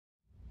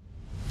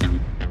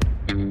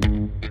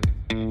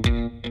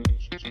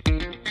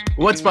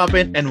What's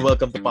poppin'? And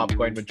welcome to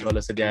Popcorn with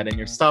Cholo Sadian,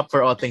 your stop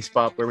for all things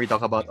pop, where we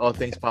talk about all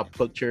things pop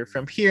culture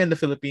from here in the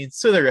Philippines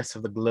to the rest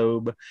of the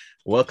globe.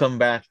 Welcome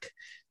back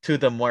to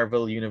the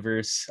Marvel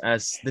Universe.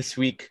 As this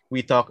week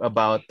we talk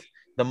about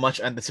the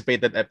much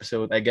anticipated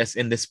episode, I guess,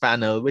 in this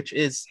panel, which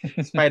is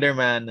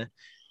Spider-Man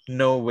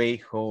No Way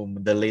Home,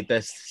 the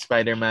latest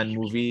Spider-Man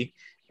movie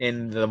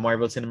in the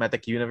Marvel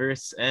Cinematic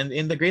Universe and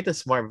in the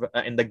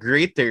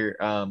greater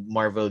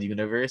Marvel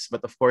universe.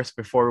 But of course,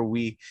 before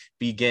we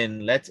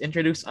begin, let's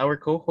introduce our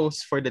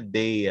co-hosts for the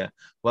day.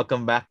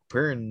 Welcome back,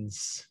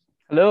 Perns.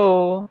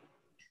 Hello.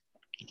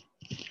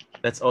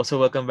 Let's also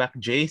welcome back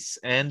Jace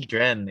and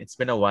Dren. It's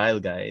been a while,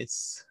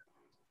 guys.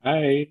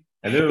 Hi.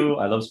 Hello.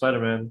 I love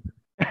Spider-Man.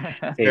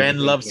 Dren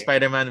loves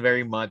Spider-Man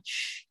very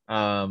much.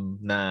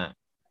 Na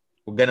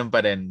ganun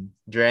pa rin.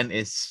 Dren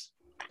is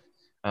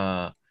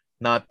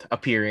not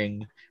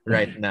appearing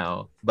right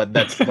now, but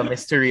that's the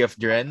mystery of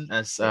Dren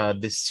as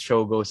this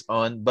show goes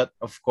on. But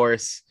of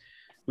course,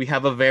 we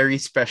have a very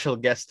special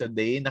guest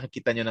today.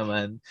 Nakikita nyo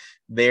naman.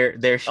 They're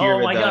here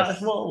Oh with my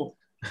us. gosh, whoa.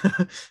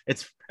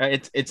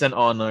 It's an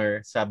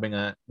honor, sabi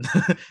nga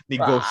ni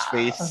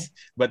Ghostface.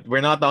 But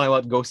we're not talking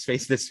about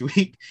Ghostface this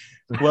week.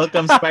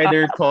 Welcome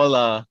Spider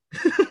Cola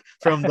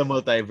from the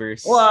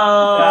multiverse.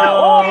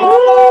 Wow.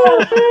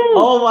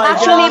 Oh my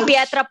Actually,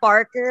 gosh. Pietra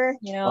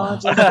Parker,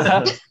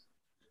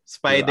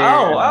 Spider.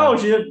 Ow,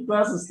 she had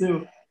glasses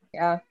too.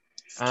 yeah,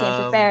 came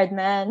Um, prepared,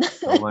 man.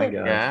 Oh my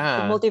god. The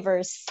Yeah.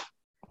 multiverse.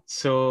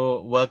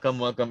 So welcome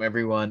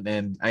everyone,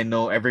 and I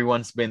know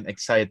everyone's been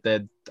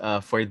excited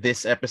for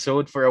this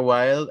episode for a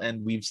while,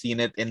 and we've seen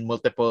it in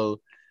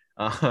multiple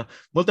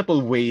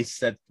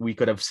ways that we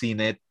could have seen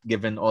it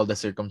given all the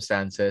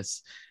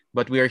circumstances.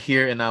 But we are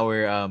here in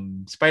our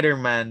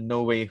Spider-Man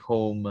No Way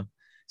Home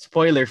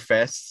spoiler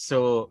fest.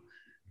 So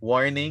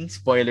warning,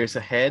 spoilers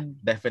ahead,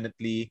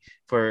 definitely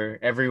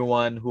for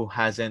everyone who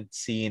hasn't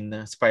seen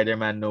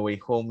Spider-Man No Way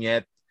Home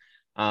yet.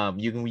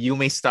 You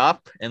may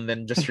stop and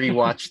then just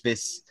rewatch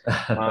this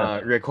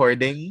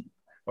recording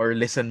or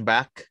listen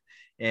back,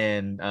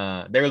 and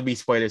there will be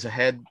spoilers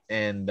ahead.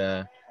 And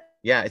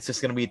yeah, it's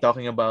just gonna be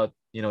talking about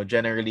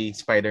generally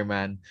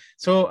Spider-Man.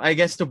 So I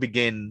guess to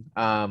begin,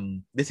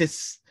 this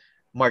is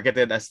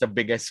marketed as the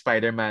biggest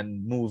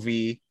Spider-Man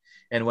movie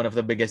and one of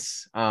the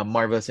biggest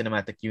Marvel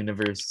Cinematic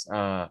Universe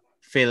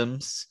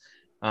films,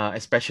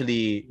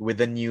 especially with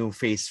the new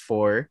Phase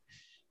 4.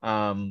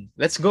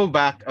 Let's go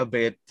back a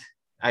bit.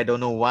 I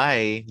don't know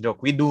why,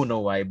 joke. We do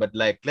know why, but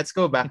let's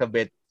go back a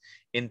bit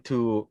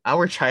into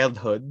our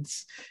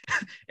childhoods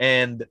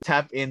and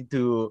tap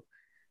into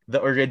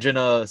the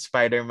original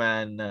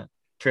Spider-Man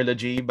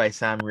trilogy by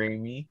Sam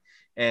Raimi,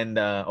 and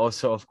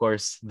also, of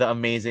course, the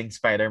amazing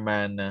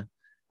Spider-Man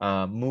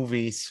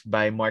movies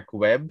by Mark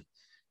Webb.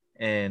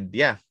 And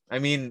yeah, I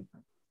mean,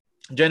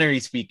 generally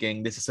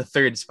speaking, this is a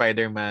third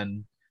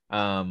Spider-Man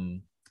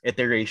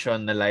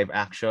iteration na live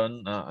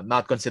action,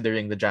 not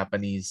considering the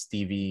Japanese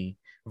TV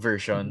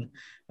version.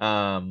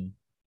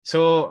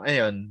 So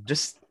ayun,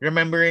 just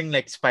remembering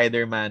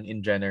Spider-Man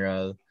in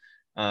general.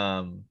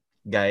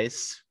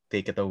 Guys,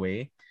 take it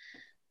away.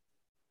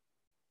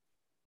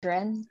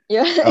 Dren,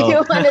 you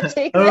want to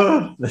take that?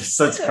 Oh, let's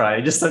cry.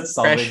 Just start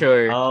sobbing.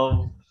 Pressure.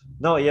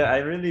 No, yeah, I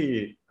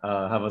really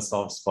have a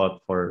soft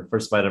spot for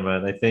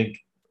Spider-Man. I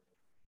think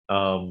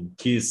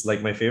he's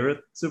like my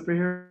favorite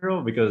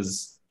superhero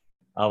because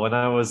when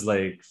I was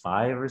like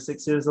 5 or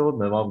 6 years old,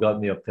 my mom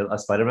got me a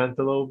Spider-Man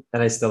pillow,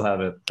 and I still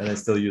have it, and I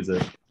still use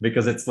it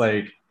because it's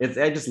I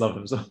just love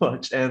him so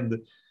much.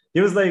 And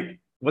he was like,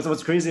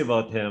 what's crazy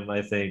about him,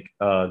 I think,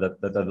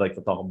 that I'd like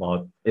to talk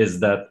about is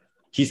that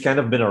he's kind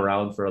of been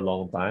around for a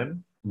long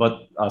time,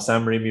 but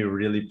Sam Raimi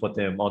really put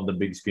him on the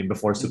big screen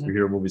before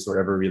superhero movies were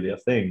ever really a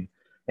thing,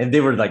 and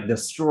they were like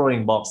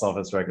destroying box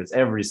office records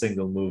every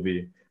single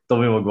movie.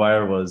 Tobey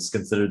Maguire was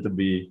considered to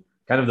be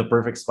kind of the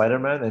perfect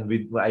Spider-Man, and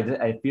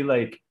I feel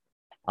like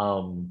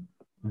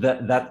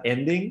that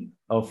ending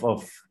of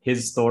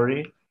his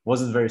story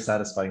wasn't very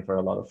satisfying for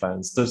a lot of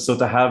fans. So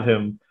to have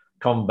him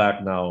come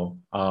back now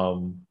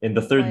in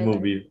the third Spoiler.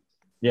 movie.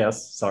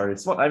 Yes, sorry.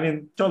 I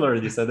mean, Cholo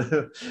already said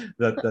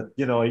that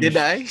Did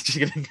I?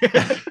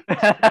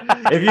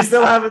 if you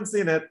still haven't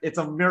seen it, it's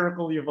a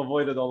miracle you've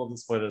avoided all of the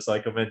spoilers. So I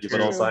commend you.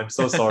 But also, True. I'm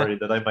so sorry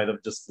that I might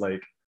have just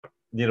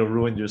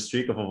ruined your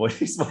streak of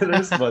avoiding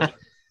spoilers. But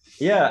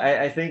yeah,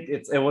 I think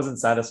it wasn't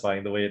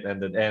satisfying the way it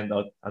ended. And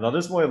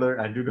another spoiler: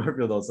 Andrew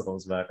Garfield also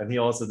comes back, and he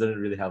also didn't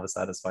really have a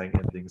satisfying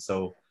ending.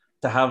 So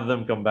to have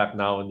them come back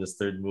now in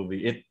this third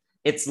movie,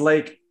 it's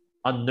like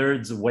a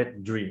nerd's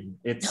wet dream.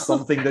 It's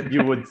something that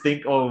you would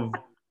think of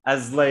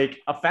as like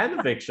a fan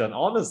fiction.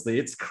 Honestly,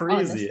 it's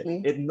crazy.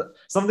 Honestly.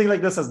 Something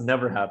like this has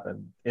never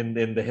happened in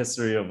the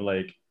history of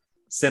like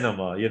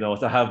cinema.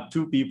 To have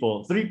three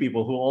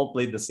people who all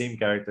played the same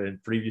character in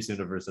previous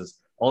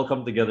universes all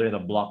come together in a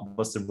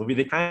blockbuster movie.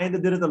 They kind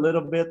of did it a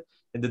little bit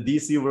in the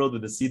DC world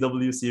with the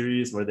CW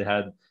series where they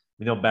had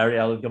Barry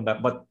Allen come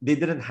back, but they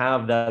didn't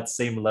have that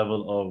same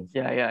level of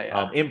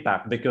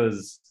impact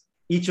because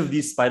each of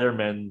these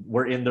Spider-Men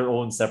were in their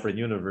own separate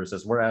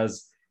universes.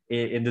 Whereas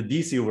in the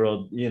DC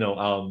world,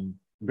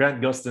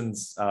 Grant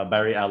Gustin's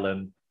Barry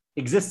Allen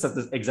exists at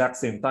the exact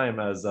same time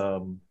as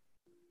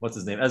what's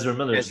his name, Ezra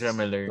Miller's Ezra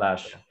Miller.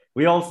 Flash.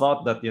 We all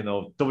thought that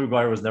Tobey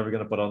Maguire was never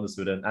gonna put on the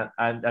suit, and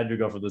Andrew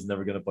Garfield was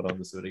never gonna put on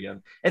the suit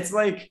again. It's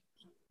like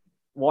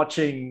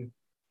watching.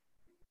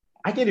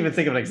 I can't even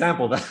think of an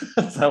example.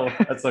 That's how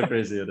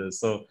crazy it is.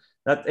 So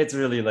that it's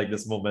really like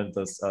this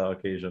momentous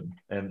occasion,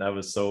 and I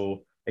was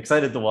so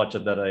excited to watch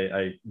it that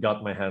I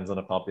got my hands on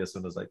a copy as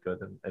soon as I could,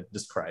 and I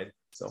just cried.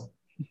 So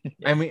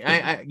I mean,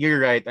 you're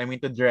right. I mean,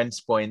 to Dren's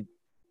point,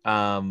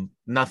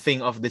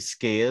 nothing of the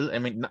scale. I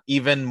mean,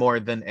 even more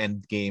than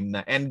Endgame.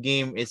 Na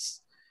Endgame is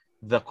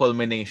the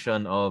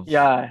culmination of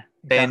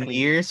 10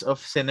 years of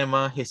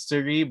cinema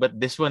history, but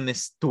this one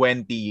is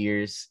 20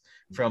 years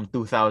from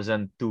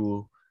 2002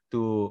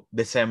 to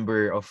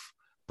December of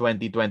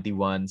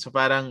 2021. So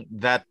parang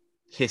that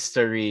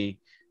history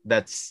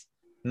that's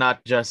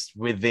not just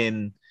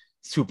within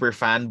super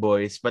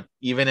fanboys, but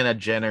even in a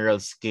general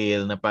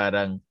scale na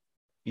parang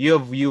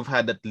you've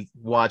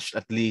watched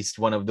at least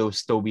one of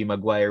those Tobey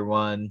Maguire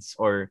ones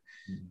or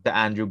the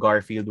Andrew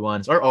Garfield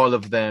ones or all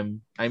of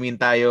them. I mean,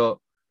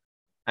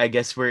 I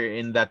guess we're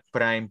in that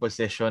prime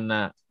position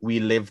na we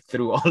lived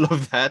through all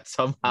of that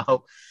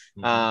somehow.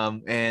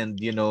 And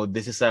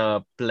this is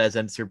a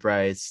pleasant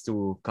surprise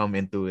to come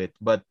into it.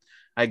 But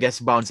I guess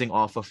bouncing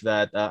off of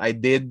that, I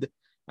did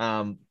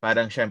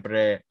parang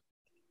syempre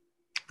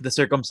the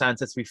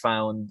circumstances we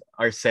found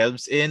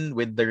ourselves in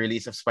with the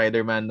release of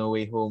Spider-Man No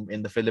Way Home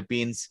in the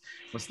Philippines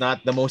was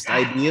not the most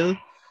ideal.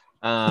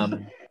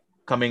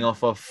 Coming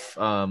off of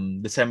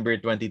December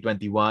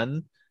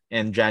 2021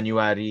 and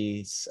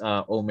January's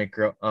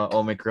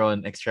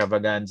Omicron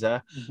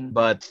extravaganza.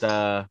 But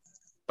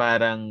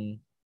parang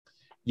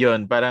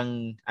in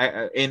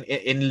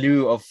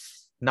lieu of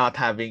not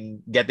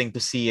getting to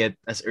see it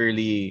as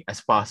early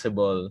as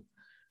possible,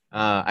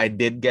 I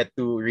did get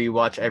to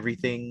rewatch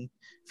everything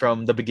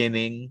from the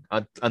beginning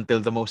until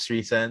the most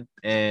recent,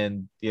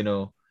 and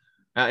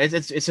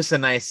it's just a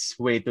nice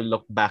way to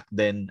look back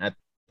then at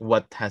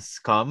what has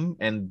come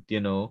and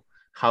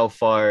how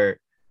far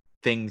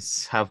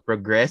things have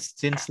progressed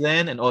since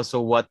then, and also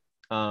what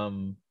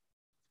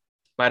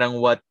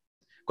what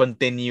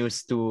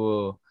continues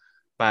to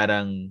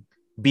parang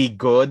be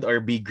good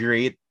or be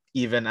great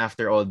even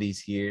after all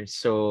these years.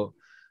 So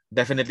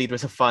definitely it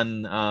was a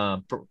fun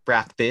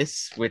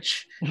practice,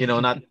 which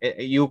not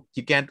you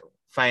can't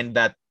find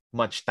that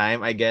much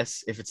time, I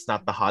guess, if it's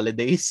not the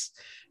holidays.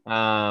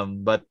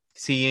 But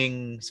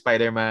seeing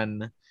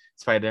Spider-Man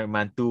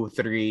 2,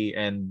 3,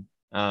 and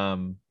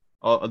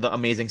all the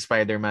Amazing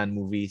Spider-Man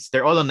movies,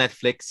 they're all on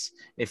Netflix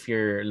if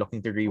you're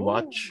looking to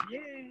rewatch.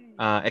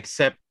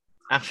 Except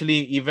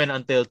actually even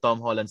until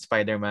Tom Holland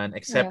Spider-Man,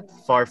 except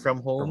Far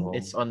From Home,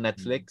 it's on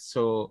Netflix.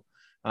 So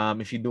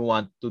if you do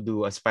want to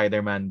do a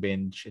Spider-Man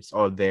binge, it's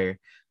all there.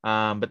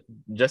 But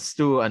just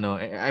to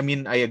I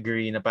mean, I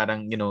agree na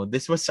parang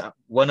this was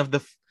one of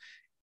the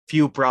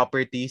few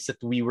properties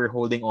that we were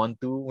holding on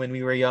to when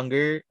we were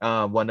younger.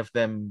 One of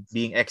them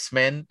being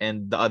X-Men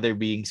and the other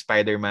being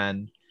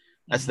Spider-Man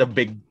as the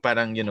big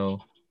parang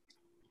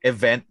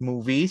event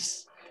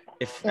movies.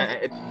 If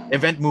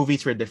event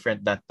movies were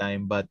different that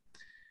time, but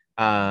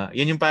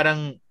yun yung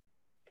parang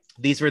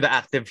these were the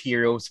active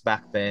heroes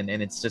back then,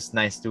 and it's just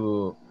nice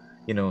to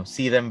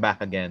see them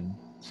back again.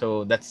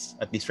 So that's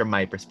at least from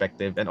my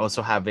perspective, and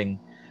also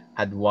having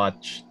had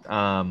rewatched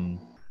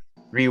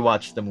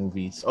the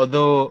movies.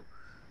 Although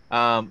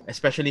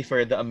especially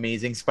for the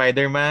Amazing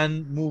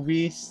Spider-Man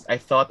movies, I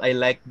thought I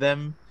liked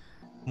them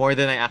more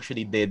than I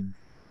actually did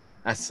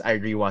as I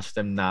rewatched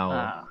them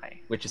now.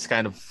 Which is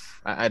kind of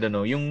I don't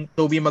know, yung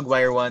Tobey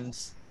Maguire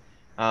ones,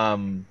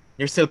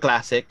 you're still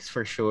classics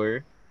for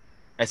sure,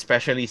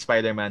 especially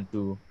Spider-Man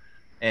 2.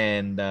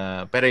 And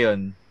pero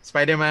yun,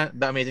 Spider-Man,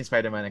 the Amazing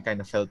Spider-Man, I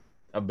kind of felt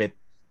a bit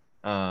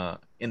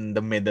in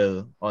the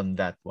middle on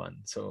that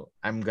one. So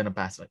I'm gonna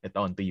pass it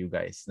on to you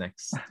guys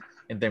next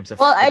in terms of.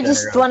 Well, I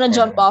just want to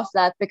jump off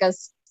that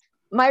because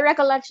my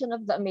recollection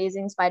of the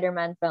Amazing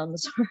Spider-Man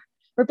films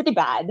were pretty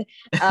bad.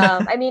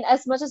 I mean,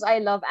 as much as I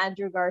love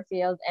Andrew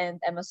Garfield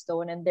and Emma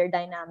Stone and their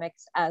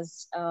dynamics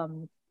as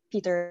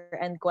Peter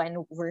and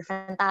Gwen were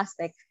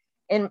fantastic.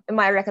 In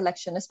my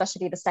recollection,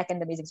 especially the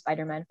second Amazing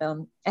Spider-Man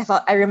film,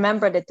 I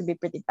remembered it to be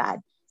pretty bad.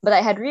 But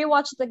I had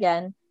rewatched it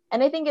again,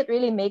 and I think it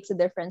really makes a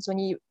difference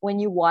when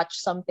you watch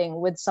something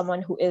with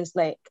someone who is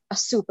like a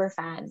super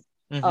fan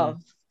of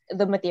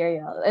the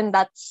material. And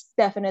that's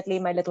definitely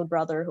my little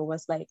brother, who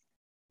was like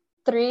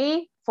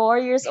 3-4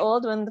 years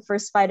old when the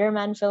first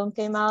Spider-Man film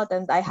came out,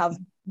 and I have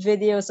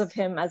videos of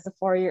him as a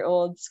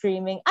 4-year-old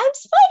screaming, "I'm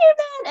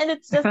Spider-Man!" And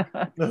it's just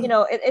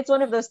it's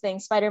one of those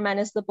things. Spider-Man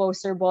is the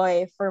poster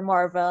boy for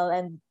Marvel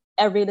and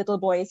every little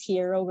boy's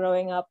hero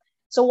growing up.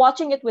 So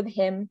watching it with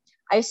him,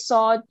 I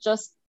saw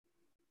just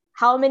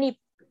how many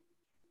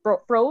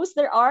pros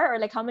there are, or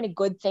like how many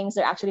good things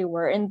there actually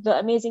were in the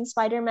Amazing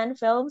Spider-Man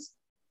films.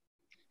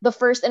 The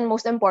first and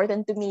most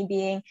important to me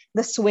being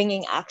the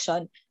swinging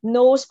action.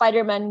 No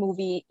Spider-Man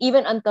movie,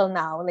 even until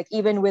now, like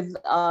even with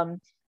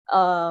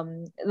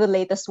the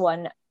latest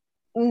one,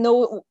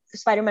 no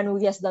Spider-Man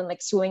movie has done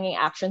like swinging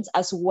actions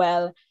as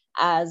well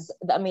as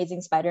the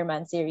Amazing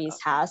Spider-Man series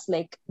has.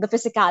 Like the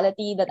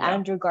physicality that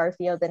Andrew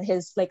Garfield and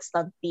his like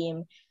stunt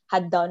team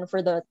had done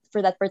for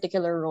that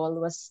particular role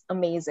was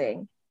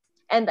amazing.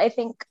 And I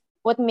think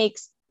what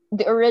makes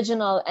the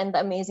original and the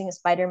Amazing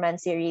Spider-Man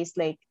series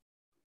like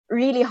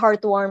really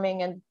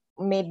heartwarming and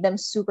made them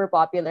super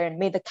popular and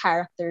made the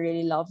character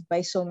really loved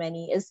by so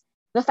many is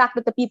the fact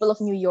that the people of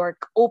New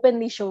York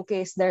openly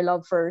showcase their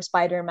love for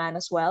Spider-Man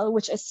as well,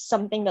 which is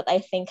something that I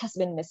think has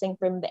been missing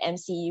from the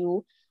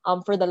MCU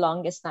for the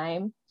longest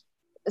time.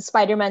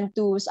 Spider-Man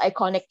 2's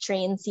iconic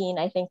train scene,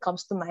 I think,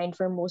 comes to mind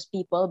for most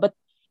people. But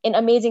in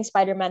Amazing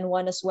Spider-Man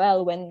 1 as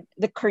well, when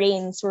the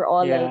cranes were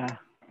all like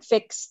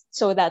fixed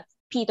so that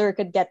Peter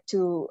could get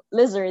to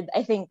Lizard,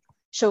 I think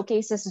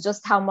showcases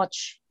just how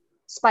much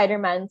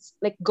Spider-Man's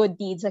like good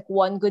deeds, like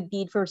one good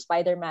deed for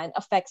Spider-Man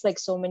affects like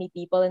so many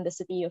people in the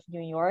city of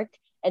New York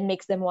and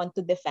makes them want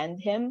to defend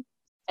him.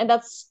 And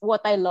that's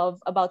what I love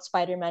about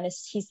Spider-Man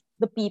is he's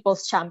the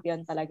people's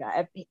champion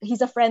talaga.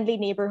 He's a friendly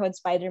neighborhood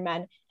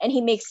Spider-Man and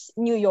he makes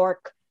New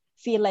York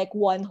feel like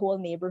one whole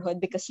neighborhood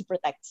because he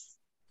protects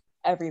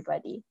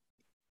everybody.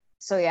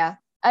 So yeah,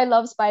 I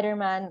love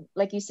Spider-Man.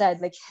 Like you said,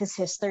 like his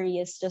history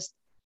is just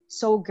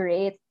so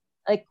great.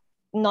 Like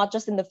not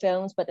just in the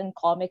films but in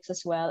comics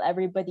as well.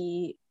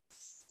 Everybody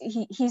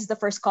he's the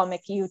first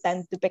comic you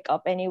tend to pick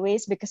up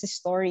anyways because his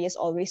story is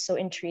always so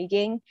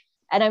intriguing.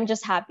 And I'm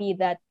just happy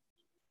that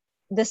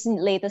this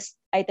latest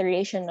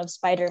iteration of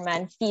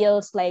Spider-Man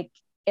feels like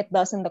it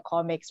does in the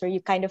comics, where you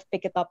kind of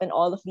pick it up and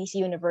all of these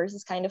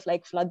universes kind of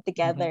like flood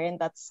together, and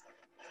that's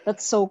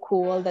so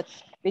cool that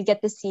we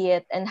get to see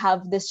it and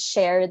have this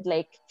shared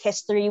like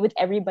history with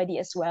everybody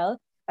as well.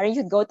 Or you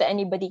could go to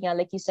anybody,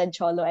 like you said,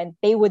 Cholo, and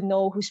they would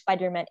know who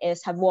Spider-Man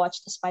is, have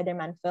watched the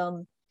Spider-Man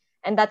film.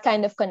 And that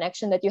kind of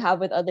connection that you have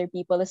with other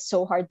people is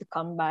so hard to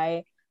come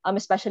by,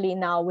 especially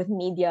now with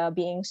media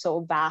being so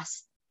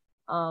vast.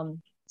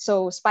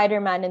 So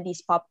Spider-Man and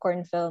these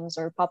popcorn films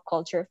or pop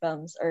culture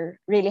films are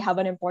really have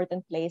an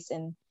important place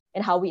in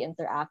how we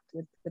interact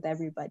with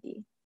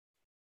everybody.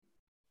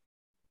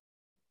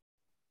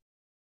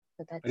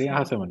 So that's Really it.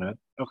 awesome, no?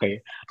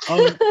 Okay.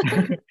 Um,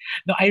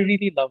 no, I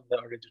really love the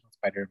original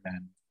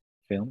Spider-Man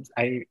films.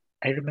 I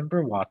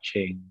remember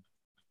watching.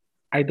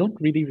 I don't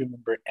really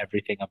remember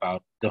everything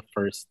about the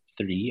first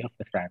three of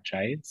the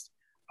franchise,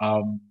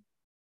 um,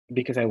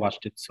 because I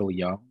watched it so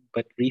young.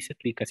 But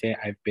recently, kasi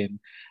I've been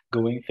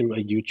going through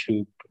a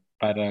YouTube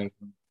parang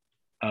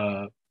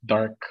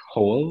dark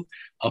hole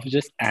of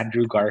just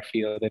Andrew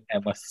Garfield and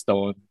Emma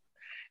Stone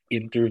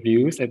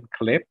interviews and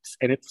clips,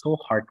 and it's so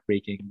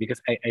heartbreaking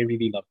because I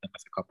really love them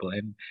as a couple,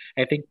 and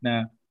I think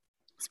na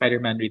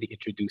Spider-Man really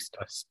introduced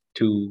us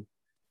to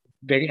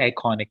very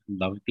iconic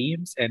love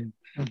themes, and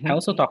I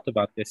also talked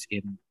about this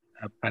in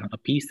parang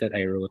a piece that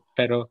I wrote.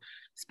 Pero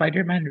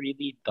Spider-Man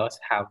really does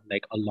have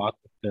like a lot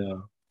of the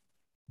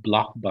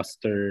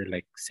blockbuster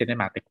like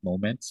cinematic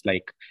moments,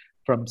 like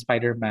from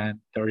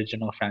Spider-Man, the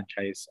original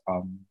franchise,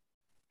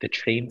 the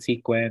train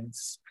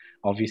sequence,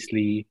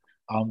 obviously,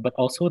 but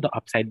also the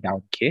upside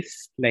down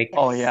kiss. Like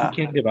Oh yeah.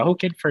 who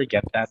can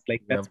forget that?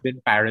 Like Yep. that's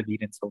been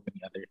parodied in so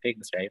many other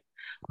things, right?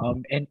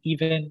 And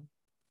even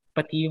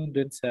pati yung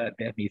dun sa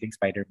The Amazing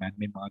Spider-Man,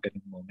 may mga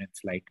ganung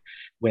moments like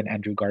when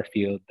Andrew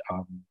Garfield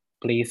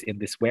plays in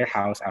this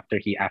warehouse after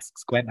he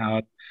asks Gwen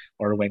out,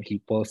 or when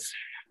he pulls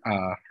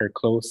her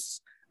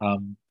clothes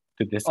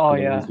to Oh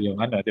disclose yeah.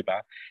 yung ano, di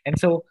ba? And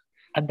so,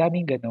 ang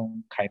daming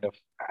ganong kind of,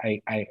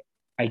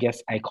 I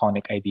guess,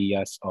 iconic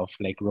ideas of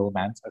like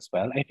romance as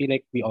well. I feel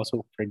like we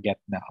also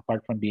forget na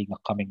apart from being a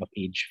coming of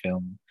age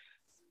film,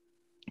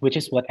 which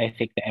is what I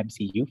think the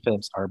MCU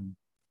films are,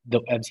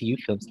 the MCU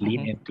films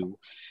lean into.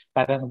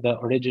 Parang the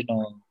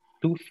original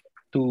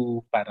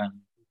two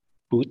parang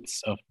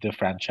boots of the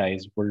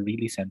franchise were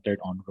really centered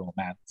on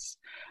romance.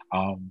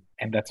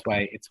 And that's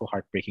why it's so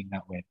heartbreaking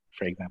that when,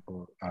 for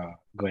example,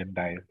 Gwen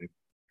dies in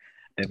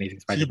The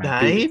Amazing He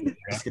Spider-Man 3. died? Right?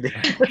 Just kidding.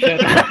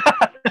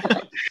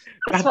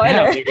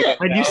 Spoiler.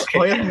 Why'd you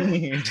spoil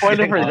me?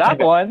 Spoiler for that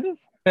one.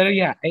 Pero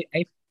yeah,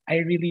 I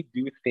really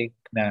do think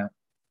na,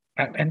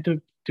 and to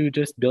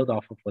just build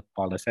off of what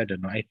Paula said, you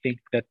know, I think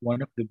that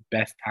one of the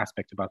best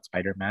aspects about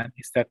Spider-Man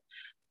is that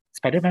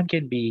Spider-Man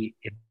can be,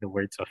 in the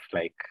words of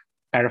like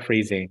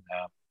paraphrasing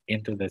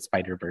Into the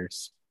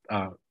Spider-Verse,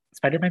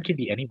 Spider-Man can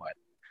be anyone.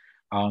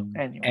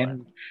 Anyone. And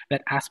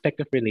that aspect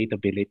of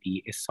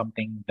relatability is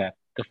something that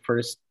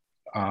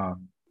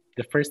um,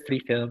 the first three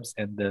films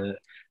and the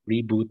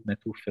reboot na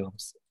two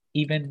films,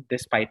 even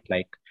despite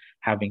like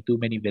having too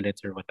many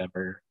villains or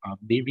whatever,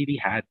 they really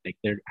had like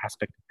their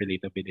aspect of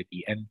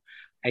relatability. And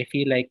I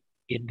feel like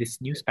in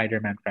this new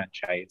Spider-Man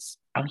franchise,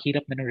 ang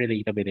hirap na ng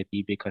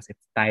relatability because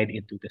it's tied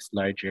into this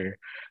larger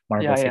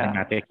Marvel Yeah, yeah.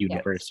 Cinematic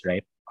Universe,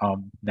 right?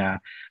 Na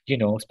you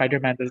know,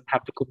 Spider-Man doesn't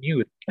have to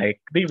commute. Like,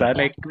 di ba?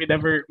 Like we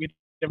never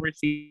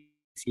see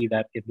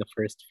that in the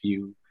first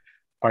few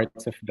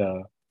parts of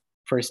the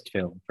first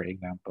film, for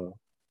example.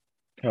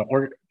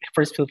 or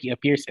first film he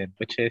appears in,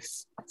 which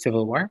is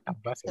Civil War. Tama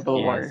ba? Civil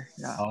Civil War.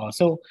 Yes. War.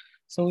 Yeah.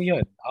 So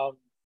yun.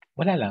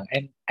 Wala lang.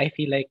 And I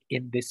feel like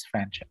in this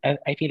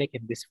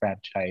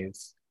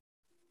franchise,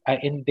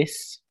 in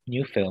this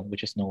new film,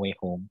 which is No Way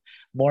Home,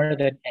 more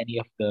than any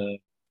of the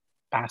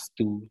past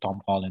two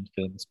Tom Holland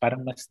films,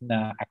 parang mas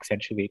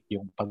na-accentuate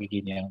yung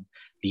pagiging niyang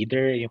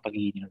leader, yung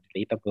pagiging niyang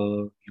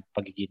relatable, yung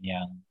pagiging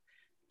niyang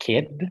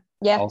kid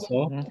Yeah,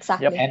 also. Mhm.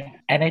 exactly. Yep.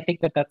 And I think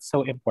that that's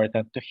so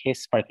important to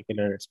his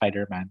particular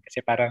Spider-Man.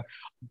 Kasi parang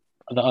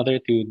the other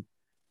two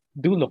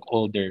do look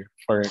older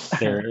for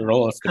their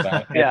roles,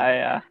 diba?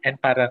 Yeah.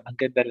 And parang ang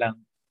ganda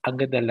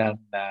lang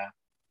na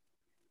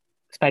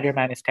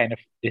Spider-Man is kind of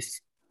this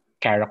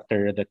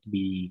character that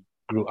we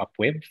grew up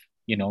with.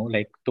 You know,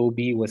 like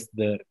Toby was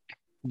the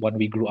one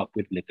we grew up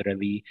with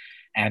literally.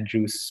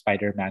 Andrew's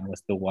Spider-Man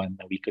was the one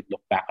that we could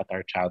look back at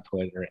our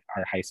childhood or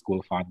our high school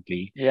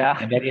fondly. Yeah.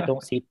 And then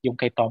itong si yung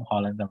kay Tom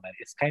Holland naman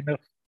is kind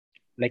of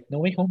like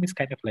No Way Home is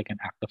kind of like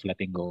an act of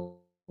letting go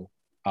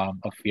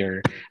of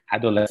your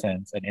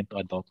adolescence and into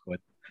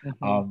adulthood.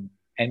 Mhm.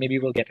 And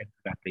maybe we'll get into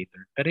that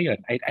later. Pero yun,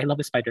 I love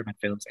the Spider-Man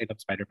films. I love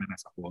Spider-Man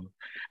as a whole.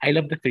 I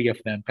love the three of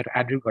them. But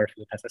Andrew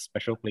Garfield has a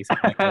special place in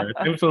my heart.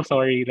 I'm so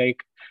sorry.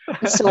 Like,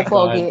 It's oh so my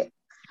God. foggy.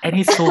 And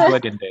he's so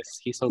good in this.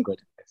 He's so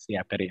good in this.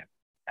 Yeah, pero yan.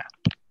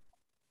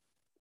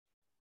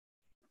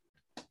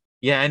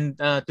 Yeah, and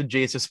to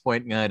Jesus'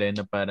 point nga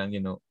rin na parang,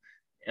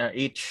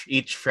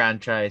 each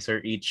franchise or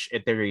each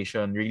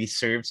iteration really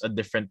serves a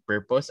different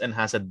purpose and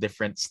has a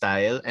different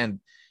style.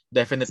 And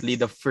definitely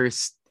the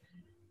first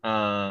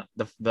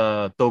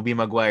the Tobey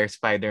Maguire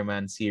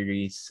Spider-Man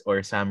series or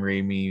Sam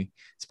Raimi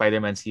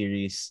Spider-Man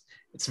series,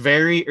 it's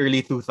very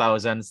early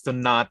 2000s to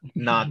not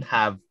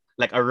have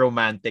like a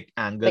romantic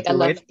angle Like a to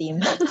love it. team.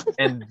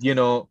 And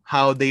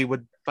how they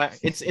would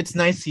it's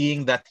nice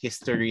seeing that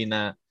history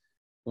na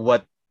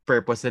what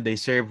purpose that they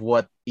serve,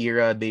 what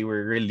era they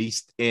were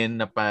released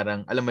in, na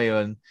parang alam mo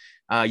yun,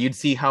 you'd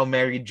see how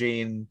Mary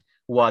Jane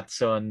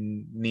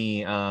Watson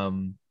ni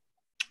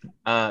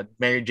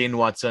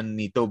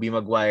Tobey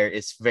Maguire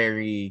is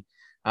very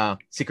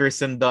si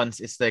Kirsten Dunst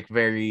is like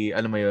very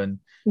alam mo yun,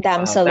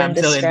 Damsel in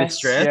damsel in distress.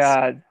 distress.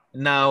 Yeah.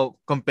 Now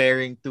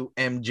comparing to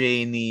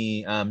MJ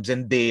ni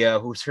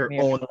Zendaya, who's her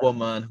Yeah. own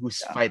woman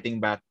who's Yeah.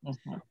 fighting back.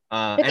 Mhm.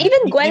 And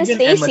even Gwen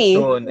Emma Stacy.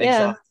 Stone,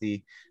 Yeah.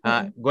 exactly.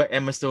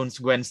 Emma Stone's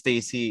Gwen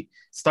Stacy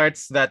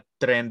starts that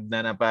trend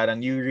na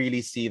parang you really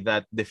see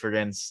that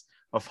difference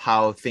of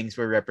how things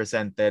were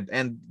represented,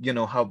 and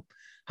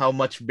how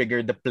much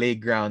bigger the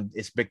playground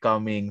is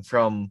becoming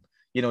from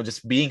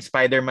just being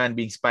Spider-Man,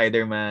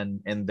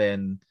 and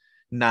then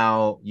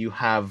now you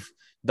have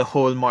the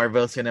whole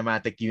Marvel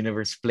Cinematic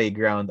Universe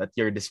playground at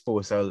your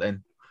disposal,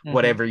 and Mhm.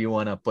 whatever you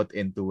want to put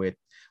into it,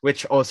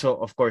 which also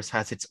of course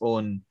has its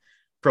own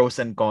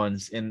pros and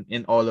cons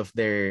in all of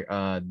their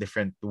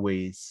different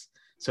ways.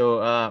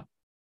 So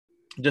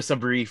just a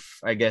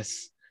brief, I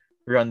guess,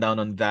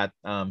 rundown on that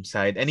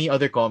side. Any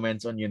other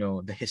comments on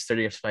the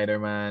history of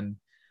Spider-Man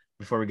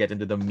before we get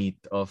into the meat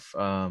of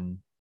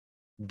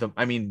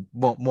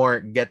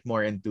get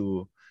more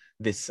into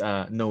this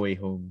No Way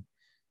Home?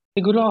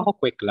 Siguro ako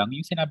quick lang,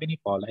 yung sinabi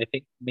ni Paul, I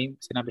think may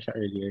sinabi siya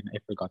earlier na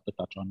I forgot to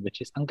touch on, which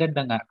is, ang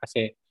ganda nga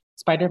kasi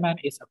Spider-Man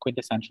is a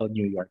quintessential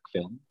New York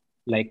film,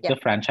 like the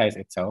franchise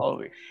itself.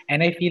 Always.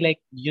 And I feel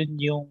like yun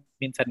yung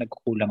minsan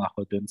nagkukulang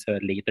ako dun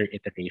sa later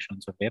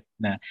iterations of it,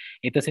 na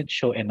it doesn't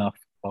show enough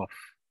of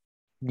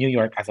New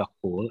York as a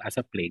whole, as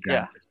a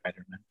playground for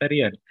Spider-Man.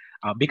 Pero yun,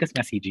 because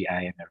nga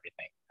CGI and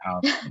everything.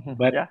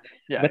 But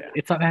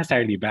it's not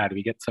necessarily bad.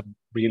 We get some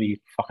really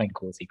fucking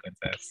cool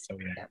sequences. So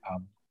yeah.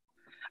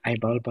 Ay,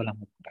 bawal pa lang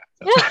magpa.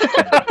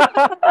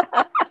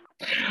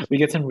 We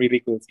get some really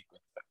cool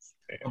sequences.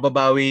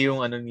 Mababawi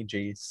yung ni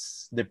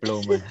Jace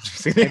diploma.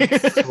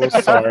 I'm so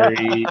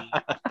sorry.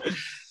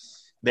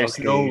 There's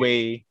no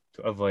way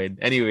to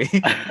avoid. Anyway,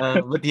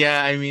 but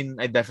yeah, I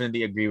mean, I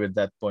definitely agree with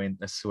that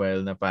point as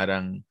well. Na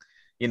parang,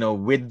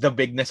 with the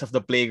bigness of the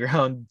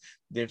playground,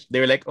 they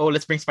were like, oh,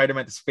 let's bring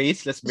Spider-Man to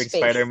space. Let's bring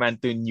Spider-Man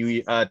to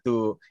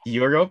to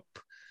Europe.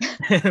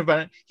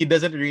 He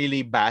doesn't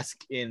really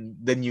bask in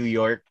the New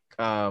York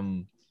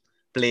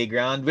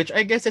playground, which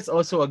I guess it's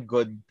also a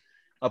good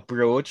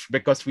approach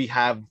because we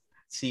have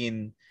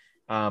seen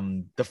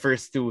the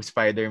first two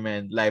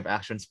Spider-Man, live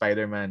action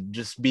Spider-Man,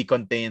 just be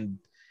contained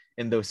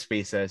in those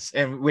spaces,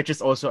 and which is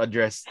also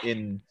addressed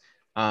in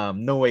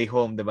No Way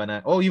Home, diba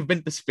na, oh, you've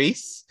been to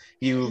space,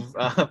 you've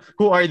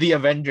who are the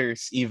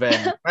Avengers even,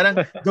 parang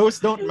those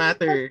didn't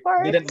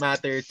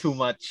matter too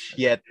much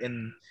yet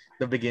in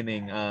the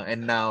beginning,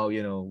 and now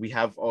we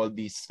have all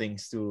these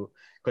things to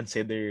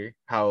consider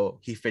how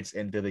he fits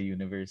into the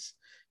universe.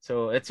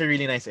 So it's a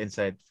really nice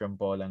insight from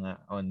Paula nga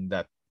on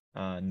that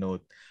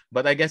note.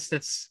 But I guess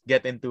let's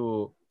get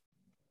into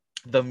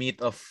the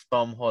meat of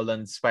Tom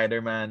Holland's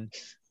Spider-Man,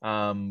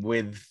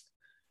 with,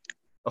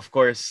 of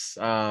course,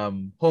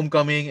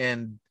 Homecoming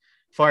and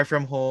Far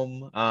From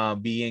Home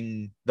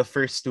being the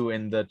first two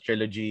in the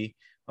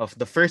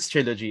first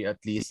trilogy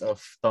at least of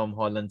Tom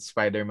Holland's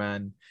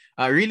Spider-Man,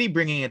 really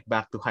bringing it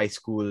back to high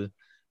school.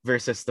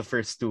 versus the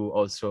first two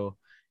also.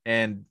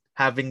 And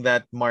having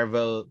that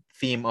Marvel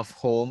theme of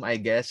home, I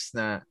guess,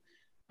 na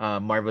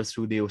Marvel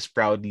Studios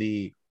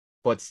proudly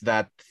puts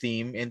that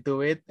theme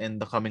into it,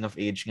 and the coming of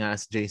age nga,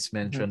 as Jace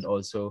mentioned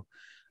also.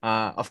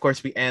 Of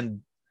course, we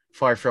end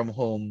Far From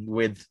Home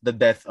with the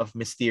death of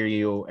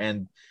Mysterio,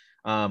 and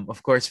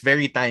of course,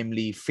 very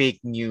timely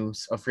fake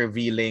news of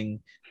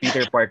revealing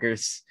Peter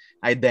Parker's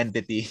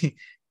identity.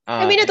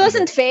 I mean, it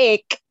wasn't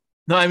fake.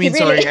 No, I He mean,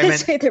 really sorry, I is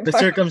meant Peter the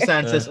Parker.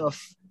 circumstances of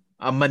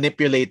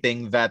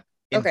manipulating that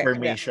Okay, yeah.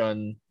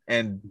 information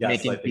and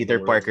making Gaslighting Peter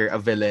the world. Parker a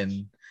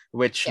villain,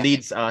 which Yeah.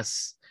 leads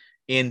us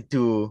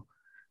into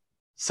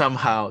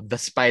somehow the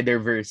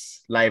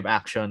Spider-Verse, live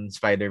action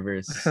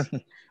Spider-Verse.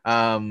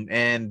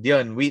 And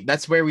yun,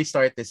 that's where we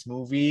start this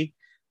movie.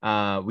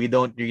 We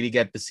don't really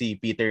get to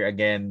see Peter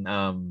again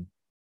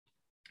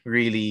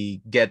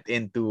really get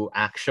into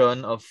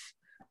action of,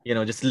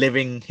 just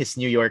living his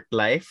New York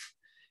life.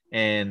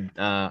 And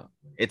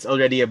it's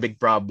already a big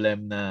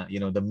problem na,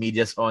 the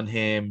media's on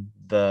him,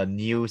 the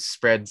news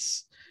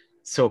spreads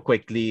so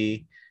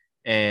quickly,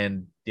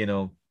 and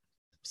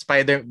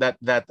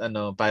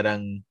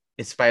parang,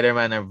 is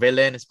Spider-Man a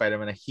villain, is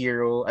Spider-Man a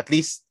hero, at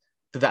least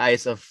to the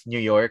eyes of New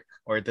York,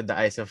 or to the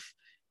eyes of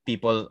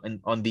people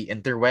on the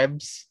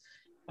interwebs.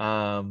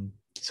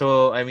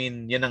 So I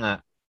mean, yun na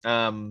nga,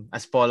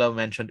 as Paula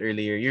mentioned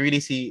earlier, you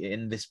really see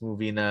in this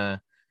movie na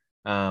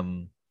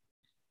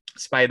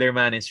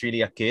Spider-Man is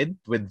really a kid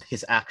with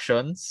his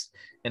actions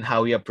and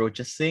how he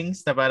approaches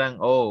things, na parang,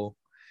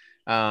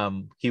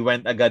 he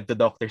went agad to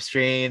Doctor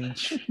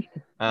Strange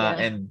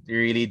and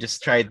really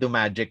just tried to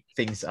magic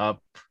things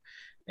up.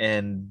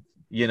 And,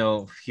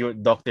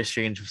 Doctor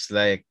Strange was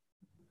like,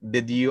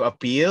 did you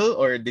appeal,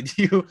 or did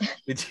you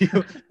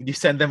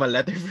send them a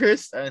letter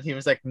first? And he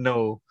was like,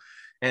 no.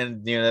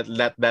 And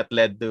that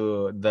led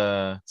to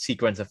the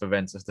sequence of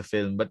events of the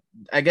film. But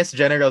I guess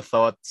general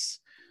thoughts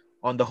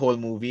on the whole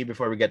movie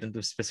before we get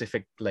into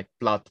specific like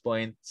plot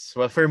points.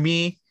 Well, for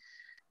me,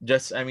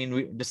 just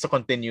to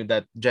continue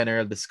that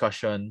general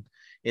discussion,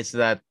 is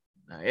that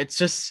it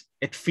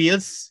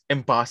feels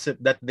impossible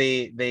that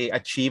they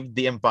achieved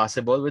the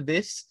impossible with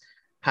this,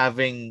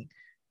 having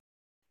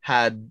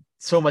had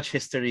so much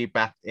history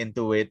packed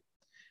into it,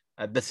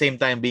 at the same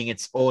time being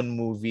its own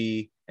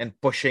movie and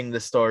pushing the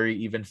story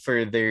even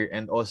further,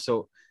 and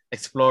also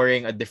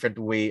exploring a different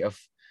way of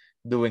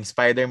doing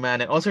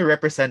Spider-Man, and also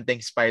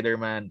representing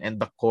Spider-Man and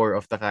the core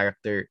of the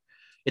character.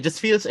 It just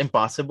feels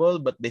impossible,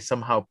 but they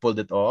somehow pulled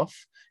it off.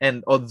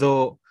 And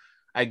although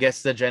I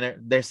guess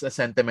there's a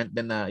sentiment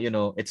then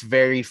it's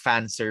very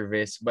fan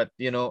service, but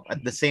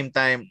at the same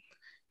time,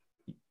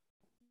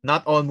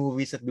 not all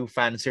movies that do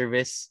fan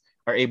service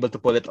are able to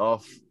pull it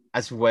off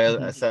as well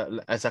as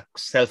a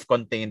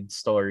self-contained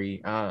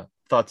story.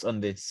 Thoughts on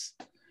this?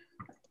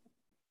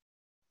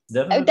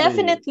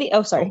 Definitely.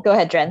 Oh, sorry. Go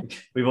ahead, Dren.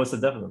 We both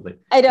said definitely.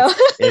 I know.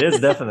 It is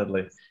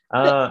definitely.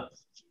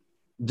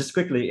 Just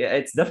quickly,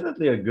 it's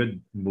definitely a good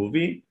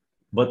movie,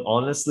 but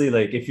honestly,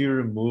 like if you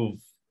remove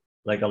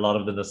like a lot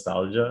of the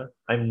nostalgia,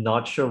 I'm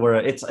not sure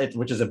where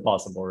which is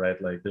impossible,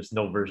 right? Like there's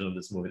no version of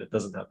this movie that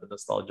doesn't have the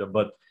nostalgia,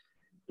 but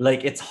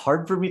like it's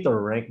hard for me to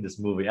rank this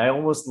movie. I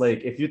almost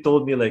like if you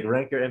told me like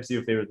rank your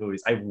MCU favorite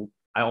movies,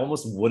 I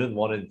almost wouldn't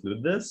want to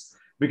include this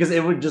because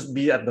it would just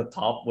be at the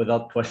top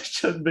without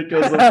question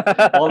because of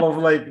all of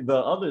like the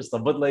other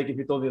stuff. But like if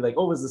you told me like,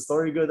 oh, is the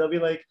story good? I'll be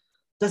like,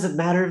 does it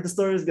matter if the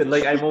story is good?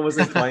 Like I'm almost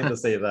inclined to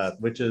say that,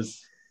 which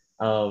is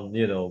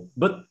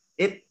but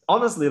it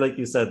honestly, like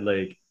you said,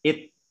 like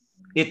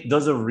it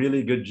does a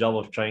really good job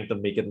of trying to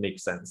make it make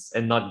sense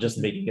and not just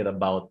making it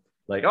about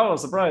like, oh,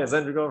 surprise,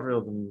 Andrew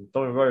Garfield and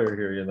Tobey Maguire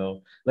here,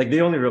 like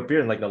they only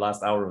appear in like the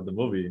last hour of the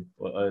movie,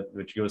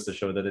 which goes to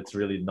show that it's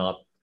really not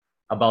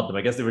about them.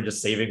 I guess they were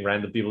just saving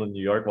random people in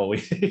New York while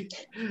waiting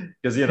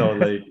because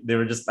like they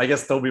were just, I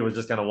guess Toby was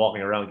just kind of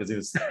walking around because he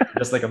was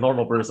just like a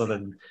normal person,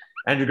 and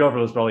Andrew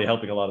Garfield was probably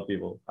helping a lot of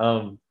people.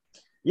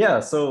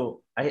 Yeah,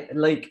 so I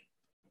like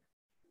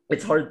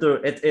it's hard to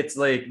it's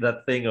like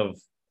that thing of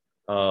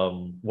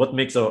what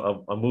makes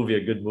a movie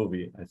a good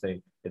movie. I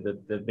think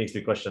it makes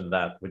me question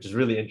that, which is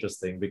really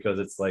interesting because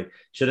it's like,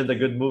 shouldn't a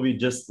good movie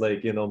just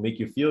like make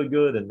you feel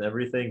good and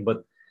everything?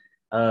 But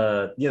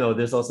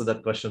there's also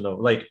that question of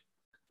like,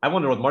 I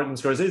wonder what Martin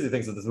Scorsese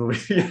thinks of this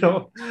movie,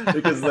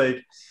 because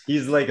like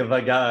he's like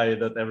the guy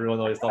that everyone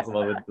always talks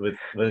about with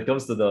when it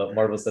comes to the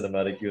Marvel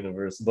Cinematic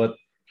Universe. But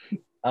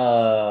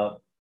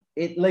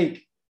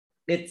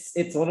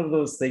it's one of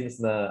those things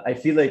that I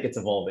feel like it's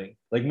evolving.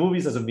 Like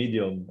movies as a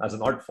medium, as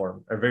an art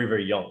form, are very,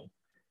 very young,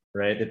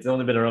 right? It's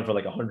only been around for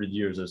like 100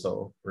 years or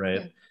so,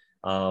 right?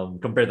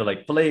 Compared to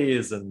like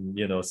plays and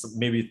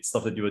maybe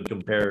stuff that you would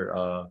compare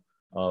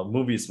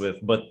movies with.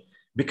 But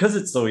because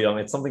it's so young,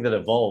 it's something that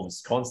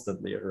evolves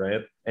constantly,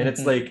 right? And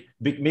it's like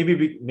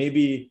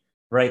maybe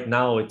right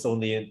now it's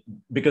only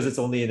because it's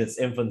only in its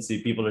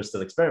infancy, people are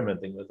still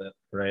experimenting with it,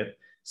 right?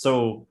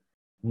 So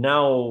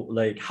now,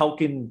 like, how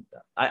can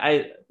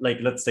I like,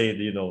 let's say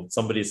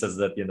somebody says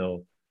that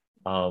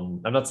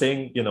I'm not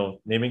saying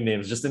naming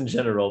names, just in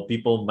general,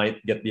 people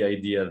might get the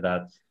idea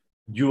that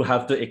you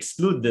have to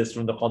exclude this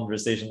from the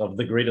conversation of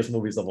the greatest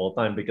movies of all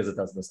time because it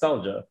has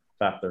nostalgia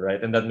factor,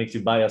 right? And that makes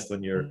you biased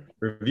when you're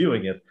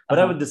reviewing it. But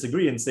I would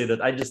disagree and say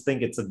that I just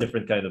think it's a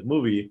different kind of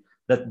movie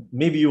that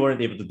maybe you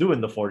weren't able to do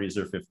in the 40s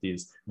or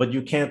 50s, but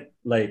you can't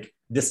like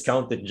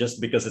discount it just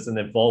because it's an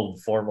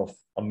evolved form of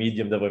a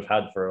medium that we've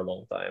had for a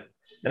long time.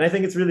 And I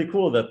think it's really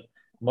cool that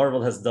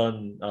Marvel has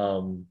done,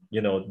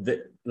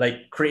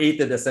 like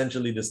created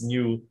essentially this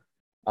new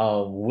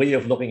way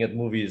of looking at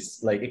movies,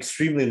 like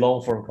extremely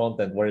long form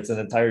content where it's an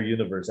entire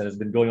universe and it's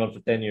been going on for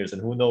 10 years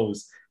and who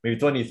knows, maybe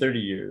 20, 30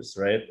 years,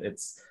 right?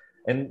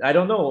 And I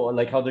don't know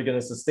like how they're going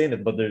to sustain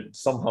it, but they're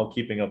somehow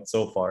keeping up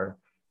so far.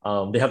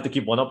 They have to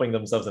keep one-upping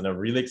themselves, and I'm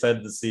really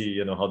excited to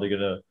see, how they're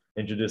going to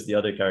introduce the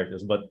other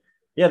characters. But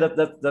yeah,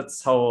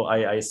 that's how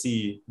I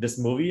see this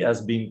movie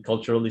as being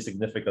culturally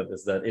significant,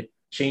 is that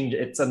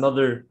it's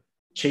another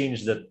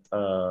change that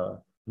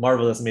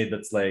Marvel has made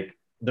that's like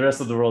the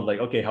rest of the world, like,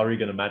 okay, how are you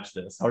going to match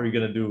this? How are you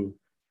going to do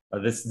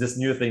this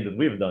new thing that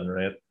we've done,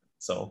 right?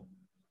 So,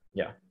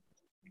 yeah.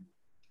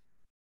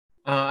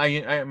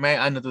 I may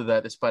ano to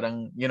that is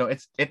parang,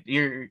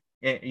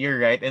 you're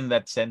right in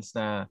that sense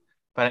na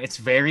parang it's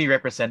very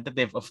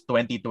representative of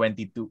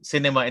 2022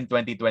 cinema in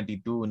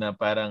 2022 na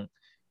parang,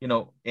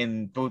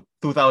 in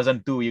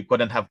 2002 you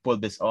couldn't have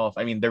pulled this off.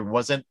 I mean, there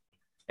wasn't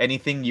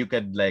anything you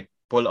could like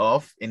pull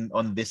off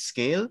on this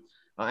scale.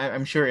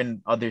 I'm sure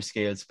in other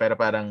scales, pero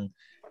parang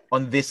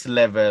on this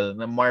level,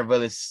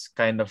 Marvel is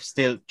kind of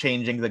still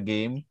changing the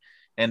game.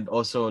 And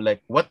also,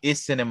 like, what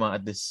is cinema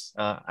at this?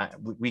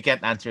 We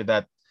can't answer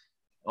that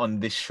on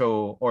this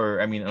show,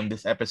 or I mean, on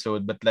this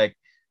episode. But like,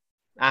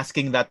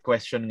 asking that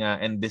question nga,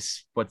 and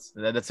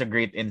that's a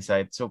great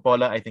insight. So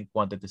Paula, I think,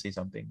 wanted to say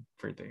something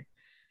further.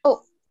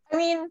 Oh, I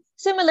mean,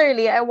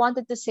 similarly, I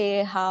wanted to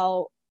say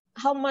how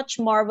much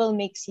Marvel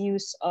makes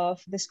use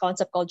of this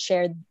concept called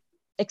shared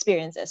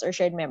experiences or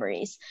shared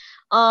memories.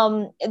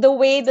 The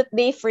way that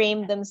they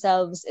frame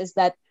themselves is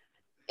that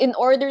in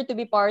order to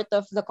be part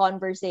of the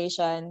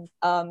conversation,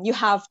 you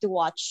have to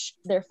watch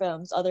their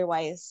films.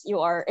 Otherwise, you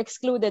are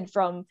excluded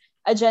from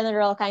a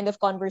general kind of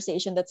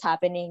conversation that's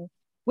happening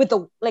with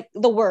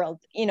the world.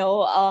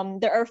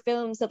 There are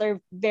films that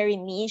are very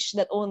niche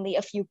that only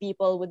a few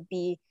people would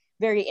be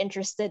very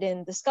interested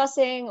in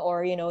discussing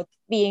or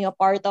being a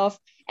part of.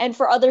 And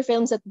for other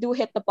films that do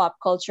hit the pop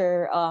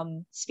culture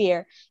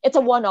sphere, it's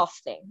a one-off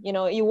thing.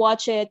 You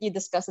watch it, you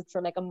discuss it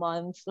for like a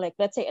month, like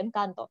let's say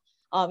Encanto.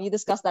 You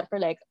discuss that for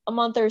like a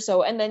month or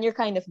so, and then you're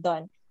kind of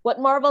done. What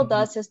Marvel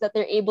does is that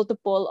they're able to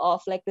pull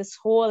off like this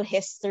whole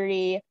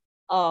history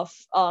of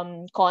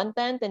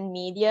content and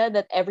media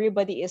that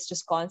everybody is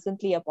just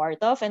constantly a part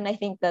of. And I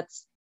think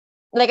that's,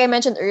 like I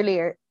mentioned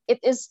earlier, it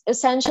is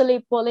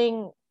essentially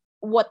pulling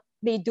what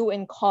they do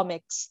in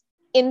comics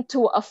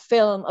into a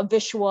film, a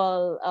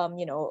visual,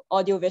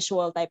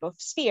 audio-visual type of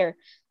sphere.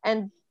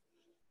 And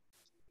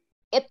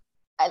it,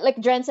 like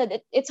Dren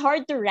said, it's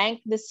hard to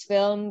rank this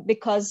film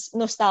because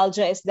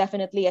nostalgia is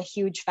definitely a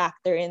huge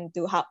factor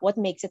into what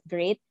makes it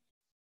great.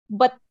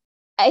 But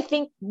I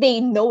think they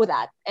know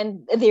that,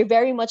 and they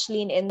very much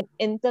lean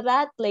into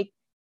that, like,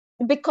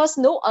 because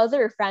no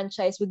other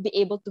franchise would be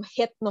able to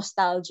hit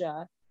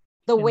nostalgia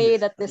the way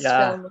that this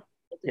film.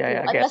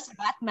 Yeah, unless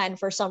Batman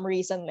for some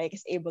reason like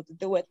is able to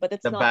do it, but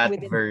it's The not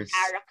within the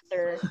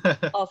character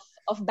of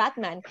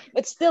Batman.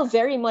 But still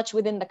very much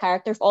within the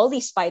character of all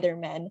these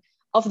Spider-Men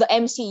of the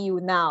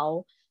MCU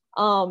now,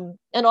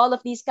 and all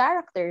of these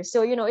characters.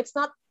 So it's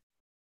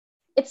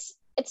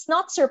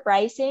not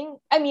surprising.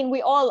 I mean,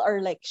 we all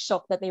are like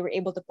shocked that they were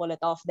able to pull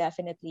it off,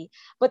 definitely.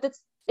 But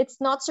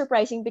it's not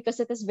surprising because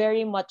it is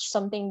very much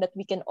something that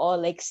we can all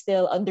like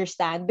still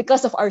understand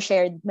because of our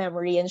shared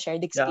memory and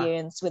shared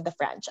experience with the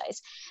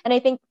franchise. And I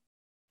think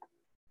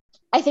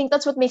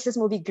that's what makes this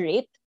movie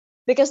great,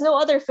 because no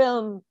other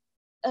film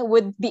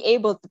would be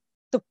able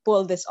to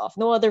pull this off.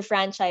 No other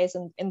franchise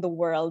in the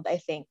world, I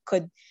think,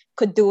 could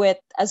do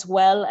it as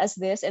well as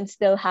this and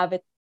still have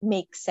it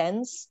make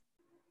sense,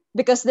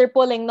 because they're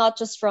pulling not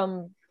just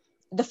from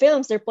the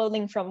films, they're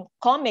pulling from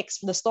comics,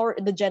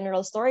 the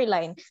general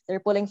storyline.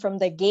 They're pulling from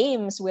the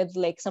games with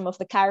like some of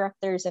the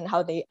characters and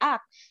how they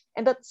act.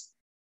 And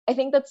I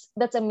think that's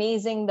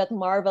amazing that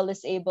Marvel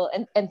is able,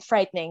 and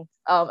frightening.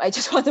 I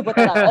just want to put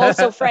that out.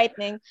 Also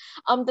frightening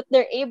that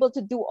they're able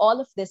to do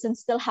all of this and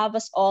still have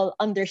us all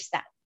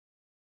understand.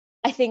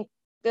 I think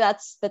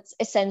that's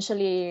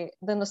essentially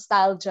the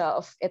nostalgia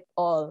of it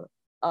all,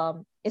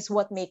 is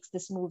what makes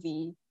this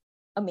movie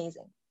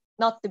amazing.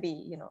 Not to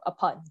be, a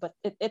pun, but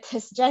it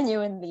is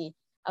genuinely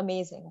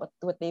amazing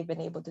what they've been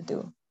able to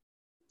do.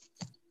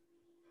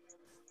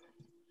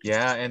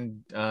 Yeah,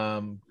 and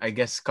I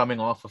guess coming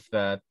off of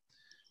that,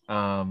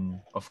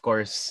 of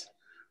course,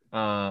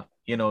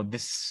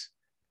 this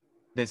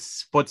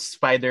puts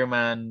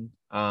Spider-Man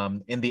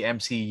in the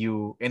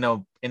MCU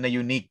in a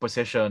unique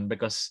position,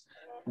 because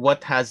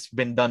what has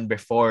been done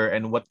before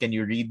and what can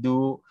you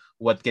redo,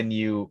 what can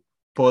you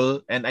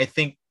pull, and I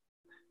think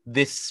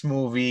this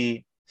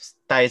movie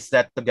ties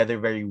that together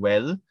very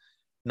well.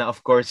 Now,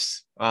 of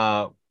course,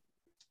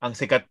 ang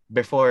sikat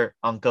before,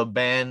 Uncle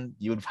Ben,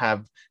 you'd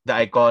have the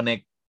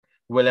iconic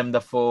Willem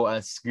Dafoe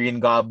as Green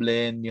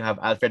Goblin, you have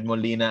Alfred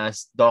Molina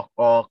as Doc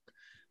Ock.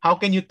 How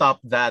can you top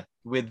that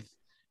with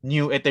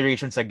new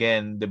iterations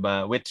again, 'di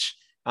ba? Which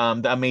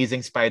the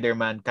Amazing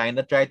Spider-Man kind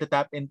of tried to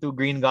tap into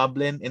Green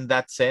Goblin in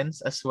that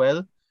sense as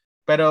well.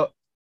 Pero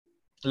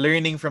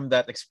learning from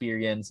that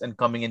experience and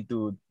coming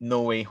into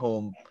No Way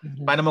Home,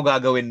 paano mo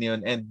gagawin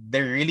yun? And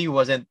there really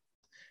wasn't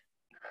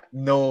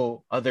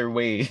no other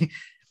way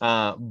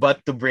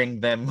but to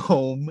bring them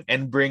home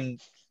and bring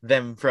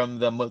them from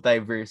the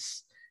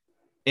multiverse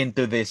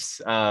into this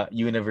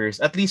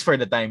universe, at least for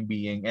the time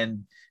being.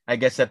 And I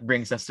guess that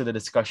brings us to the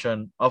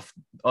discussion of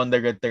on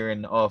the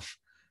return of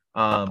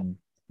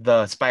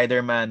the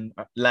Spider-Man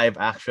live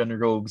action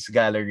Rogues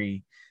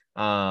Gallery,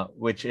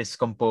 which is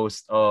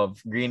composed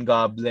of Green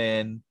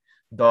Goblin,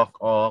 Doc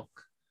Ock,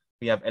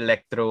 we have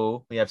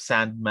Electro, we have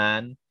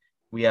Sandman,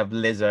 we have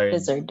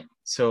Lizard.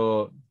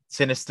 So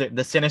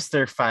the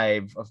Sinister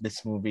Five of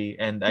this movie.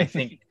 And I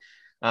think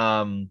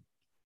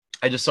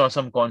I just saw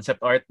some concept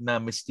art na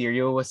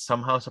Mysterio was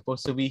somehow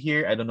supposed to be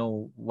here. I don't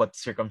know what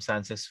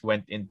circumstances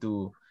went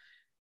into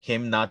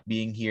him not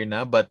being here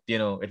now, but you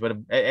know, it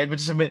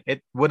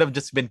would have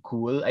just been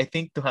cool, I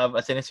think, to have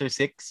a Sinister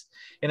Six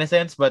in a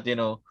sense, but you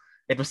know,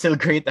 it was still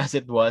great as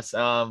it was.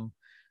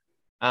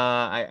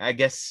 I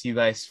guess you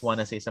guys want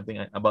to say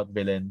something about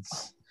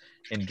villains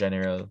in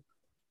general.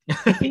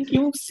 I think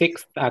yung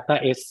sixth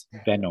ata is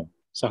Venom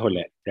sa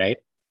huli,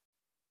 right?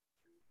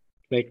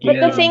 But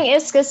the thing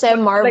is, kasi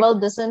Marvel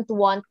doesn't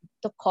want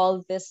to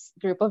call this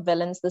group of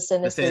villains the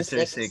Sinister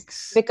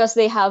Six because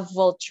they have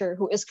Vulture,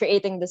 who is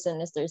creating the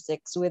Sinister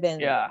Six within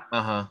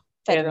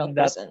Federal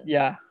Prison.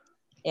 Yeah.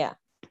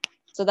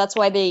 So that's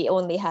why they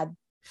only had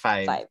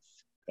five.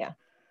 Yeah.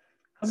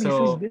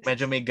 So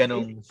medyo may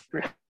ganong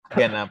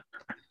ganap.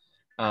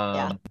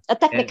 A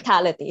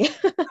technicality.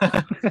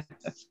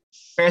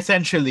 But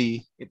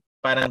essentially,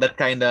 parang that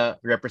kind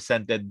of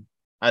represented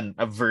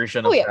a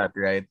version of that,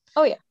 right?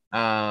 Oh yeah.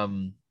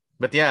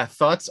 But yeah,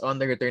 thoughts on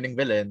the returning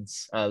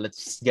villains.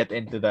 Let's get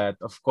into that.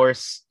 Of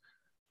course,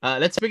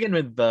 let's begin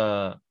with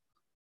the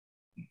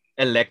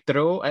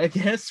Electro, I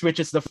guess, which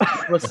is the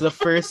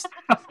first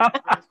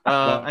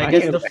I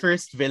guess the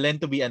first villain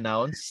to be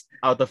announced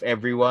out of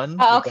everyone.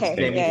 Okay.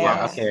 Jamie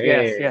Foxx.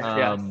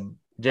 Yes.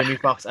 Jamie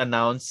Foxx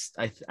announced.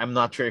 I'm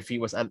not sure if he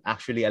was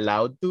actually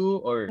allowed to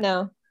or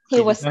no. He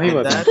was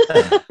not.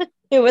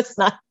 He was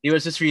not. He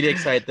was just really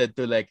excited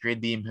to like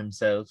redeem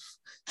himself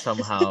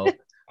somehow.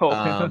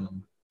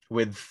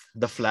 With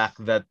the flack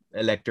that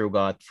Electro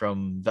got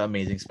from the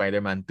Amazing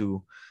Spider-Man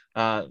 2.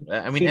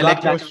 I mean,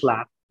 Electro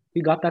flack. He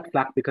got that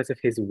flack because of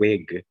his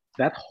wig.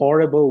 That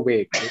horrible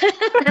wig.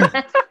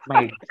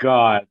 My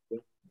God.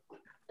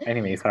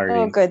 Anyway, sorry.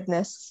 Oh,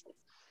 goodness.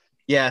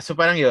 Yeah, so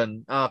parang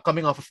yun,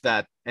 coming off of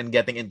that and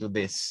getting into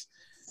this,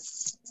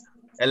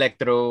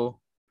 Electro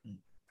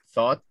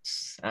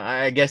thoughts?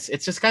 I guess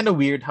it's just kind of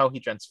weird how he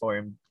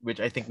transformed, which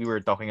I think we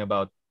were talking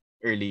about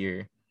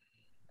earlier.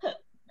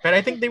 But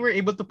I think they were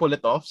able to pull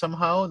it off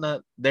somehow.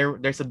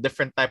 There's a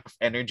different type of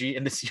energy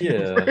in this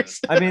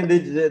universe. I mean,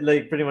 they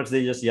like pretty much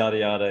they just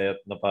yada it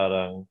na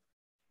parang,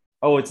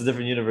 oh, it's a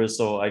different universe,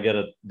 so I get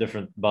a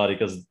different body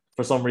because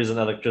for some reason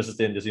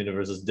electricity in this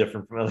universe is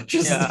different from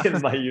electricity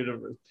in my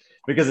universe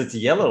because it's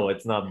yellow,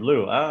 it's not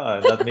blue.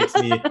 That makes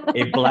me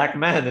a black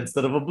man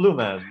instead of a blue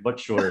man. But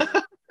sure,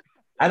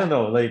 I don't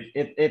know. Like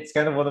it's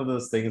kind of one of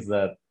those things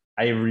that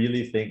I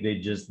really think they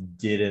just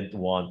didn't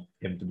want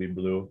him to be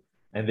blue.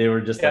 And they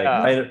were just like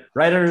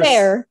writers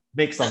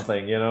make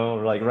something, you know,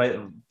 like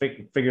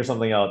figure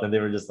something out, and they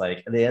were just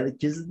like the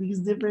electricity is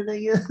different, I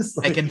guess.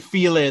 Like, I can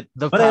feel it.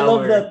 But power. I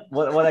love that.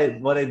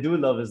 What I do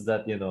love is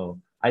that, you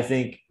know, I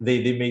think they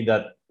made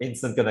that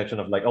instant connection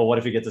of like, oh, what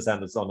if he gets his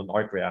hands on an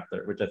arc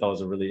reactor, which I thought was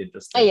a really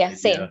interesting. Oh yeah,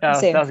 same.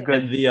 That was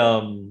good.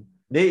 And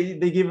the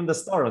they gave him the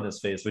star on his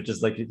face, which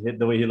is like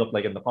the way he looked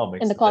like in the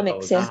comics. In the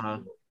comics, yeah,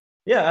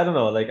 I don't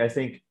know. Like I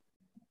think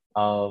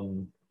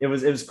it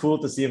was cool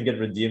to see him get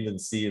redeemed and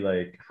see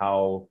like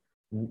how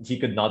he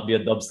could not be a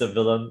dubstep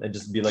villain and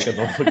just be like a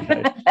normal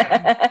guy.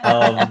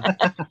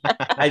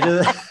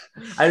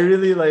 I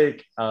really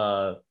like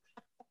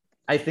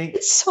I think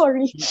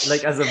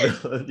like as a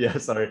villain,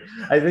 sorry.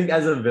 I think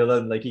as a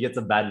villain, like he gets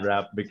a bad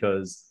rap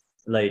because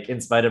like in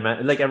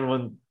Spider-Man, like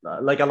everyone,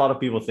 like a lot of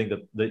people think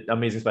that the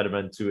Amazing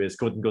Spider-Man 2 is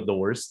quote unquote the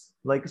worst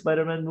like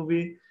Spider-Man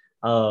movie.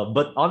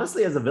 But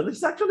honestly, as a villain,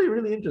 it's actually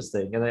really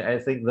interesting. And I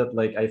think that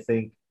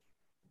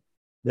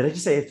did I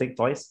just say I think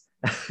twice?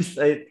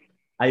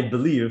 I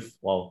believe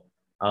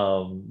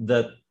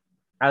that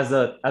as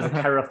a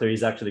character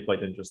he's actually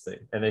quite interesting,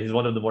 and he's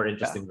one of the more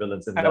interesting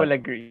villains. I will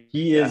agree.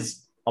 He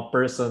is a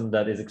person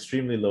that is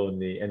extremely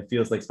lonely and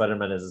feels like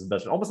Spider-Man is his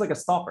best friend, almost like a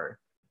stalker,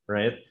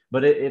 right?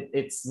 But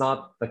it's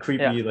not a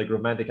creepy like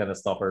romantic kind of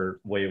stalker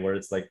way where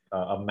it's like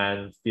a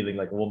man feeling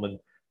like a woman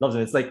loves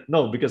him. It's like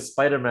no, because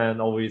Spider-Man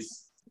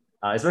always.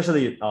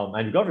 Especially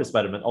Andrew Garfield's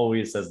Spider-Man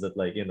always says that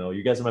like, you know,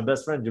 you guys are my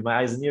best friend, you're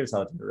my eyes and ears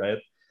out here, right?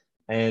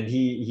 and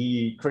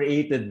he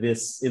created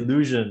this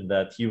illusion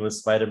that he was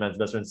Spider-Man's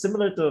best friend,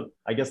 similar to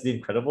I guess The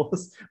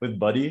Incredibles with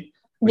Buddy,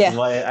 which is Yeah.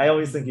 why I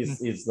always think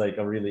he's like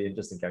a really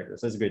interesting character.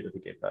 So it's great that he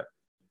came back.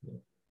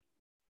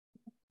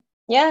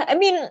 Yeah, I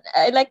mean,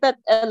 I like that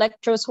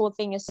Electro's whole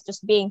thing is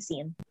just being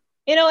seen.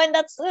 And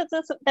that's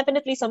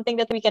definitely something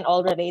that we can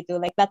all relate to,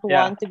 like that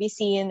Yeah. want to be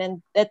seen,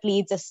 and that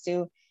leads us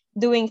to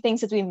doing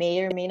things that we may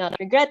or may not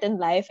regret in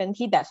life. And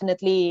he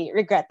definitely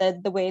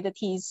regretted the way that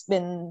he's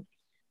been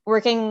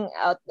working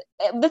out.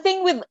 The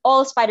thing with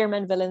all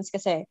Spider-Man villains,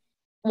 kasi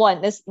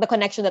one is the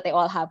connection that they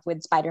all have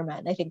with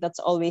Spider-Man. I think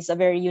that's always a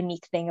very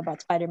unique thing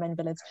about Spider-Man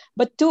villains.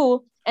 But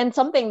two, and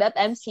something that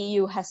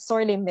MCU has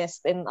sorely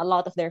missed in a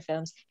lot of their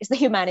films, is the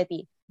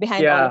humanity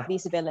behind all of Yeah.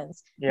 these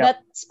villains Yeah.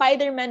 that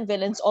Spider-Man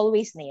villains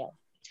always nail.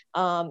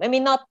 I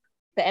mean, not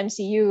the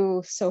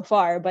MCU so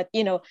far, but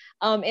in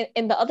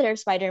the other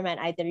Spider-Man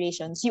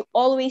iterations, you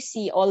always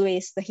see you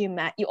always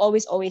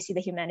see the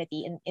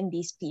humanity in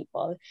these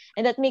people,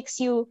 and that makes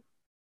you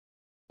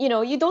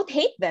don't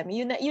hate them.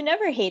 You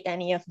never hate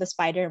any of the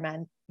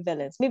Spider-Man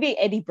villains. Maybe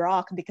Eddie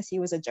Brock because he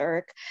was a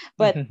jerk,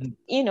 but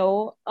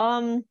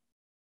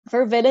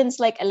for villains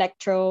like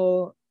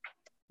Electro,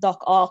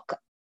 Doc Ock,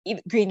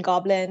 Green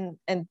Goblin,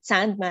 and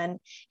Sandman,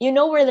 you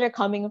know where they're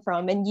coming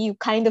from, and you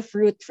kind of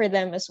root for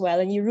them as well,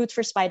 and you root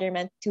for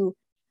Spider-Man to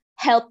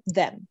help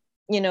them,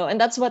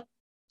 and that's what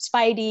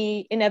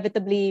Spidey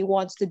inevitably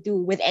wants to do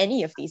with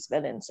any of these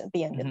villains at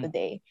the end of the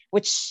day,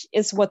 which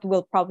is what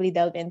we'll probably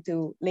delve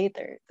into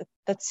later.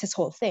 That's his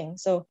whole thing.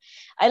 So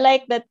I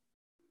like that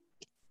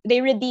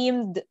they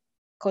redeemed,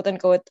 quote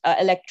unquote,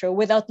 Electro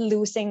without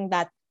losing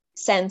that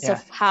sense Yeah.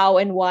 of how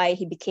and why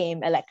he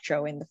became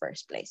Electro in the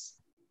first place.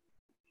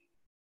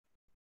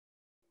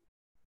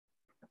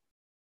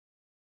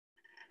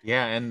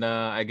 Yeah, and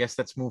I guess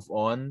let's move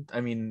on. I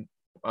mean,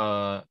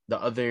 the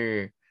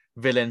other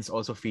villains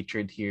also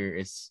featured here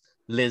is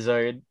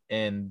Lizard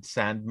and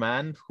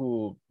Sandman,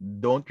 who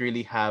don't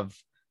really have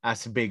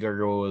as big a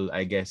role,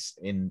 I guess,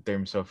 in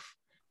terms of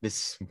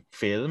this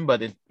film,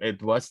 but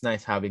it was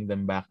nice having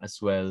them back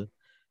as well.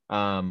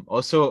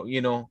 Also,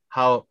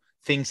 how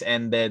things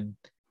ended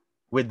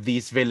with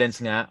these villains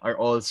nga are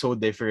all so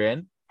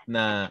different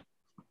na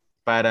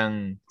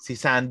parang si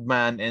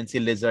Sandman and si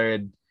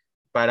Lizard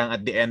parang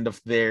at the end of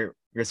their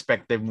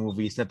respective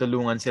movies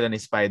natulungan sila ni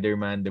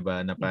Spider-Man, 'di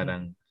ba? Na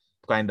parang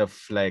kind of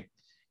like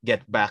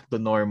get back to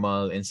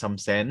normal in some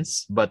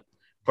sense. But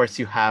of course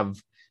you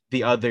have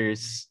the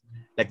others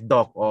like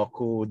Doc Ock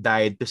who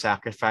died to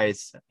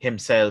sacrifice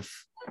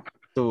himself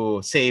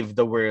to save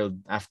the world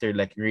after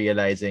like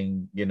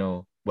realizing,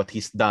 what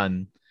he's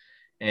done.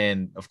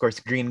 And of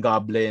course Green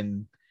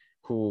Goblin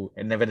who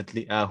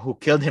inevitably who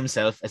killed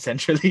himself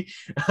essentially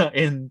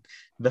in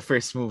the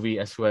first movie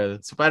as well.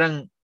 So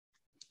parang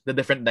the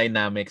different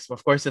dynamics.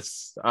 Of course,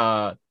 it's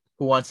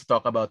who wants to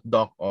talk about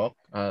Doc Ock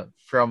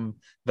from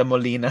the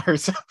Molina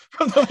herself.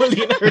 From the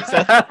Molina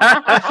herself.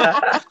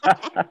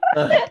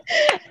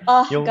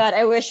 Oh Yung- God,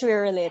 I wish we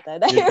were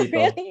related. I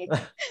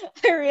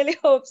really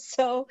hope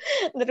so,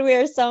 that we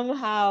are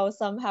somehow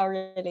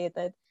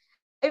related.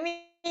 I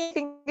mean, I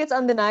think it's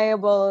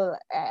undeniable,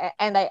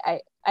 and I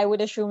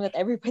would assume that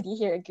everybody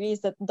here agrees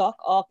that Doc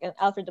Ock and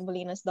Alfred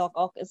Molina's Doc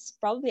Ock is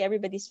probably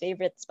everybody's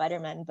favorite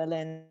Spider-Man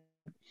villain.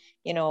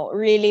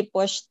 Really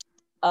pushed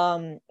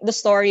the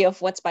story of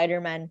what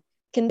Spider-Man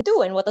can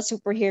do and what a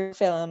superhero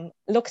film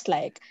looks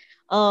like.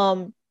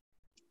 And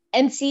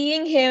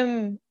seeing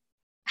him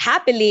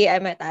happily, I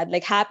might add,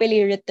 like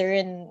happily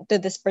return to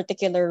this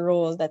particular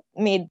role that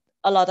made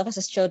a lot of us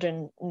as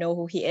children know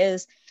who he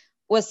is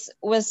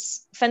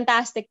was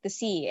fantastic to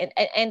see.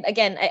 And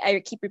again, I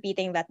keep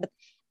repeating that, but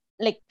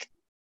like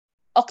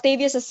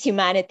Octavius's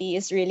humanity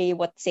is really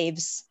what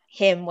saves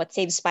him, what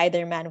saves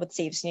Spider-Man, what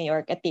saves New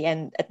York at the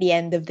end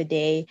of the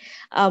day.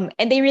 And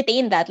they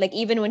retained that, like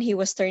even when he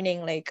was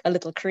turning like a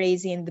little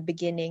crazy in the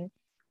beginning.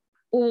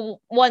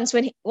 Once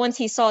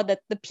he saw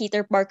that the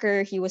Peter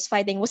Parker he was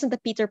fighting wasn't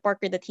the Peter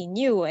Parker that he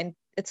knew, and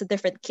it's a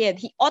different kid,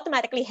 he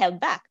automatically held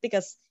back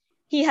because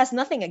he has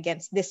nothing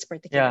against this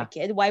particular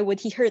kid. Why would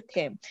he hurt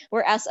him?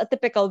 Whereas a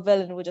typical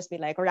villain would just be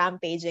like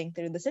rampaging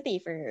through the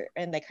city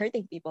and like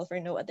hurting people for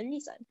no other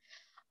reason.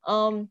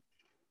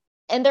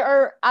 And there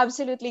are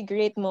absolutely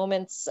great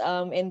moments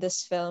in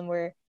this film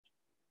where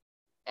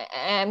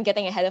I'm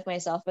getting ahead of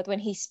myself, but when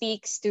he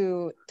speaks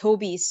to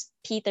Toby's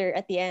Peter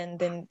at the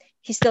end, and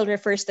he still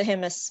refers to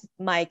him as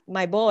my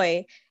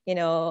boy,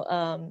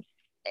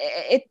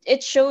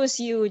 it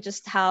shows you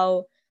just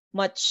how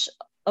much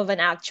of an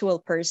actual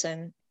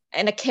person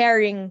and a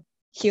caring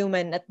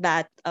human at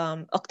that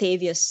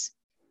Octavius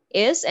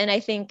is. And I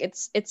think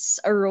it's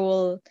a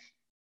role.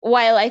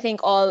 While I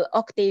think all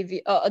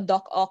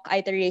Doc Ock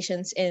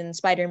iterations in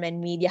Spider-Man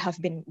media have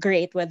been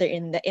great, whether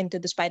in the Into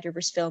the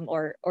Spider-Verse film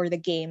or the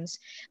games,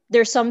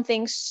 there's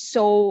something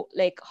so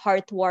like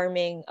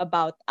heartwarming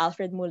about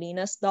Alfred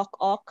Molina's Doc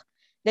Ock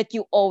that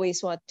you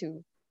always want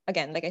to,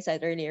 again, like I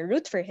said earlier,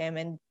 root for him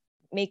and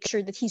make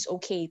sure that he's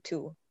okay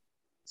too.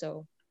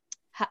 So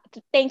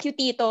thank you,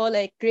 Tito.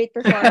 Like, great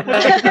performance.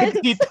 Thank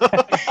you, Tito.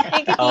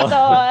 Thank you, Tito.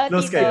 Oh.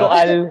 Close Tito. Tito kayo.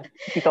 Al.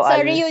 Tito Sa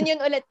Al. reunion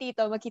ulit,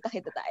 Tito.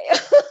 Magkita-kita tayo.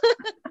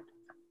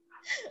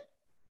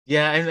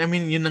 Yeah, I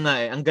mean, yun na nga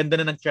eh. Ang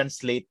ganda na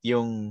nag-translate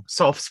yung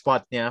soft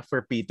spot niya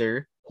for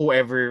Peter,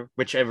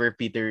 whichever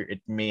Peter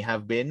it may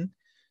have been.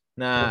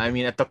 I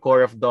mean, at the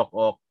core of Doc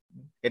Ock,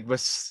 it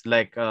was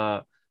like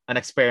an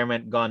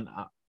experiment gone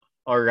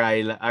awry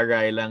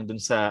lang dun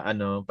sa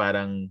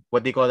parang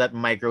what they call that,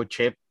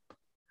 microchip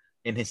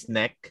in his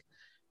neck.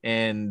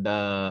 And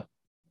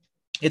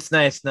it's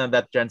nice na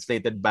that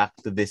translated back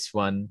to this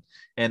one.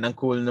 And ang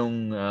cool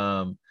nung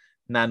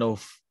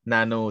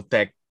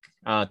nanotech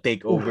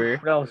takeover.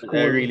 That was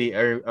cool. Really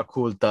a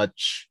cool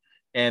touch.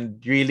 And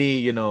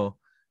really,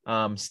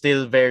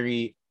 still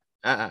very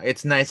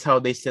it's nice how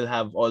they still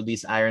have all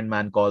these Iron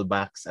Man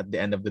callbacks at the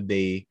end of the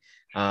day.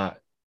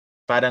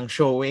 Parang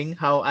showing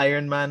how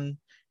Iron Man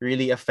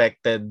really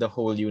affected the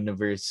whole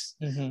universe,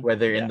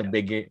 whether in the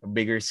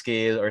bigger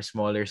scale or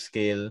smaller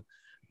scale.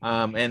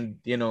 And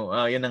yun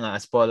na nga,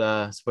 as Paul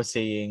was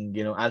saying,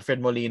 Alfred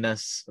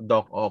Molina's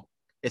Doc Ock,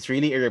 it's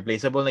really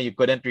irreplaceable na you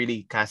couldn't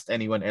really cast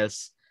anyone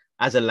else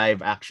as a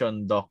live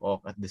action Doc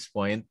Ock at this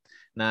point.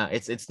 Na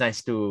it's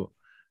nice to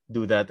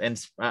do that. And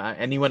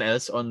anyone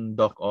else on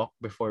Doc Ock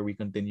before we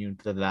continue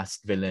to the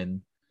last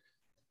villain?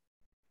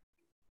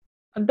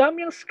 Ang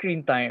dami yung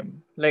screen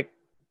time, like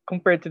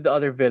compared to the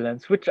other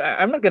villains, which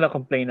I'm not gonna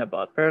complain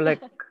about. Pero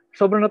like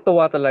sobrang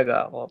natuwa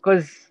talaga ako,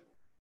 cause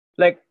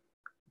like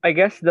I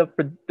guess the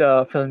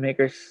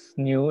filmmakers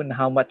knew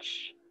how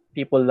much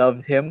people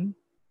loved him,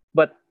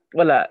 but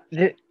wala.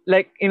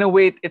 Like in a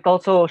way, it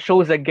also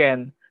shows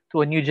again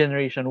to a new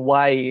generation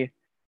why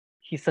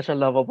he's such a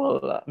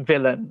lovable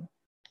villain.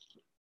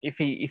 If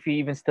he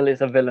even still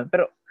is a villain.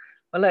 Pero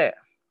wala eh.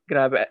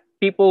 Grabe.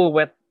 People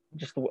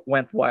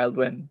went wild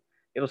when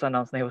it was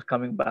announced that he was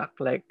coming back.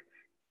 Like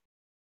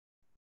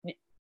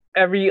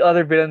every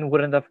other villain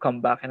wouldn't have come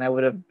back and I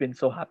would have been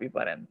so happy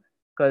pa rin.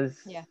 Because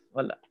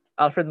wala.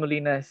 Alfred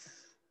Molina is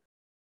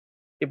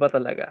iba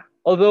talaga.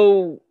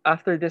 Although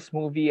after this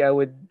movie I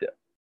would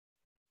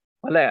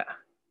wala.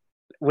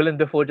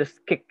 Willem Dafoe just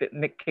kicked it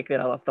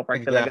out of the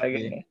park talaga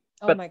again.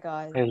 Oh my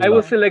god. I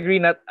will still agree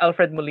that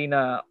Alfred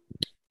Molina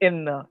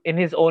in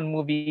his own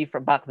movie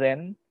from back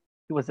then,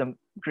 he set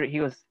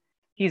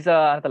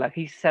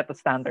the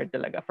standard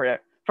talaga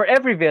for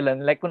every villain,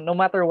 like no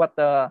matter what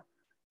the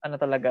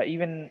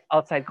even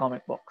outside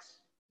comic books.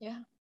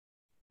 Yeah.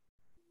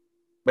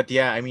 But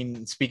yeah, I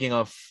mean, speaking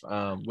of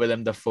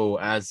Willem Dafoe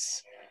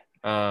as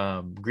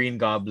Green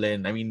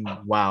Goblin, I mean,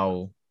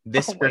 wow,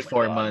 this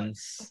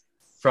performance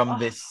from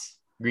this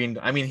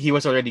I mean, he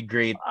was already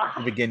great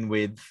to begin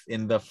with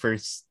in the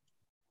first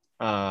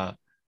 1,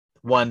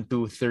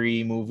 2,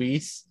 3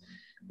 movies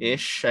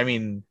ish. I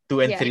mean,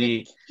 2 and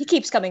 3. He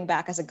keeps coming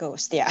back as a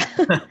ghost. Yeah.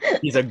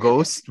 He's a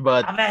ghost,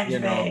 but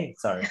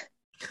sorry.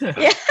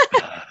 Yeah.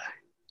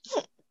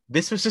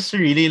 This was just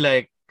really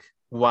like,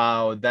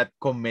 wow, that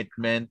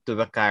commitment to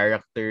the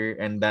character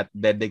and that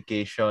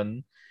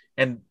dedication.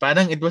 And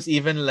parang it was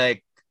even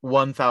like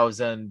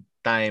 1,000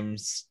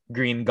 times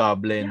Green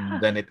Goblin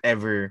than it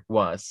ever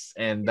was.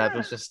 And that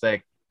was just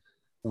like,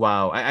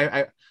 wow.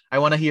 I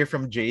want to hear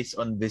from Jace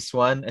on this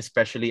one,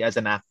 especially as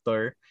an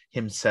actor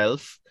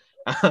himself.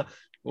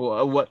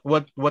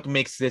 What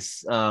makes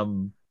this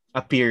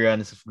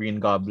appearance of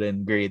Green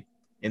Goblin great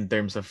in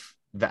terms of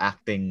the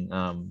acting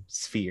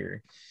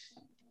sphere?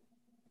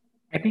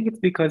 I think it's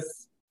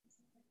because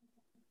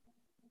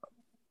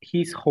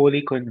he's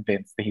wholly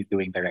convinced that he's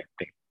doing the right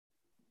thing.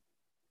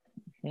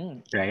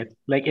 Right?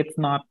 Like it's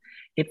not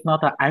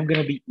that I'm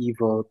gonna be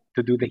evil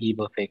to do the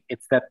evil thing.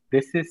 It's that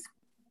this is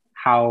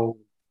how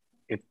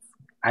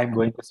I'm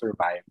going to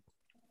survive.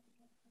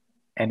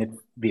 And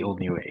it's the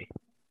only way.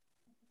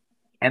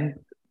 And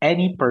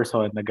any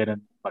person na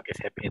ganun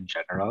mag-isip in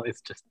general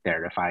is just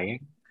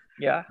terrifying.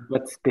 Yeah.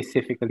 But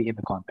specifically in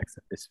the context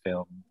of this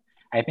film,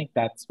 I think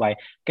that's why,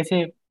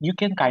 kasi you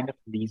can kind of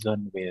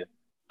reason with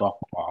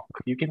Doc Ock,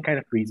 you can kind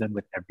of reason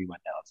with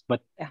everyone else.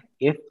 But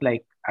if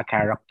like a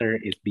character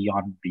is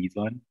beyond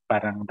reason,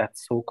 parang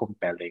that's so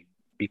compelling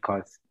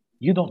because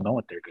you don't know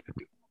what they're gonna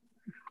do.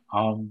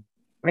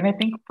 And I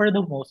think for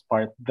the most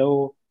part,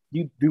 though,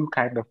 you do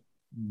kind of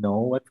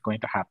know what's going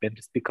to happen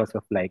just because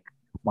of like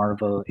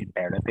Marvel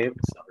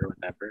imperatives or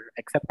whatever,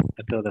 except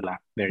until the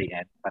very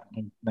end.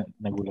 Parang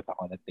nagulat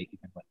ako that they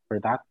even went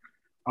for that.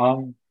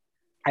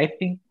 I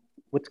think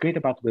what's great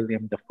about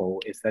William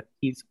Dafoe is that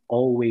he's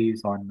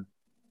always on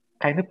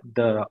kind of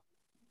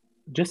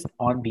just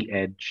on the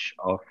edge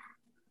of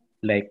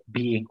like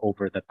being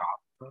over the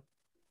top.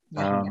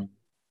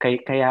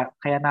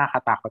 Kaya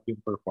nakakatakot yung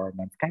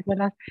performance. Kahit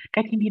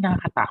hindi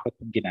nakakatakot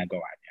yung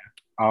ginagawa niya.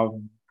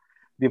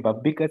 Diba?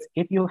 Because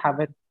if you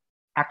haven't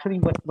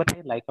actually what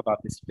I like about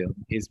this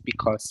film is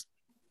because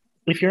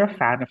if you're a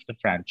fan of the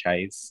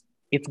franchise,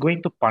 it's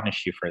going to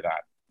punish you for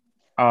that.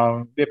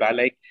 Diba?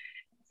 Like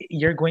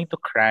you're going to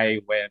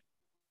cry when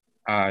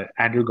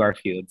Andrew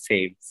Garfield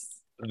saves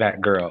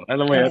that girl.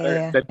 Alam mo yun?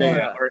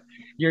 Or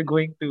you're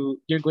going to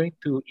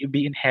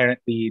be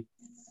inherently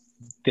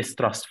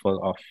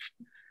distrustful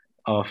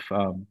of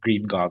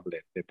Green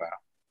Goblin, diba?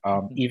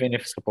 even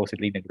if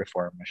supposedly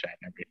nag-reform na siya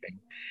and everything.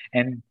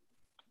 And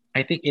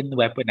I think in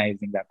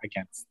weaponizing that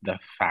against the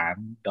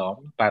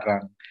fandom,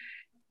 parang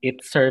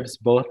it serves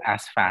both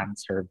as fan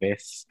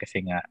service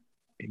kasi nga,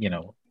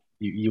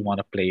 you want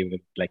to play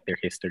with like their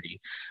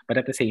history. But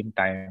at the same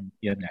time,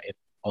 yun nga, it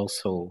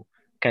also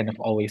kind of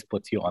always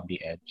puts you on the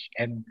edge.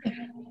 And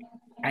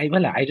I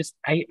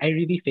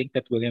really think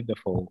that William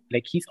Dafoe,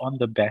 like he's on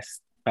the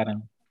best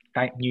parang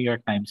New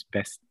York Times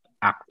best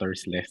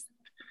actors list,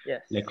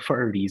 Yes. like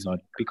for a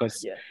reason, because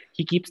Yes.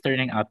 he keeps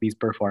turning out these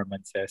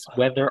performances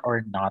whether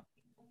or not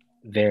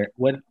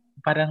when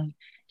parang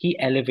he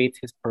elevates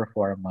his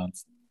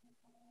performance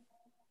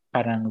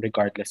parang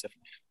regardless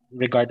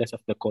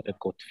of the quote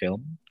unquote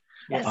film.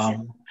 Yes.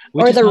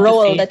 Which Or is the not to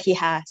role say, that he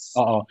has.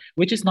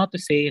 which is not to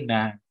say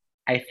na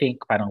I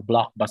think parang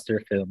blockbuster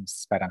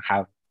films parang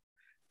have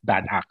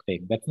bad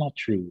acting. That's not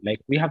true. Like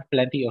we have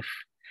plenty of,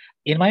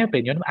 in my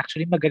opinion,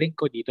 actually magaling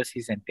ko dito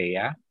si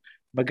Zendaya,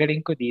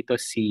 magaling ko dito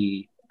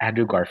si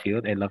Andrew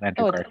Garfield. I love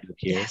Andrew Garfield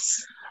here.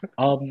 Yes.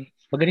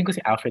 Magaling ko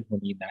si Alfred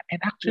Molina,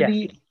 and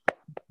actually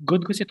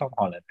good ko si Tom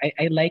Holland.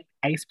 I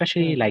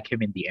especially like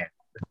him in the end.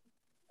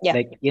 Yeah.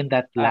 Like in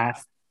that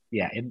last,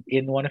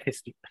 in one of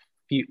his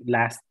few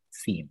last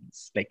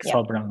scenes, like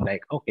sobrang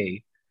like,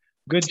 okay,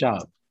 good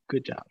job.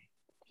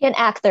 An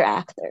actor.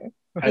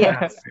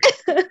 Yes.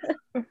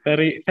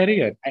 Pero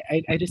yun,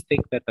 I just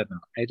think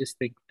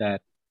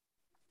that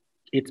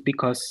it's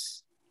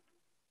because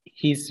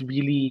he's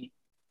really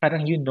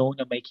parang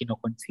na may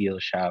kinoconceal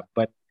siya,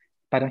 but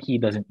parang he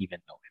doesn't even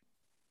know it.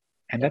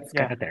 And that's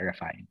kind of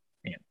terrifying.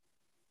 Yeah.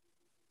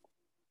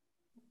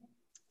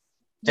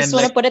 Just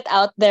want to put it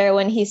out there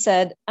when he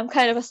said, "I'm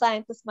kind of a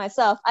scientist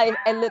myself." I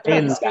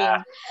literally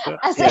screamed.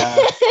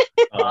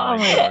 Oh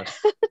my gosh.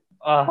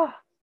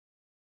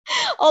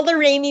 All the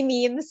Raimi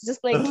memes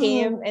just like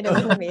came and it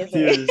was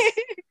amazing. Tears.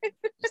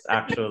 Just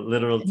actual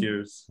literal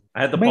tears.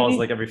 I had to pause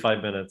like every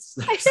 5 minutes.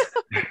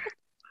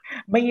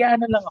 May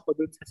ano lang ako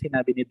dun sa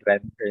sinabi ni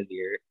Dren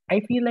earlier. I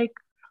feel like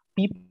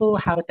people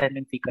have a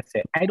tendency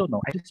kasi, I don't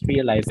know, I just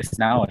realized this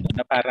now,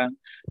 na parang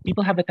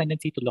people have a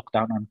tendency to look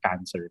down on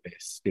fan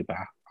service, di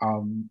ba?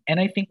 And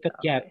I think that,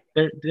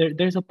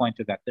 there's a point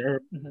to that. There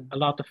are a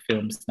lot of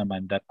films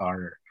naman there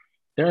are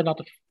a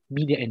lot of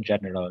media in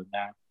general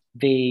na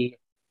they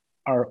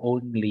are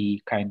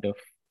only kind of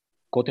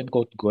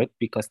quote-unquote good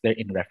because they're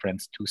in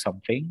reference to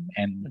something,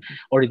 and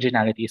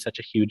originality is such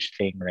a huge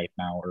thing right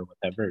now or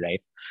whatever,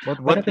 right? But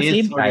at the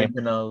same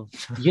original?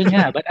 Time, yun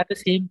nga, but at the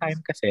same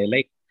time kasi,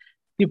 like,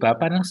 diba,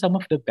 parang some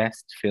of the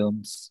best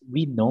films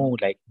we know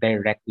like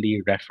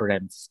directly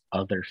reference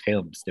other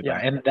films, diba?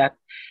 Yeah.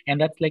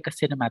 And that's like a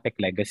cinematic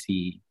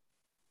legacy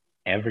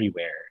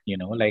everywhere,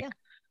 like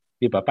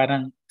diba,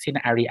 parang sina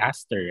Ari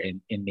Aster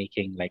in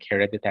making like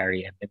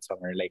Hereditary and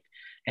Midsommar, like,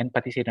 and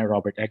pati sina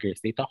Robert Eggers,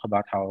 they talk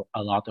about how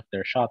a lot of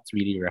their shots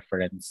really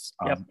reference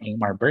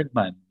Ingmar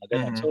Bergman.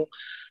 So,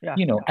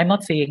 I'm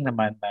not saying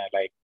naman na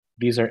like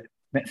these are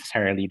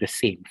necessarily the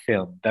same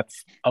film.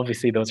 That's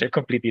obviously those are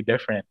completely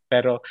different.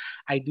 Pero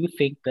I do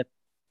think that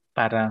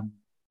parang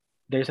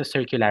there's a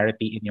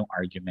circularity in your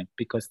argument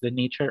because the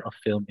nature of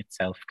film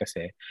itself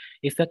kasi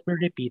is that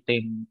we're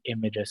repeating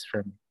images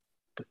from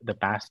the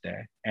past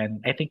there.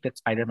 And I think that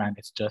Spider-Man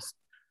is just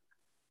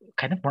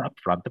kind of more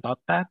upfront about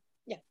that.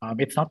 Yeah.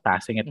 It's not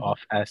passing it off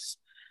as,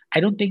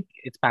 I don't think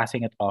it's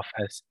passing it off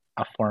as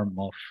a form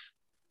of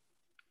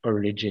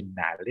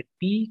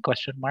originality,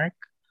 question mark.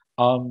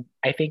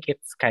 I think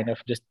it's kind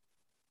of just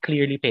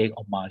clearly paying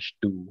homage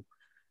to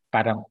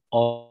parang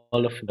all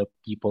of the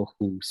people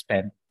who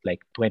spent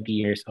like 20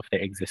 years of their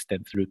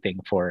existence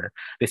rooting for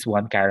this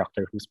one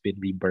character who's been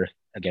rebirthed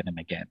again and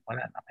again.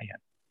 Wala na,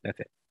 ayan. That's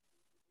it.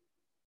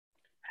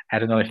 I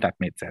don't know if that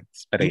made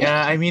sense, but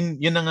yeah, I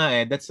mean, yun na nga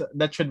eh.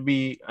 That should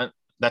be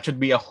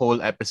a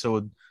whole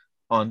episode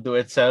onto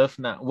itself.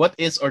 Na what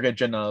is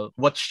original?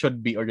 What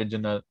should be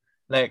original?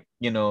 Like,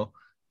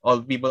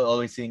 all people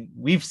always think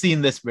we've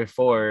seen this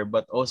before,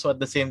 but also at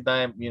the same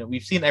time,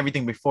 we've seen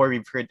everything before.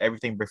 We've heard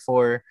everything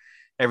before.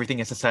 Everything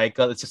is a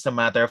cycle. It's just a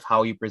matter of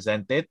how you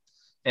present it.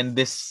 And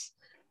this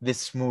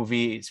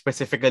movie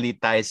specifically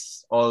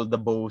ties all the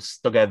bows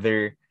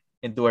together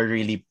into a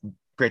really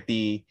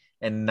pretty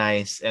and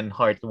nice and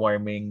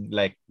heartwarming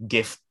like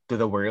gift to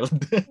the world.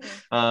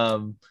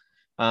 Yun,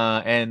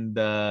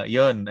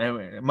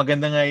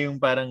 maganda nga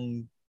yung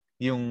parang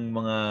yung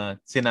mga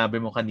sinabi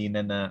mo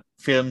kanina na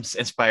films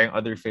inspiring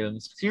other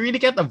films. You really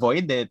can't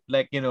avoid it.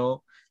 Like,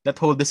 that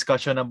whole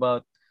discussion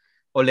about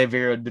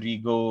Olivia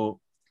Rodrigo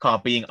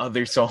copying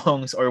other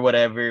songs or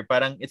whatever.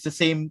 Parang it's the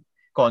same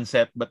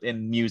concept but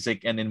in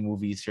music and in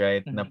movies,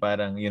 right? Na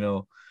parang,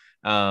 yun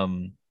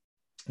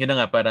na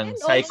nga, parang and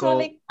psycho. Also,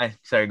 like,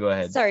 sorry, go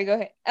ahead.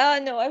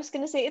 No, I was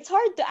gonna say it's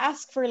hard to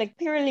ask for like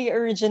purely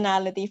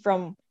originality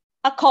from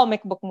a comic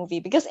book movie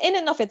because in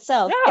and of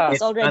itself, it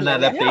is already an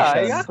adaptation. Yeah,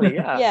 exactly.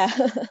 Yeah.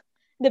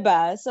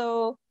 Diba?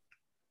 So,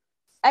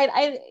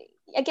 I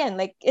again,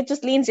 like it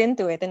just leans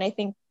into it, and I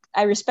think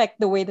I respect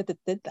the way that it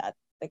did that,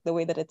 like the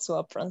way that it's so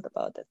upfront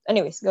about it.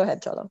 Anyways, go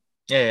ahead, Cholo.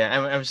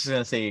 I'm just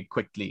gonna say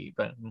quickly,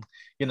 but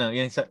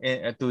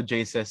to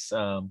Jace's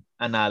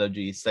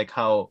analogies, like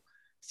how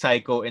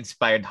Psycho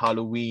inspired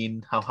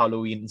Halloween, how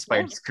Halloween Yeah.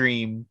 inspired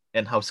Scream,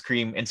 and how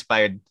Scream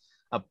inspired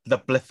the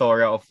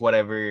plethora of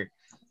whatever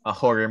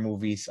horror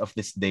movies of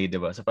this day,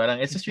 diba? So parang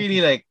it's just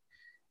really like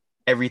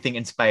everything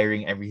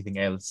inspiring everything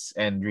else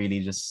and really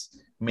just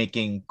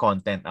making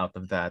content out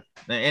of that.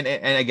 And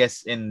I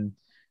guess in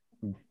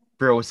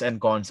pros and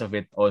cons of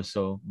it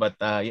also. But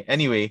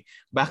anyway,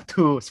 back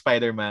to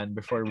Spider-Man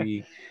before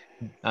we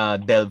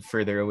delve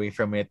further away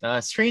from it.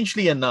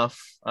 Strangely enough,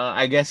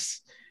 I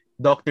guess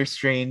Doctor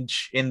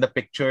Strange in the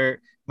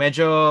picture,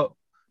 medyo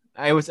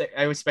I was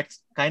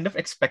kind of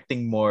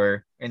expecting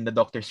more in the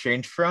Doctor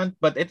Strange front,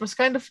 but it was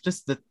kind of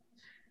just the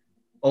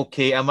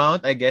okay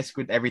amount, I guess,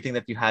 with everything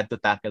that you had to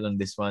tackle on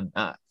this one.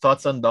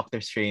 Thoughts on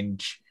Doctor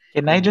Strange?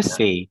 Can I just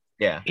say,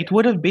 Yeah. it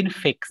would have been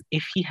fixed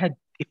if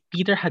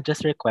Peter had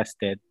just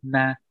requested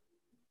na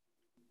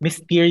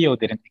Mysterio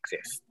didn't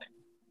exist.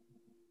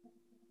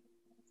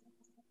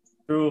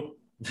 True.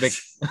 Like,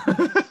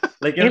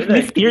 Like If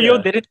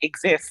Mysterio didn't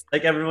exist,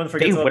 like everyone they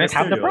forgets about wouldn't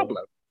have the Mysterio.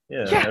 problem.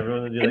 Yeah, Yeah,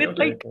 everyone would be and like, it's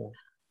okay, like- cool.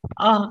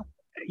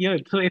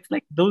 So it's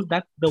like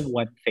that's the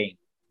one thing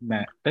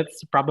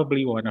that's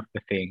probably one of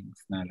the things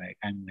na like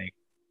I'm like,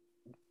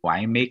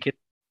 why make it?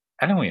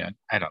 I don't know.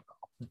 I don't know.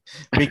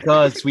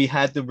 because we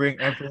had to bring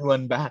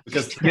everyone back.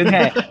 Because Yun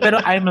nga eh. Pero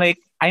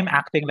I'm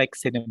acting like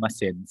Cinema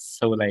Sins.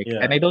 So like,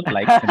 Yeah. and I don't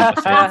like Cinema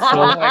Sins. So,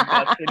 Oh my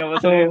God, Cinema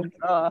So- Sins.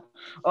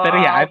 pero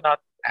yeah,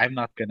 I'm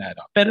not gonna.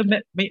 Pero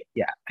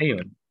yeah,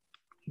 ayun.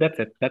 That's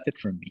it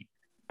for me.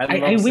 I I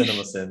love wish-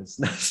 Cinema Sins.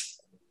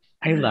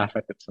 I laugh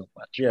at it so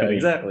much. Yeah, Pero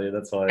exactly.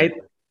 That's why.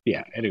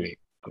 Yeah. Anyway,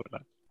 go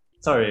lang.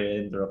 Sorry,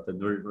 I interrupted.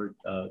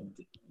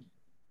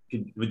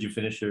 Would you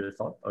finish your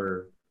thought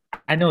or?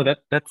 I know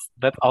that's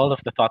all of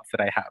the thoughts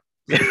that I have.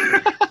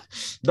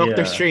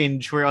 Doctor Yeah.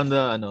 Strange, we're on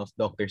the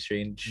Doctor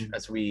Strange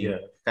as we Yeah.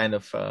 kind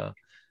of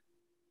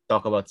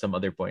talk about some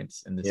other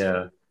points in this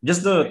Yeah.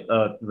 Just to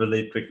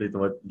relate quickly to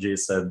what Jay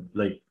said,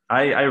 like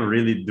I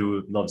really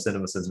do love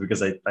CinemaSins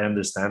because I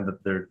understand that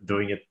they're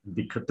doing it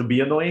to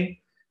be annoying.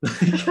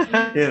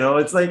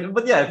 It's like,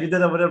 but yeah, if you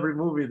did that with every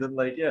movie, then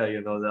like, yeah,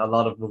 a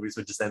lot of movies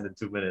would just end in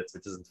 2 minutes,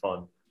 which isn't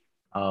fun.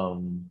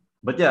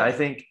 But yeah, I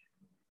think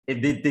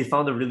they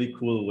found a really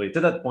cool way to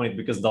that point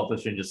because Doctor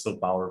Strange is so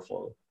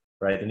powerful,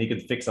 right? And he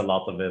could fix a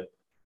lot of it.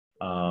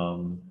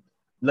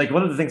 Like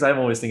one of the things I'm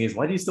always thinking is,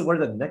 why do you still wear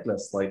that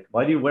necklace? Like,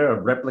 why do you wear a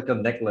replica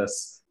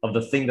necklace of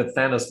the thing that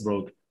Thanos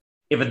broke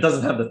if it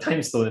doesn't have the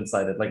time stone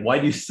inside it? Like, why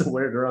do you still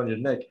wear it around your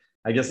neck?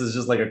 I guess it's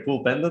just like a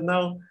cool pendant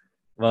now.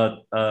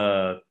 But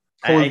I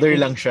holder think-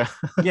 lang siya.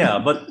 yeah,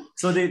 but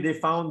so they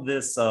found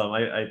this.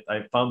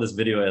 I found this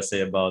video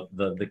essay about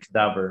the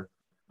cadaver,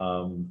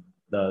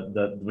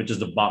 which is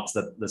the box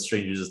that the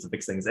Strange uses to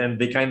fix things, and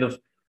they kind of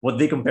what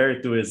they compare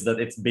it to is that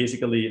it's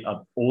basically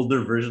an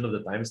older version of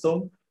the time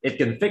stone. It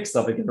can fix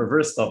stuff, it can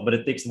reverse stuff, but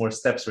it takes more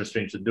steps for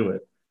Strange to do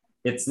it.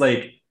 It's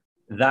like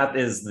that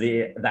is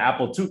the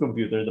Apple II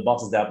computer. The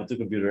box is the Apple II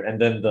computer, and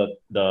then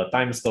the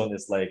time stone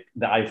is like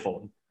the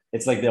iPhone.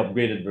 It's like the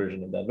upgraded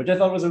version of that, which I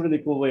thought was a really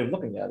cool way of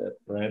looking at it,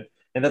 right?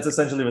 And that's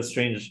essentially what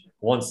Strange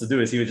wants to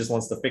do is he just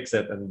wants to fix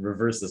it and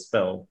reverse the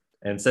spell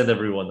and send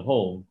everyone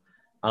home.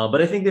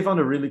 But I think they found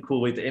a really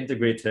cool way to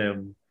integrate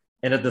him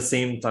and at the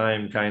same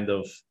time kind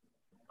of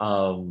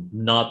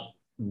not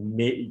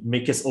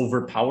make his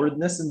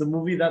overpoweredness in the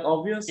movie that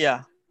obvious.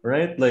 Yeah.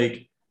 Right?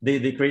 Like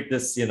they create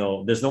this,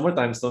 there's no more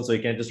time stone, so he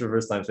can't just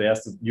reverse time. So he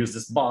has to use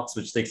this box,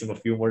 which takes him a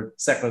few more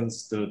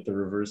seconds to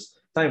reverse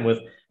time with.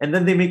 And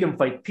then they make him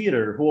fight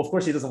Peter, who of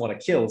course he doesn't want to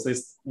kill. So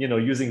he's,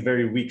 using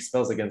very weak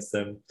spells against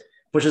him,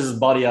 pushes his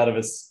body out of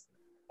his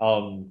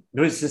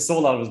his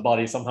soul out of his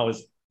body. Somehow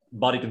his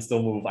body can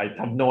still move. I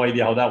have no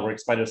idea how that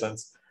works. Spider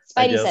sense.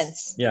 Spidey guess.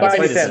 sense. Yeah, Because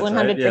Spidey it's sense,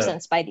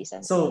 100% Spidey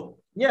sense. So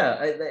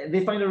yeah,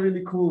 they find a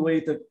really cool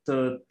way to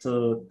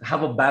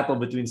have a battle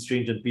between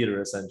Strange and Peter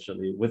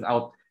essentially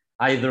without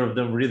either of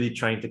them really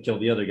trying to kill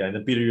the other guy. And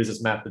then Peter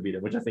uses math to beat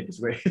him, which I think is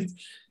great.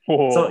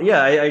 So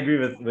yeah, I agree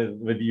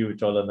with you,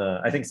 Cholan.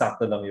 I think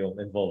sakto lang yung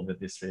involvement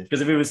with Strange.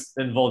 Because if he was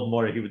involved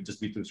more, he would just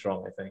be too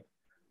strong, I think.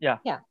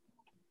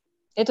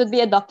 It would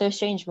be a Doctor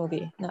Strange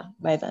movie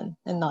by then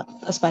and not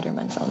a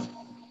Spider-Man film.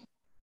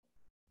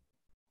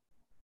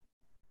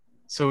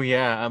 So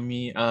yeah, I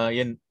mean,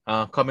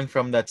 coming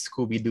from that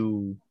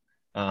Scooby-Doo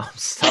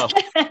stuff,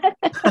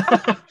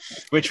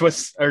 which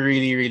was a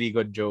really, really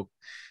good joke.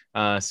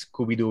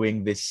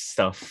 Scooby-Dooing this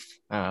stuff.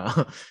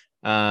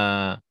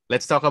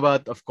 Let's talk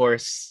about, of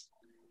course,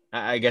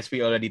 I guess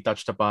we already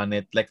touched upon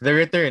it, like the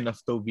return of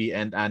Toby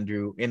and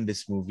Andrew in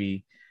this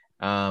movie.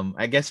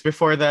 I guess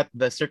before that,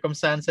 the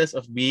circumstances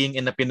of being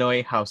in a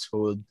Pinoy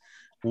household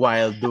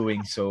while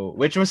doing so,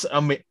 which was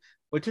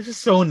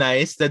so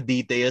nice, the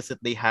details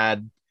that they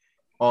had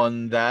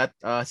on that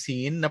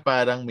scene na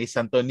parang may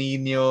Santo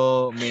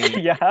Niño, may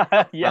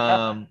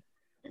yeah.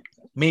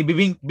 may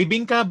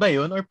bibingka ba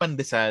yun or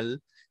pandesal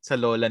sa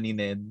lola ni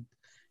Ned.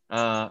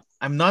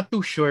 I'm not too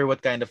sure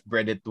what kind of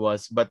bread it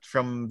was, but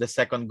from the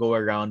second go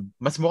around,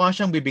 mas mukha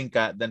siyang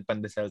bibingka than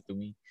pandesal to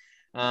me.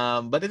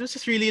 But it was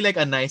just really like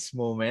a nice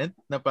moment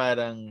na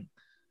parang,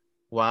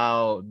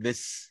 wow,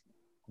 this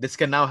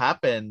can now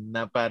happen.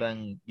 Na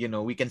parang,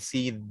 we can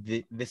see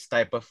this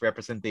type of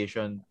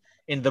representation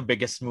in the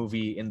biggest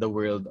movie in the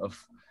world of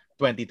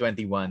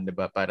 2021,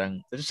 diba?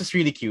 Parang, it was just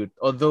really cute.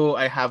 Although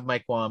I have my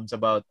qualms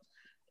about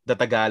the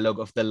Tagalog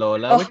of the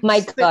Lola. Oh my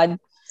God.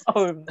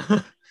 Oh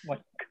my.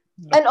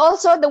 And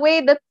also the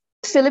way that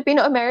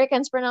Filipino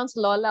Americans pronounce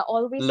Lola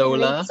always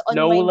Lola? grates on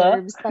Lola? my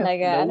nerves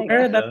talaga.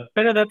 Lola?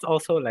 Pero that's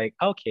also like,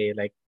 okay,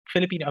 like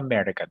Filipino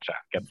American siya.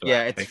 Gets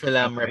Yeah, that? it's Like,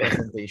 film okay.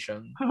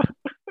 representation.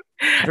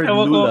 For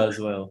Ewan ko. Lula as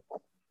well.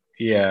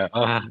 Yeah.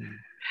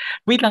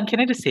 Wait lang,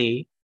 can I just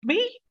say,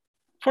 may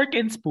fork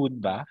and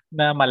spoon ba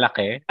na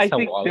malaki I sa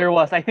think wall? there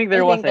was. I think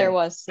there I was. think there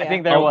was, I yeah.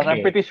 think there was.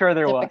 I'm Okay. pretty sure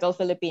there was. Typical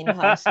Filipino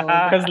household.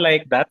 Because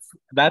like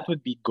that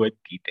would be good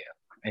detail.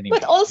 Anyway.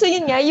 But also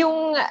yun nga,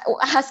 yung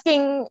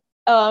asking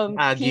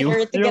Ague.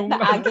 Peter to get Yung- the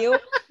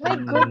ague. My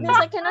Mm. goodness,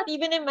 I cannot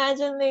even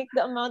imagine like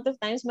the amount of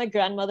times my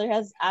grandmother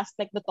has asked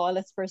like the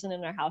tallest person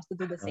in our house to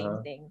do the same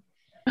thing.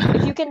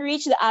 If you can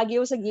reach the ague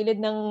sa gilid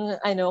ng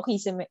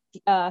kisame,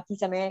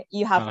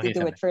 you have to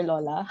do Kisame. it for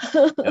Lola.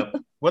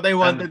 Yep. What I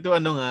wanted to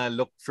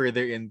look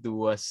further into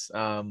was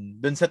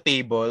dun sa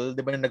table,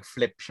 'di ba na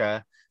nag-flip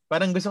siya?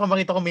 Parang gusto ko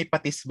makita kung may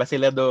patis ba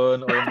sila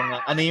doon or mga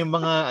ano yung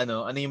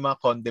mga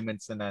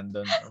condiments na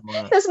nandoon or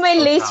mga Tapos may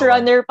lace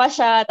sausawan. runner pa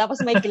siya,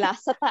 tapos may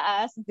glass sa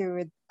taas,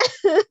 dude.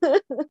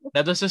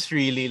 That was just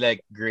really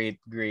like great.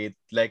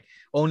 Like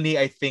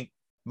only I think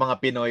mga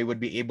Pinoy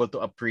would be able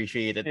to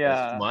appreciate it as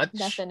Yeah, much.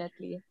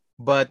 Definitely.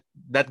 But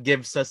that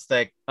gives us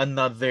like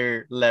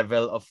another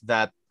level of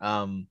that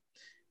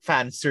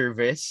fan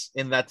service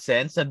in that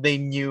sense, and they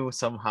knew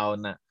somehow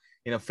na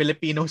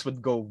Filipinos would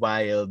go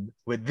wild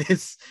with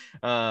this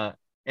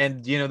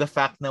and the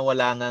fact na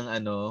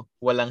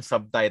walang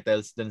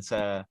subtitles dun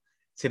sa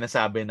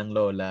sinasabi ng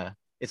Lola,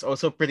 it's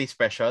also pretty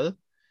special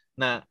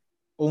na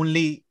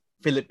only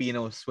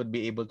Filipinos would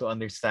be able to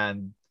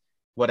understand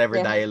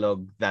whatever Yeah.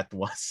 dialogue that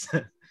was.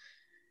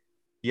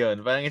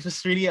 Yun, parang it's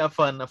just really a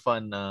fun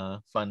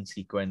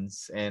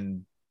sequence,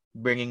 and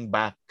bringing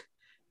back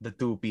the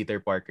two Peter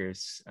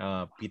Parkers,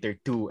 Peter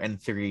 2 and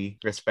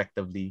 3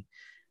 respectively,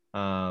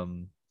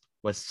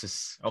 was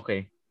just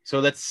okay. So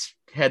let's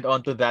head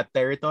on to that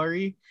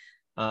territory.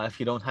 If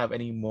you don't have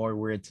any more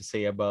words to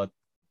say about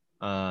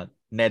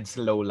Ned's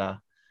Lola.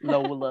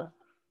 Lola.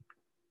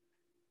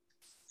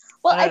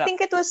 Well, Ano I lang. think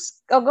it was...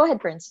 Oh, go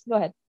ahead, Prince. Go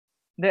ahead.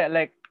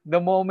 Like the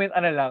moment,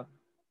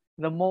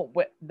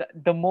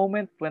 the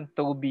moment when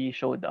Toby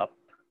showed up,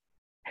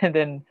 and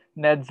then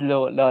Ned's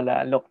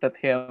Lola looked at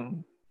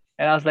him,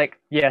 and I was like,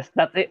 yes,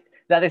 that's it.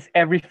 That is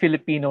every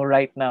Filipino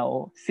right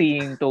now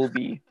seeing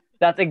Toby.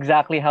 That's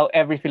exactly how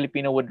every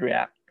Filipino would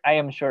react. I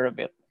am sure of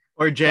it.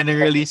 Or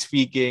generally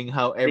speaking,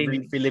 how every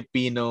They-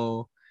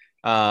 Filipino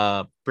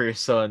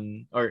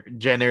person or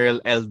general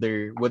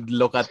elder would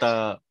look at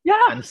a Yeah,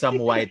 handsome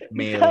white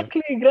male.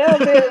 exactly.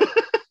 Grabe.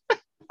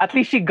 At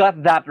least she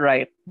got that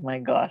right. My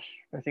gosh.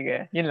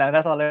 Sige, yun lang.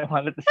 That's all I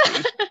wanted to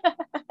say.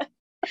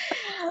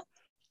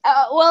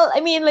 Well,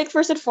 I mean, like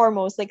first and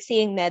foremost, like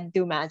seeing Ned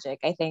do magic,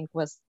 I think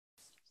was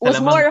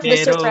more of the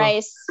Salamangkero.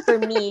 surprise for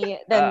me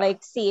than Ah.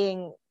 like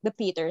seeing the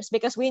Peters,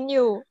 because we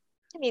knew.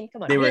 I mean,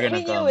 come on, They were we gonna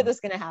knew come. it was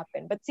gonna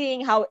happen, but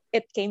seeing how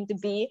it came to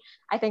be,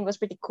 I think was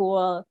pretty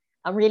cool.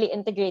 I'm really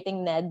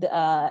integrating Ned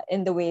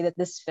in the way that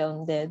this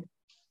film did,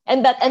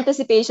 and that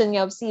anticipation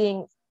of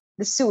seeing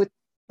the suit,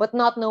 but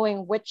not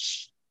knowing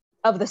which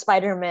of the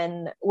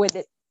Spider-Man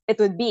it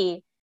would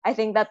be. I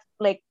think that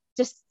like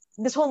just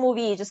this whole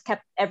movie just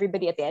kept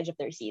everybody at the edge of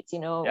their seats,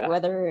 Yeah.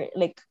 whether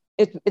like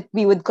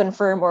we would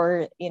confirm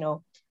or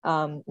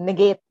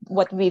negate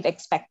what we've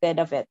expected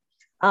of it.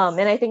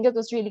 And I think it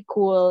was really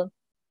cool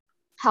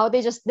how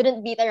they just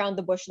didn't beat around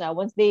the bush. Now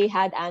once they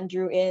had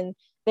Andrew in,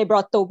 they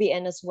brought Toby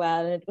in as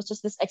well, and it was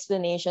just this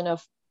explanation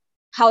of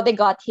how they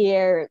got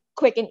here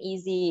quick and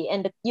easy,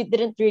 and that you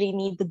didn't really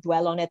need to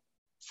dwell on it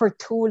for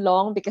too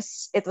long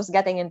because it was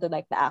getting into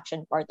like the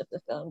action part of the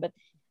film. But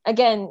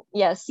again,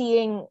 yeah,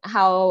 seeing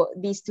how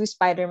these two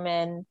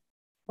Spider-Men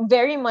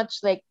very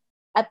much like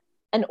at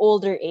an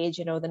older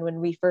age, than when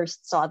we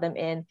first saw them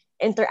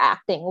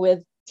interacting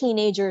with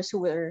teenagers who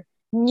were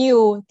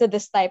new to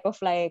this type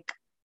of like,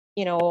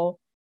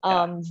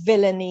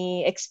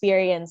 villainy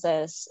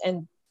experiences,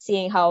 and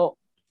seeing how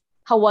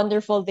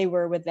wonderful they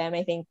were with them,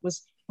 I think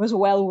was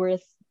well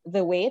worth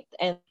the wait.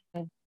 And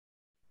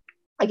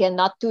again,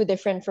 not too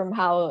different from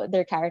how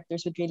their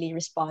characters would really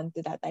respond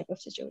to that type of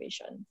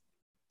situation.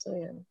 So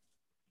yun.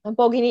 Ang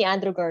pogi ni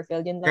Andrew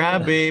Garfield, yun lang.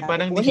 Grabe, yung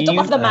parang when he took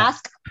off the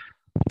mask,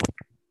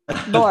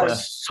 Lord.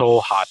 so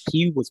hot.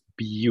 He was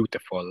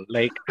beautiful.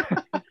 Like,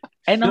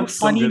 and ang Looks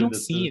so funny good in nung the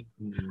scene.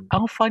 suit. Mm.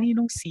 Ang funny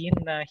nung scene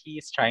na he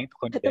is trying to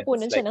convince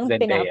Natupunan siya like ng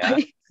Zendaya.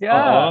 tinapay. Yeah.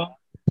 Oo.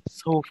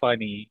 So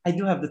funny. I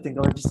do have the thing,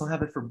 I just don't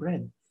have it for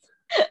bread.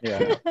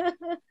 Yeah.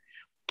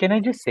 Can I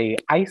just say,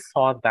 I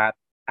saw that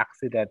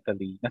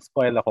accidentally.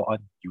 Na-spoil ako on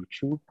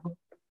YouTube.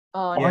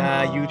 Oh,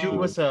 Yeah, no. YouTube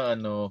was a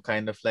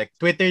kind of like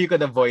Twitter you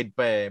could avoid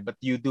pa but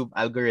YouTube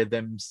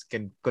algorithms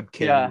could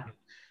kill Yeah.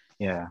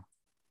 you. Yeah.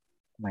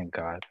 My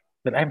God.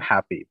 But I'm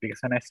happy because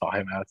when I saw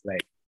him, I was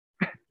like,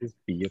 he's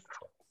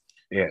beautiful.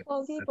 Yes.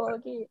 Pogi,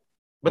 pogi.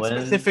 But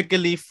When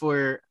specifically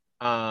for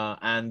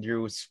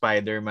Andrew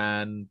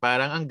Spider-Man,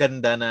 parang ang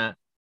ganda na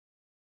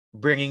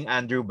bringing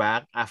Andrew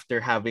back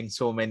after having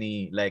so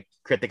many like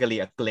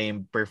critically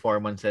acclaimed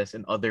performances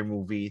in other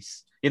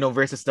movies. You know,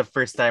 versus the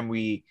first time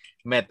we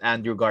met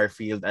Andrew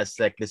Garfield as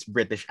like this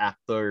British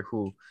actor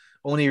who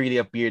only really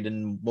appeared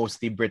in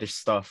mostly British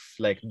stuff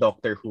like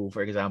Doctor Who,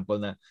 for example.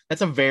 Na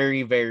that's a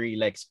very, very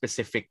like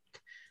specific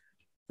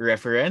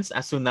reference.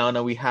 As to now,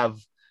 we have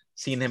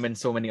seen him in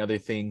so many other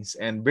things,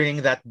 and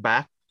bringing that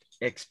back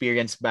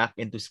experience back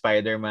into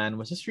Spider-Man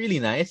was just really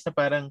nice. Na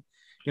parang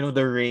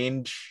the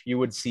range you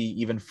would see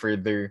even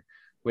further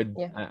with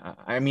Yeah.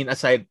 I mean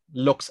aside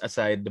looks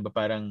aside, diba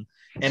parang,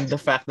 and the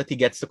fact that he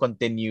gets to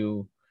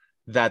continue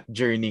that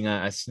journey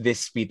nga as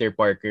this Peter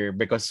Parker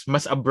because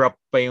mas abrupt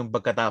pa yung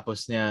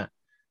pagkatapos niya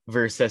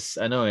versus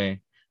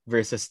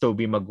versus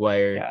Tobey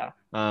Maguire.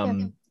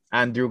 Yeah.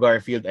 Andrew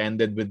Garfield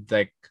ended with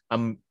like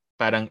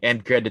parang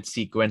end credit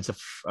sequence of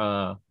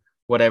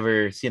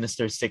whatever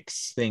Sinister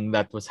Six thing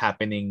that was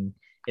happening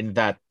in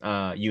that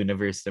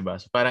universe, diba?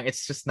 So parang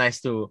it's just nice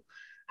to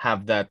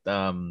have that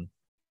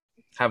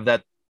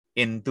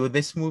into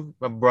this movie,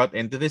 brought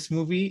into this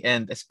movie,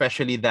 and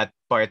especially that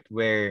part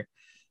where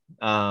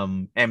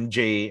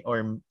MJ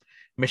or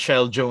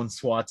Michelle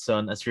Jones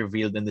Watson, as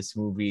revealed in this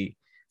movie,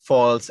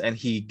 falls and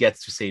he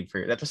gets to save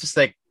her. That was just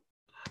like,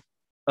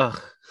 ugh.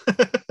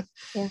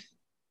 Yeah.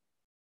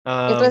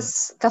 It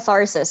was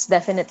catharsis,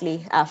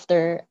 definitely,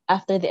 after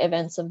the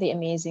events of the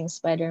Amazing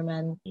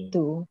Spider-Man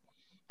 2.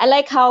 I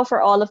like how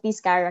for all of these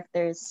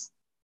characters,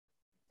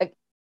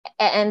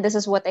 and this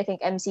is what I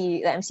think the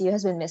MCU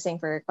has been missing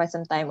for quite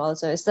some time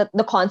also, is that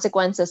the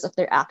consequences of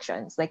their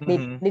actions. Like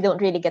they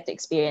don't really get to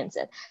experience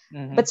it.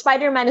 Mhm. But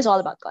Spider-Man is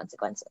all about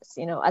consequences.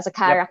 As a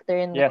character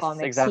in the Yes,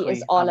 comics, exactly. he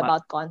is all Tama.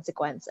 about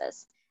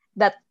consequences.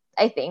 That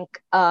I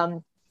think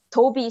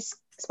Tobey's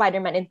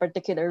Spider-Man in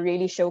particular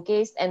really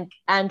showcased, and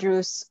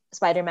Andrew's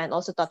Spider-Man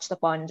also touched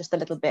upon just a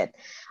little bit.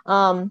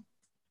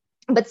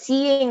 But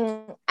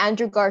seeing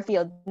Andrew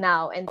Garfield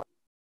now, and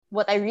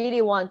what I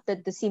really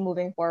wanted to see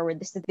moving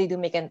forward is that they do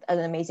make an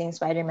Amazing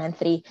Spider-Man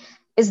 3,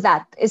 is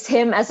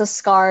him as a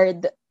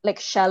scarred like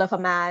shell of a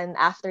man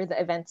after the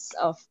events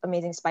of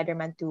Amazing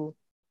Spider-Man 2,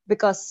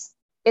 because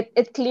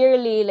it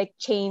clearly like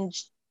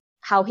changed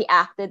how he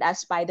acted as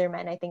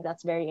Spider-Man. I think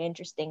that's very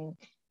interesting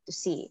to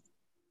see.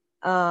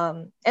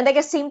 And I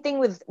guess same thing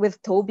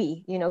with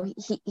Tobey.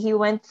 He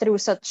went through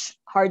such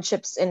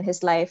hardships in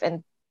his life,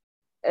 and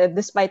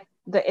despite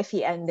the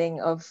iffy ending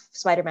of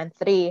Spider-Man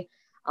 3,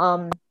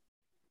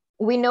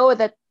 we know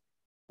that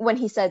when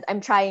he said,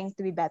 "I'm trying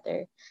to be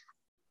better,"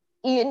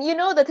 you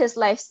know that his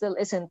life still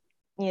isn't,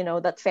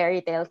 that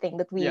fairy tale thing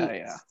that we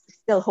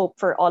still hope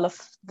for all of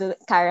the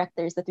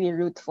characters that we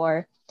root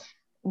for.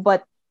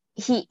 But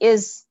he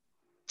is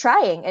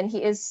trying, and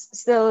he is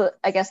still,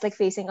 I guess, like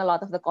facing a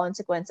lot of the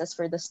consequences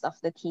for the stuff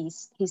that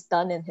he's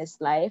done in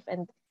his life.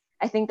 And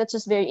I think that's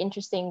just very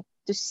interesting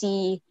to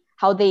see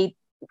how they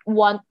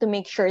want to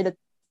make sure that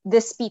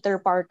this Peter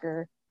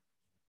Parker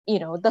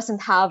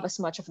doesn't have as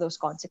much of those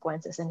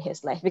consequences in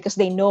his life, because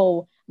they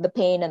know the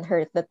pain and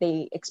hurt that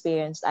they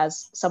experienced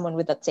as someone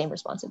with that same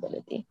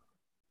responsibility.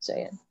 So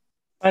yeah.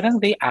 Parang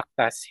they act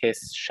as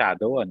his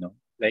shadow, ano?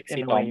 Like In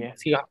si a Tom, way.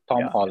 si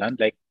Tom Yeah.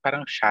 Holland, like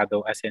parang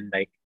shadow as in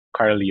like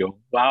Carl Jung.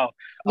 Wow.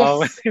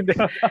 Yes.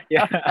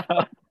 Yeah.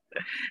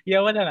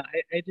 Yeah, wala lang.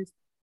 I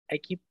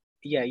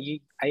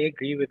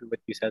agree with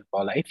what you said,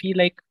 Paula. I feel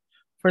like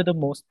for the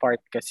most part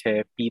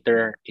kasi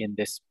Peter in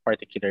this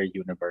particular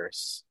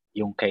universe,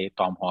 yung kay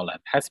Tom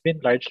Holland, has been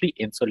largely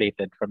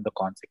insulated from the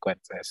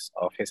consequences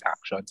of his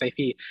actions. I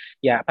feel,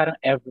 yeah, parang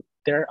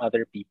there are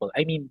other people.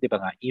 I mean, di ba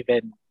nga,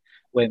 even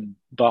when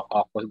Doc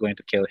Ock was going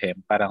to kill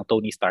him, parang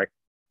Tony Stark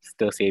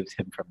still saves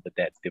him from the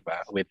dead, di ba,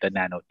 with the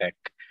nanotech.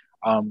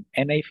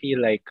 And I feel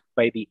like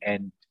by the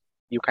end,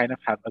 you kind of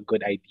have a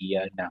good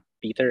idea na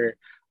Peter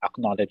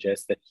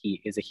acknowledges that he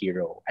is a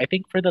hero. I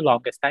think for the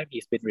longest time,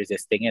 he's been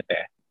resisting it.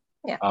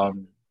 Yeah.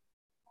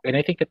 And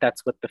I think that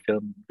that's what the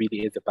film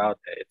really is about.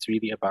 It's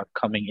really about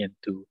coming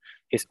into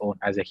his own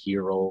as a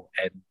hero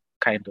and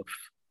kind of,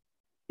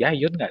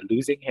 yun nga,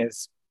 losing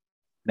his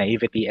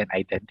naivety and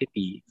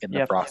identity in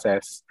the Yep.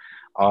 process.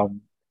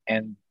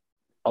 And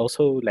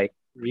also like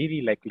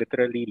really like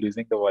literally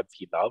losing the ones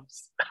he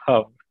loves.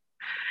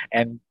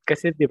 And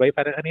kasi di ba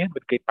parang ano yan,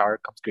 with great power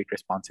comes great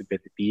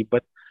responsibility.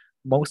 But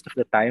most of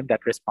the time,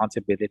 that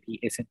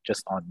responsibility isn't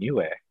just on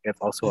you.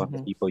 It's also on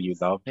the Mhm. people you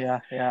love. Yeah.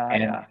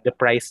 And the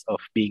price of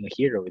being a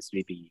hero is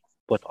really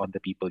put on the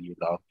people you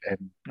love.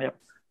 And Yep.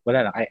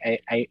 wala lang,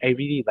 I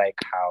really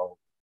like how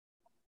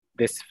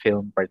this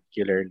film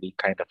particularly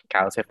kind of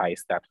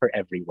calcifies that for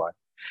everyone.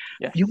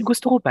 Yes. Yung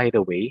gusto ko, by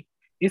the way,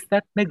 is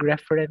that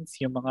nag-reference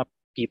yung mga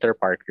Peter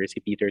Parker,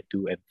 si Peter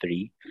 2 and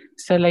 3,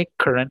 sa like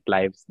current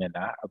lives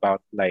nila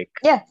about like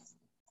Yes.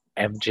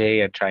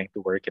 MJ and trying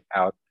to work it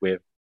out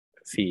with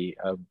si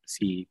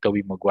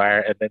Tobey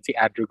Maguire, and then si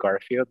Andrew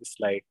Garfield is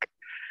like,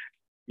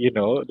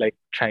 like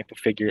trying to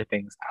figure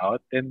things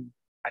out. And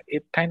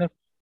it kind of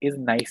is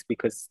nice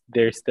because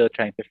they're still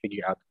trying to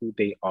figure out who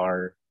they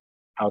are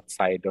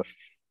outside of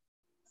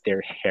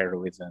their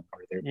heroism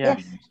or their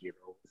Yes. being a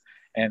hero.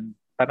 And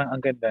parang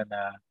ang ganda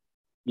na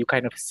you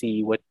kind of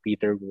see what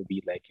Peter will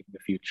be like in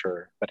the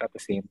future, but at the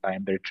same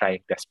time, they're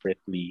trying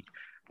desperately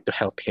to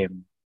help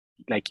him,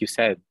 like you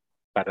said,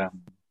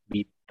 parang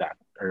beat that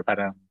or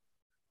parang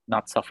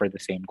not suffer the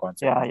same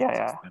consequences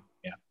as Yeah. them.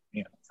 Yeah,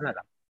 yeah. Wala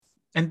lang.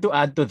 And to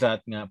add to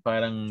that nga,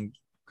 parang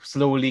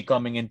slowly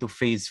coming into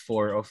phase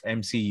 4 of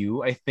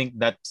MCU, I think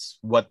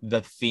that's what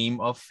the theme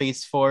of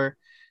phase 4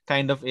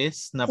 kind of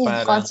is, na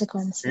Yeah, parang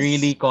consequences.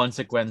 really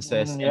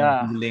consequences and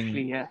Yeah. dealing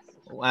Actually,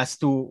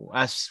 yes.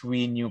 as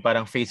we knew,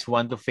 parang phase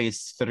 1 to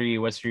phase 3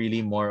 was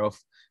really more of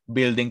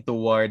building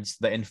towards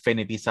the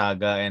Infinity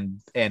Saga and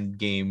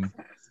Endgame.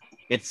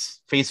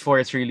 It's phase 4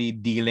 is really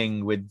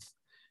dealing with,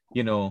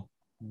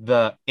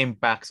 the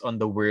impacts on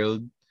the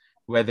world,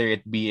 whether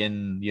it be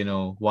in,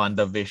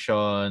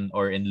 WandaVision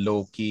or in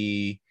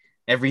Loki.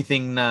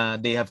 Everything na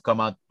they have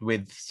come out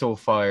with so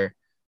far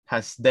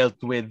has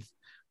dealt with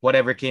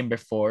whatever came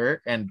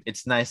before, and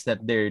it's nice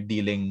that they're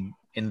dealing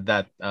in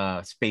that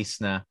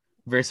space na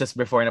versus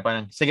before na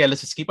parang sige,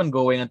 let's just keep on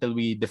going until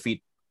we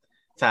defeat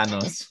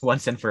Thanos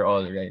once and for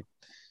all, right?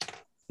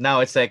 Now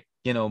it's like,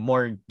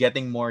 more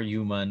getting more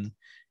human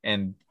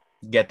and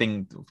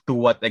getting to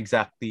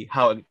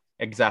how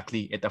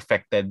exactly it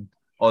affected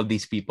all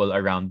these people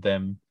around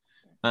them,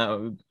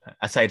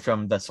 aside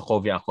from the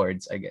Sokovia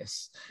Accords, I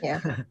guess. Yeah.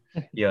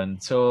 Yun.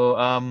 So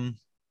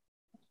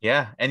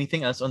yeah,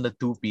 anything else on the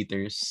two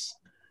Peters?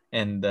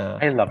 And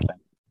I love them.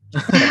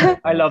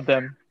 I love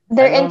them.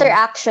 Their I love-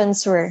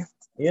 interactions were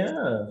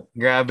Yeah.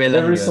 grabe There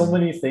lang were yun. so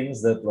many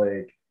things that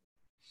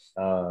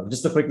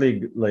just to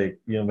quickly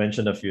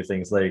mention a few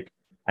things. Like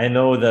I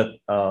know that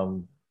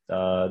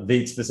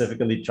they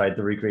specifically tried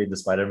to recreate the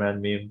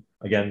Spider-Man meme,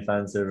 again,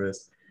 fan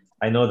service.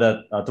 I know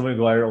that Tobey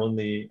Maguire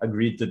only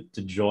agreed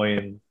to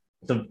join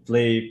to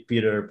play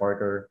Peter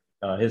Parker,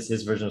 his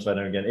version of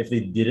Spider-Man again, if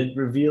they didn't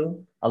reveal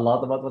a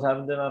lot about what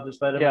happened to him after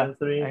Spider-Man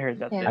 3. I heard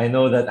that. Yeah. I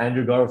know that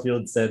Andrew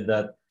Garfield said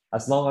that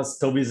as long as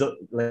Toby's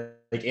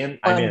like in,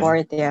 I'm on in.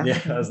 board. Yeah. Yeah,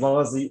 as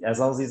long as he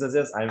says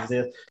yes, I'm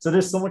saying yes. So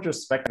there's so much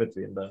respect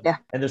between them. Yeah.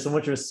 And there's so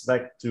much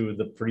respect to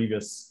the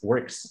previous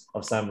works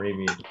of Sam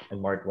Raimi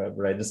and Mark Webb,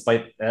 right?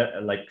 Despite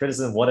like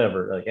criticism,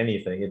 whatever, like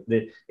anything,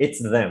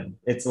 it's them.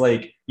 It's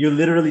like you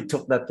literally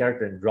took that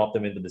character and dropped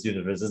them into this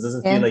universe. It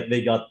doesn't feel Yeah. like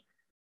they got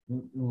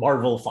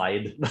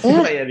Marvel-fied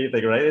Yeah. by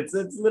anything, right? It's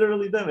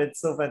literally them.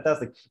 It's so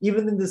fantastic.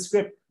 Even in the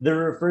script,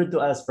 they're referred to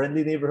as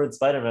Friendly Neighborhood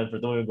Spider-Man for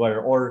Tobey Maguire,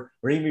 or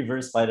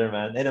Raimi-verse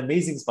Spider-Man, and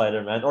Amazing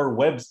Spider-Man, or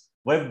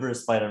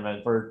Web-verse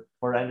Spider-Man for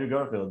Andrew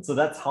Garfield. So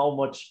that's how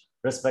much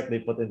respect they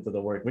put into the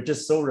work, which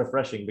is so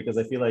refreshing because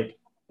I feel like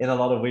in a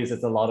lot of ways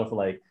it's a lot of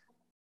like,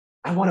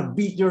 I want to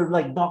beat your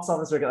like box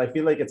office record. I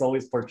feel like it's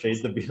always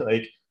portrayed to be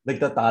like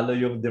tatalo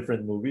yung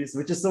different movies,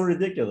 which is so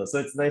ridiculous. So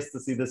it's nice to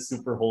see this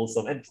super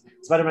wholesome, and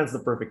Spider-Man's the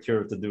perfect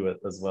hero to do it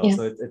as well. Yeah.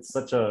 So it's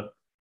such a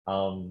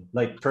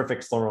like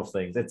perfect storm of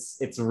things.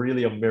 It's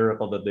really a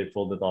miracle that they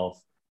pulled it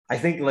off. I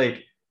think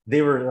like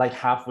they were like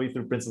halfway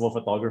through principal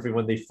photography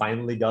when they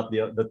finally got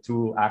the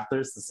two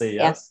actors to say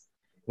yes,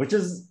 which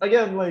is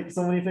again like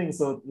so many things.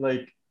 So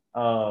like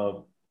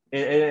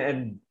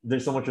and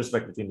there's so much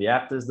respect between the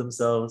actors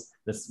themselves,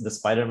 the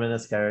Spider-Man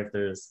as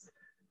characters.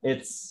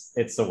 It's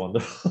so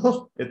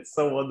wonderful. It's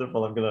so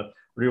wonderful. I'm gonna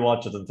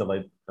rewatch it until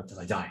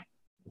I die.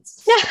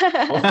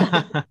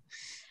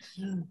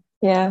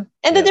 Yeah.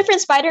 And the Yeah.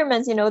 different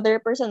Spider-Mans, their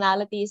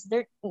personalities,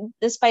 they're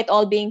despite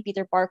all being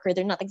Peter Parker,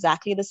 they're not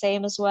exactly the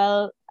same as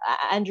well.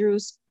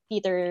 Andrew's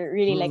Peter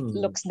really like Hmm.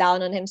 looks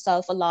down on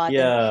himself a lot. And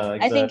Yeah,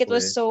 exactly. I think it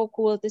was so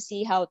cool to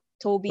see how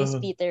Toby's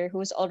Uh-huh. Peter,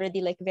 who's already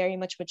like very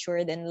much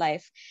matured in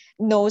life,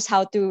 knows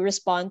how to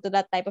respond to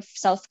that type of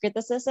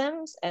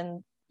self-criticisms.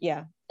 And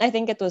yeah, I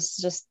think it was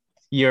just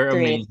You're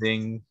Great.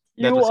 amazing.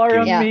 That You was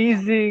are cute. Yeah.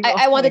 amazing.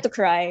 I Oh wanted my- to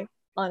cry,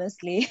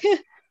 honestly.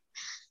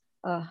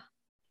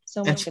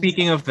 So And much good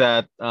speaking stuff. of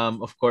that,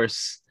 of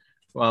course,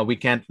 we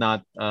can't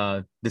not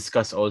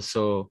discuss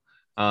also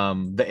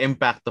the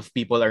impact of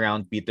people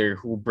around Peter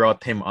who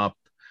brought him up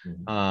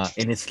Mhm.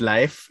 in his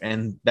life,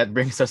 and that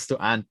brings us to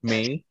Aunt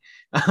May,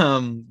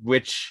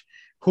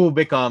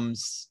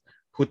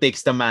 who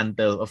takes the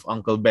mantle of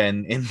Uncle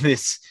Ben in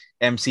this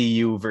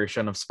MCU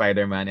version of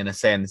Spider-Man in a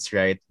sense,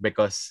 right?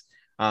 Because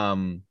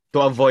to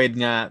avoid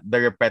nga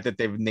the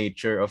repetitive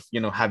nature of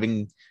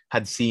having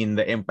had seen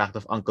the impact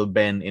of Uncle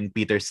Ben in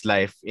Peter's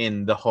life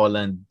in the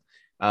Holland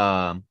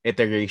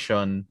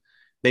iteration,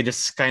 they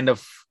just kind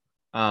of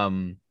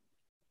um,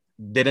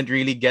 didn't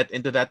really get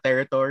into that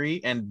territory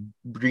and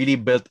really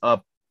built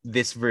up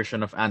this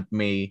version of Aunt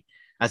May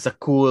as a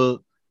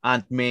cool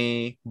Aunt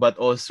May, but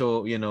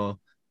also,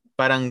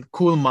 parang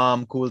cool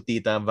mom, cool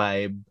tita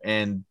vibe.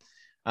 And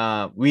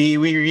we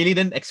really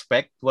didn't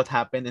expect what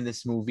happened in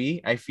this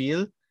movie, I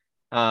feel.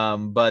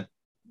 But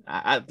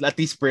at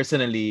least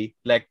personally,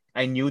 like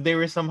I knew they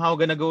were somehow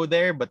gonna go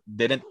there, but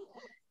didn't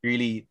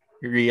really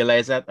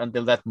realize that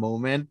until that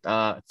moment.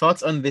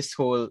 Thoughts on this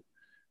whole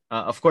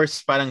of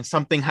course parang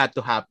something had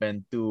to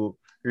happen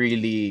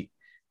really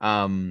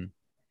um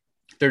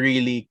to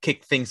really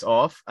kick things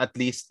off, at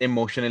least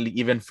emotionally,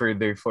 even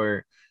further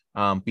for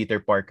Peter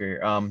Parker.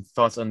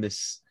 Thoughts on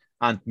this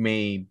Aunt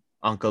May,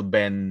 Uncle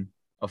Ben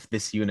of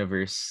this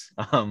universe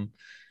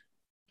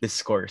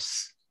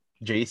discourse.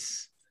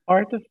 Jace?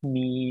 Part of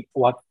me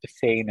wants to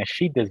say that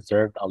she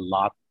deserved a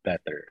lot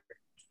better.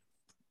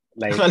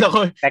 Like Akala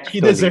ko, she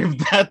textually. deserved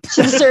that.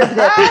 She deserved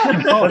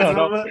it. No, That's,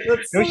 no, no.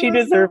 that's No, so she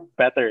messed up. deserved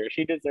better.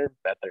 She deserved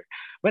better.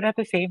 But at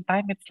the same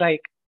time, it's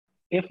like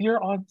if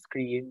you're on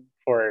screen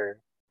for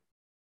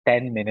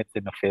 10 minutes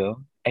in a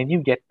film and you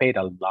get paid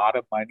a lot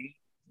of money,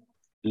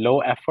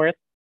 low effort,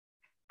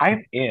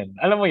 I'm in.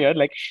 Alam mo yun?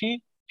 Like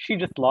she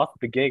just lost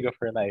the gig of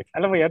her life.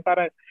 Alam mo yun?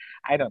 Para,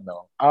 I don't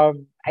know.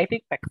 I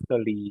think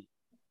textually,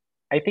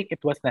 I think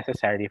it was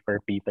necessary for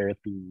Peter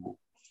to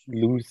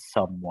lose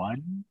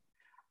someone.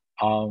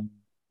 Um,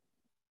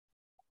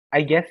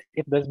 I guess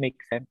it does make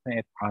sense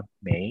na it's Aunt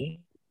May.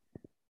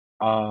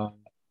 Uh,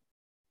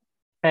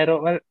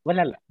 pero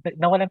wala lang.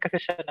 Nawalan kasi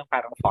siya ng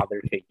parang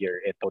father figure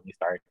in Tony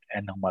Stark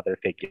and ng mother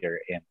figure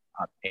in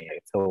Aunt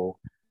May. So,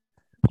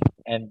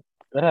 and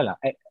wala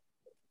lang.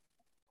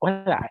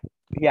 Wala.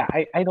 Yeah,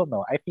 I don't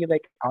know. I feel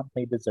like Aunt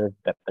May deserved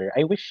better.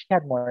 I wish she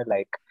had more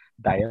like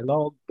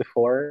dialogue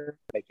before,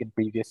 like in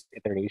previous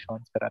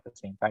iterations, but at the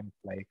same time,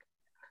 it's like,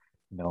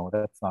 no,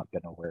 that's not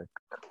gonna work.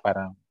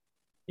 Parang,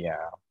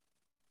 yeah,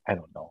 I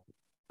don't know.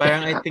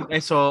 Parang I think I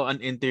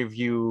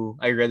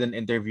read an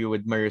interview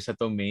with Marissa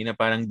Tomei na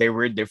parang there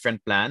were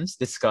different plans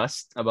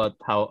discussed about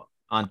how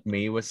Aunt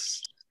May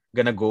was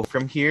gonna go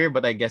from here,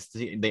 but I guess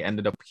they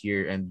ended up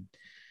here. And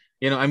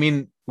I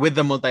mean, with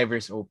the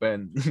multiverse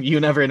open, you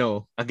never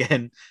know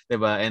again,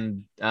 diba?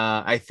 And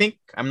I think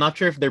I'm not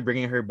sure if they're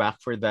bringing her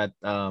back for that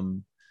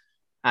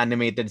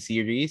animated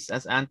series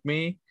as Aunt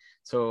May.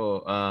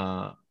 So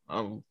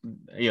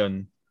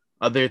yun.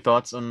 Other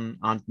thoughts on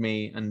Aunt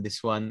May and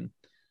this one?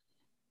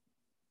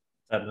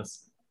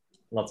 Sadness.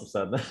 Lots of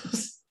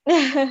sadness.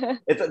 That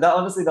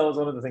was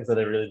one of the things that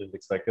I really didn't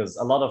expect, because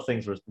a lot of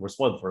things were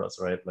spoiled for us,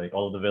 right? Like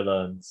all of the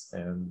villains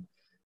and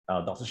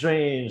Doctor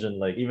Strange, and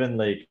like even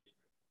like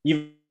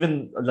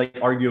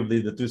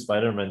arguably the two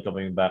Spider-Men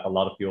coming back, a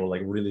lot of people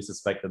like really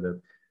suspected it.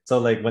 So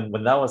like when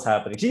that was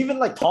happening, she even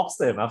like talks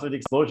to him after the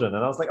explosion,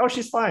 and I was like, oh,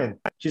 she's fine.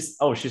 She's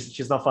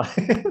not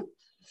fine.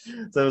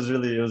 So it was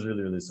really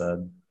really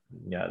sad.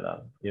 Yeah,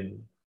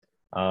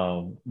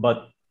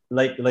 but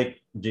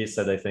like Jay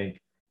said, I think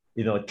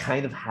it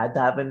kind of had to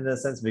happen in a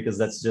sense, because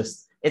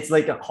it's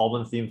like a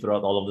common theme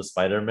throughout all of the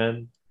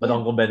Spider-Man. But Yeah.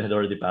 Uncle Ben had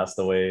already passed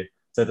away,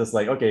 so it's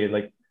like, okay,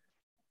 like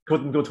quote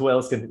unquote, who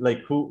else can,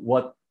 like,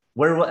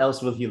 where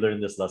else will he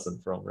learn this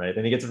lesson from, right?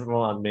 And he gets it from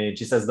Aunt May.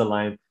 She says the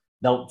line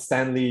that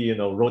Stanley,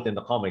 wrote in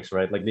the comics,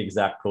 right? Like the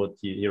exact quote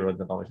he wrote in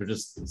the comics, which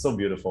is so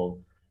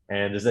beautiful.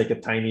 And there's like a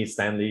tiny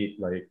Stanley,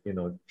 like,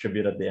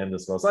 tribute at the end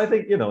as well. So I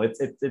think,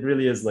 it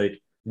really is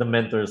like the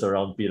mentors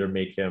around Peter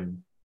make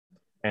him,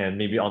 and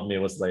maybe Aunt May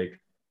was like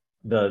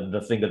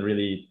the thing that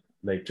really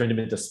like turned him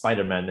into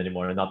Spider-Man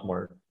anymore, and not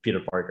more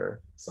Peter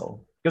Parker.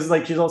 So because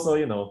like she's also,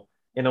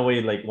 in a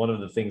way, like one of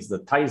the things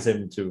that ties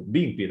him to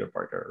being Peter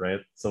Parker,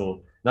 right?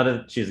 So now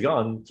that she's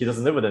gone, he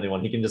doesn't live with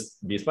anyone. He can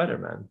just be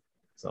Spider-Man.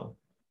 So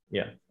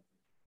yeah.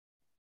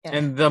 Yeah.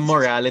 And the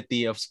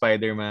morality of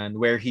Spider-Man,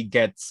 where he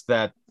gets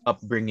that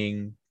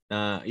upbringing,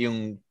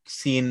 yung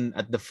scene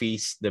at the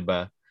feast,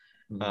 diba?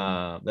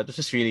 That was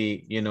just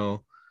really,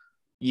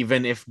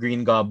 even if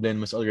Green Goblin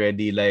was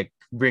already like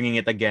bringing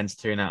it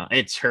against her now,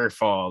 it's her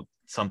fault,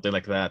 something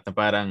like that. Na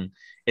parang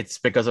it's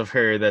because of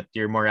her that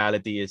your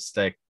morality is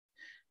like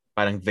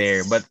parang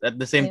there. But at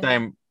the same Yeah.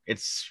 time,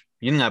 it's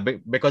yun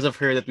nga, because of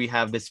her that we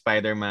have this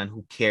Spider-Man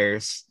who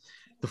cares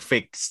to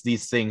fix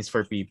these things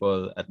for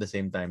people at the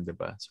same time,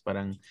 diba? So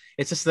parang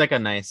it's just like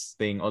a nice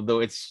thing, although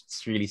it's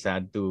really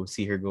sad to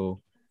see her go,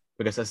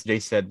 because as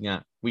Jay said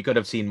nga, we could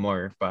have seen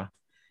more pa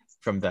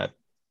from that.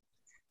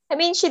 I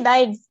mean, she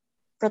died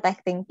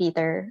protecting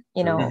Peter,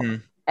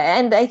 Mhm.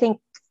 and I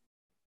think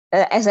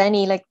as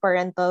any like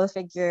parental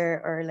figure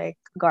or like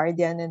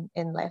guardian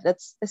in life,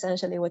 that's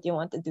essentially what you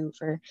want to do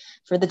for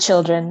the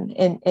children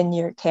in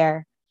your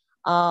care.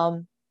 I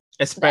love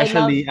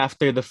Especially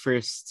after the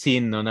first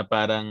scene, no, na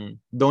parang,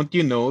 don't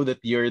you know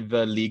that you're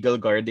the legal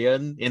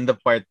guardian, in the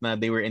part na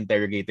they were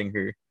interrogating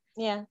her?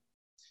 yeah.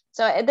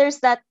 So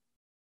there's that.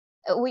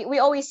 We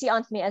always see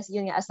Aunt May as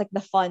as like the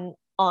fun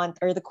aunt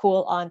or the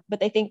cool aunt, but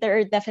I think there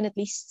are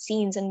definitely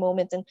scenes and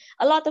moments, and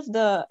a lot of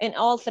in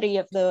all three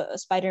of the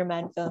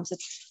Spider-Man films,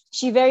 that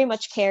she very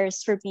much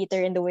cares for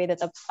Peter in the way that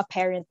a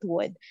parent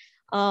would.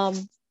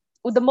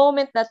 The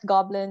moment that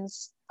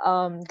Goblin's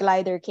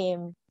glider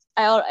came,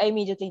 I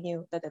immediately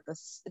knew that it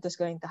was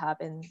going to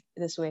happen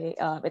this way.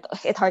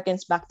 It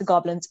harkens back to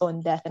Goblin's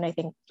own death, and I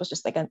think it was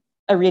just like a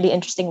really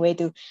interesting way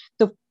to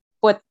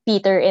put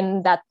Peter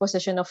in that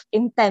position of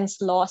intense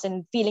loss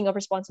and feeling of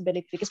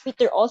responsibility, because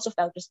Peter also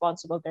felt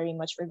responsible very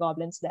much for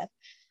Goblin's death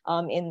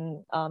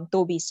in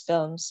Toby's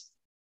films.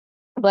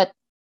 But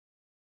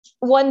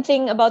one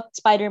thing about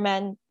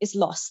Spider-Man is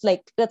loss.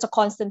 Like that's a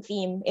constant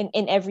theme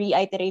in every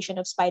iteration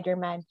of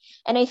Spider-Man.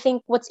 And I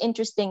think what's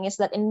interesting is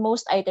that in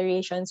most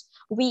iterations,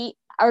 we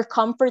are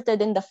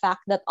comforted in the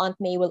fact that Aunt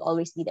May will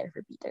always be there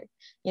for Peter.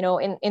 You know,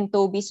 in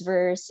Toby's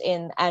verse,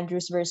 in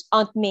Andrew's verse,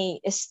 Aunt May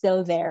is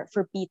still there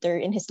for Peter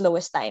in his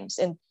lowest times.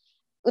 And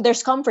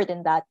there's comfort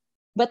in that.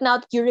 But now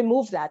that you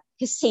remove that,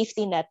 his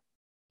safety net,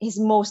 his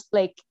most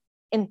like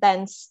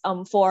intense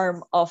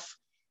form of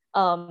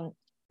um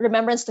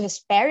remembrance to his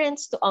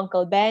parents, to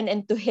Uncle Ben,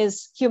 and to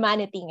his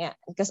humanity,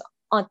 because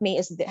Aunt May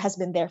has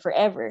been there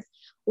forever.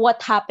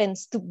 What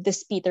happens to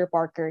this Peter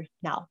Parker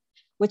now?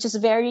 Which is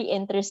very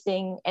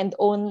interesting, and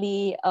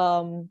only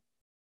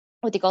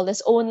what do you call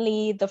this?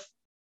 Only the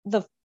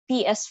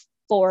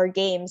PS4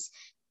 games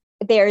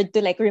there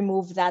to like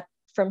remove that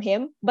from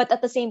him. But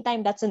at the same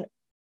time, that's an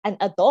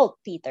adult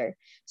Peter.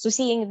 So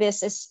seeing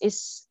this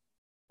is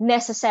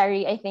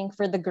necessary, I think,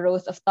 for the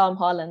growth of Tom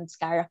Holland's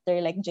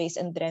character, like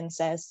Jason Dren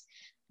says.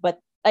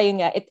 But ayun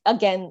nga,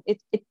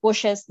 it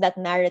pushes that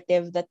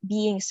narrative that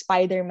being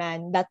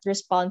Spider-Man, that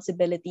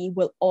responsibility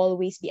will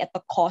always be at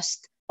the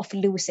cost of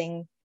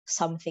losing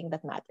something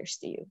that matters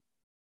to you.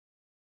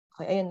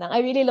 Okay, ayun lang.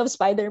 I really love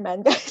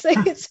Spider-Man, guys.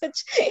 Like, it's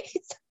such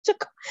a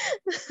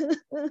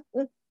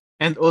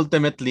And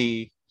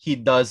ultimately, he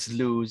does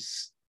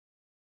lose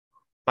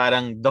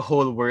parang the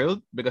whole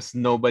world because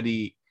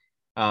nobody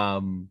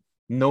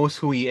knows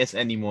who he is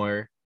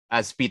anymore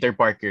as Peter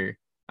Parker,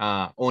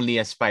 only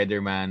as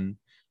Spider-Man.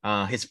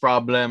 His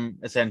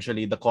problem,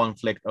 essentially, the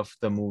conflict of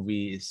the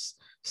movie is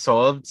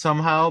solved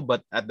somehow,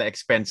 but at the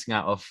expense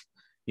nga of,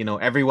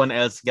 everyone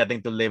else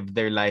getting to live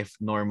their life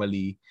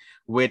normally,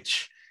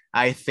 which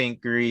I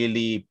think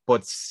really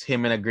puts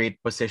him in a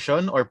great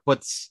position, or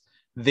puts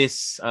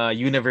this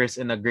universe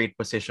in a great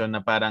position na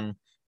parang,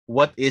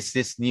 what is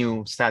this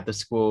new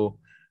status quo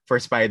for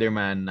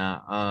Spider-Man?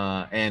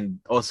 And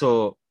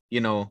also,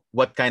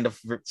 what kind of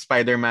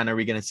Spider-Man are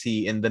we going to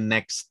see in the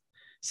next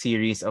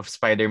series of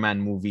Spider-Man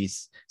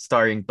movies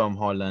starring Tom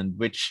Holland,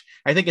 which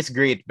I think is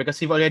great because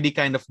we've already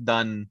kind of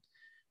done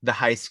the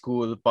high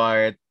school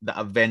part, the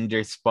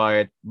Avengers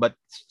part, but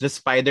the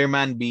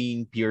Spider-Man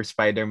being pure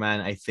Spider-Man,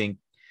 I think,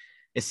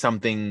 is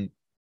something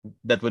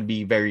that would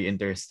be very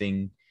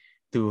interesting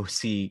to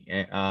see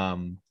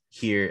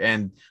here.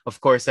 And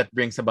of course, that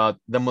brings about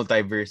the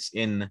multiverse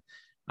in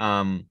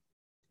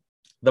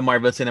the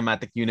Marvel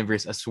Cinematic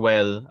Universe as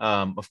well.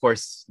 Of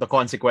course, the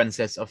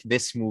consequences of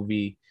this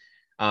movie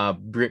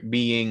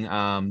being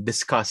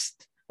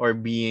discussed, or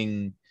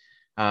being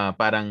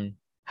parang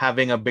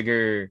having a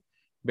bigger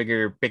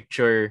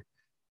picture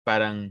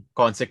parang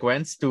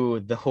consequence to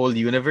the whole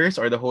universe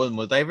or the whole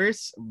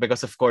multiverse,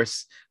 because of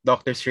course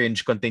Doctor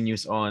Strange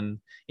continues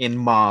on in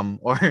Mom,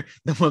 or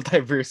the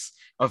Multiverse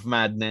of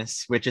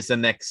Madness, which is the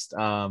next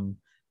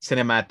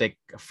cinematic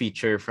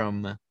feature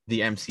from the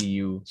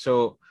MCU.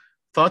 So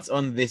thoughts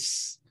on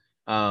this,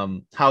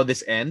 how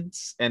this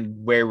ends and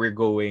where we're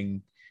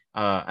going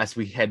as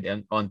we head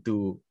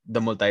onto the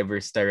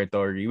multiverse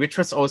territory, which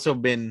has also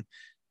been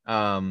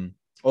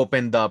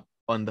opened up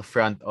on the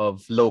front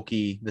of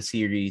Loki, the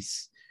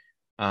series,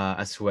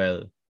 as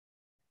well.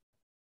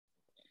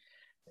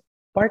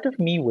 Part of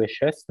me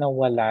wishes na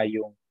wala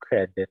yung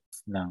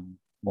credits ng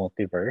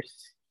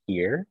multiverse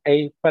here.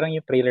 Ay, parang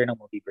yung trailer ng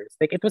multiverse.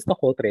 Like, it was the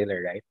whole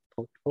trailer, right?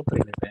 Whole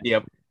trailer. Then.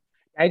 Yep.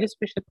 I just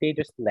wish that they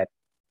just let,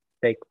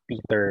 like,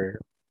 Peter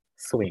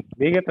swing.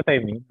 Do you get what I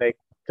mean? Like,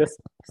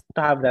 just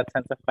to have that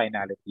sense of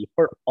finality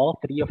for all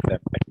three of them,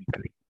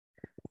 technically.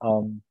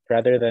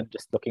 Rather than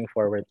just looking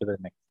forward to the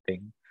next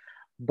thing.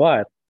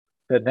 But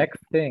the next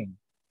thing,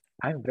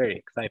 I'm very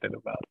excited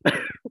about. I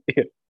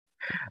guess.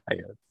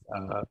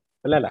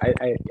 Yeah,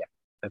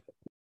 that's it.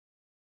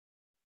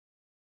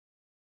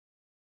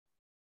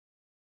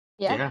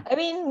 Yeah. I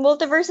mean,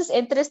 multiverse is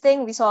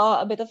interesting. We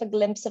saw a bit of a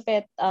glimpse of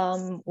it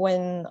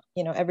when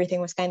everything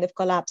was kind of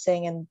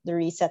collapsing and the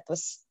reset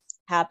was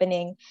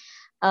happening.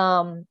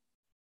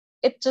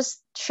 It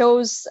just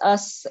shows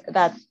us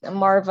that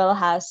Marvel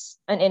has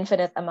an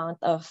infinite amount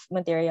of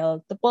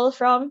material to pull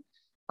from,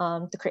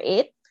 to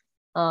create.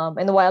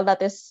 And while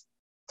that is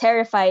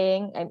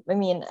terrifying, I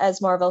mean,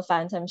 as Marvel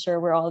fans, I'm sure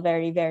we're all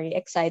very, very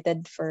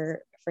excited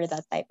for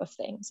that type of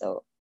thing.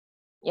 So,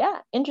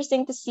 yeah,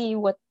 interesting to see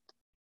what,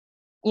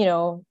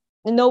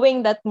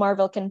 knowing that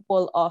Marvel can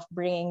pull off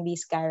bringing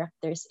these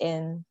characters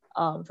in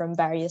from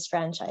various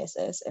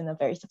franchises in a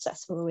very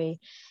successful way.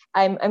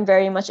 I'm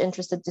very much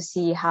interested to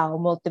see how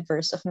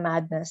Multiverse of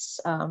Madness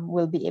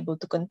will be able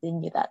to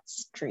continue that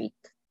streak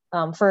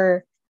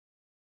for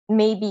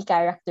maybe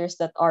characters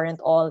that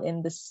aren't all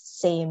in the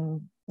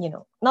same,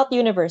 not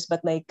universe,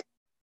 but like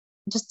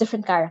just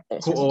different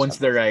characters. Who owns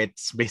the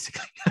rights,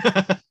 basically.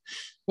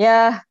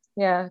 Yeah.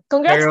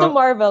 Congrats to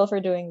Marvel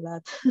for doing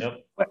that.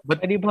 Yep. But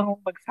pwede bang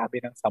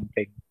magsabi ng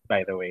something,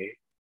 by the way?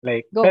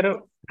 Like, Go.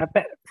 pero,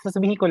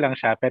 sasabihin ko lang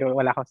siya, pero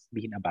wala akong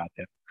sabihin about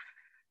it.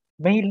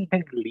 May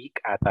nag-leak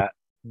ata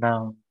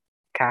ng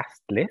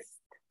cast list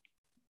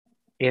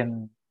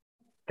in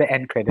the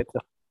end credits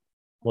of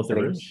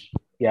Multiverse.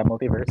 Yeah,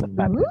 Multiverse of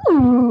Madness.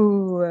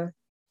 Ooh.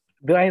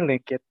 do I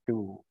link it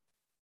to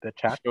the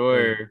chat?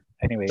 Sure.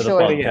 Anyway, To the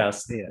Sure.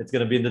 podcast. Yeah. It's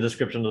gonna be in the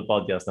description of the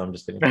podcast. No, I'm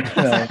just kidding. No,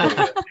 I'm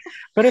kidding.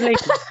 But like,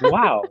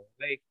 wow,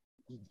 like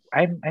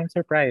I'm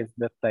surprised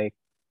that like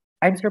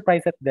I'm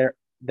surprised that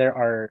there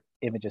are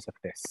images of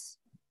this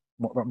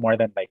more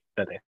than like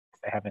the list.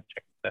 I haven't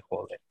checked the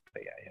whole list.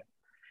 But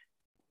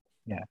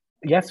yeah.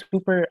 Yes,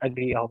 super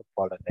agree on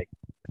Paula. Like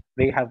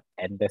they have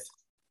endless,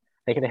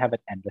 like they have an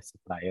endless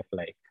supply of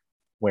like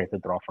where to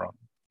draw from,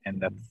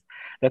 and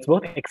that's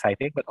both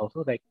exciting, but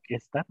also like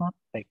is that not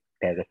like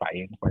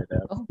terrifying for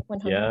them? Oh,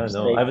 Yeah, 100%.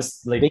 no, I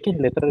was like, They can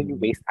literally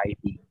waste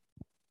IP.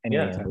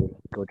 Anyway, Yeah. sorry,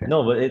 go Jen.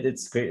 no, but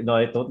it's great. No,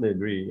 I totally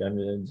agree. I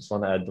mean, I just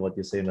want to add to what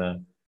you say now.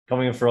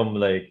 Coming from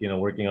like,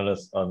 working on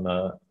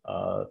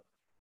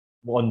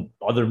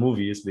other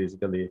movies,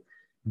 basically,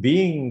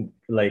 being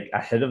like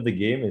ahead of the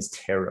game is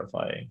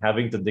terrifying.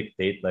 Having to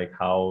dictate like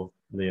how,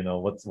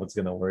 what's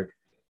gonna work.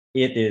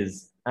 It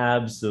is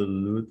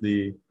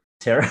absolutely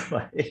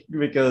terrifying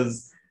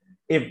because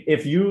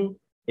if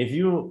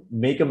you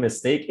make a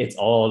mistake, it's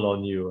all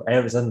on you.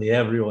 Suddenly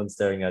everyone's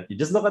staring at you.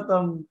 Just look at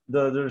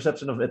the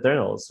reception of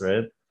Eternals,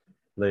 right?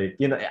 Like,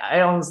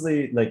 I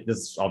honestly like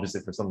this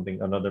obviously for something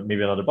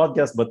maybe another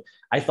podcast, but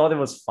I thought it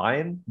was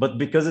fine. But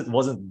because it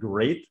wasn't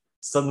great,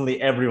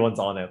 suddenly everyone's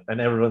on it and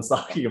everyone's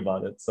talking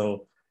about it.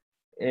 So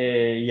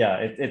yeah,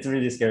 it's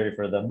really scary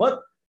for them.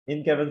 But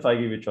in Kevin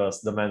Feige we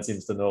trust. The man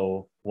seems to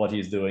know what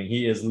he's doing.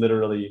 He is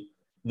literally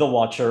the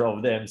watcher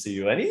of the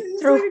MCU, and he's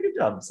True. doing a good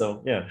job.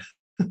 So yeah.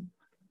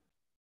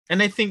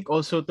 And I think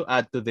also to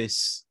add to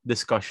this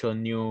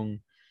discussion,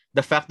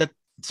 the fact that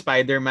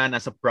Spider-Man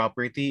as a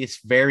property is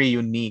very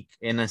unique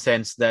in a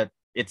sense that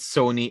it's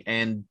Sony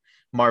and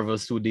Marvel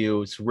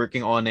Studios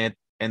working on it,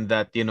 and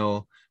that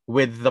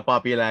with the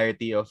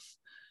popularity of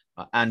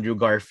Andrew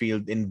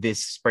Garfield in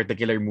this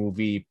particular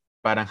movie,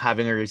 parang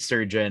having a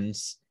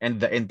resurgence, and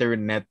the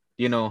internet,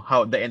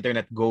 how the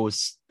internet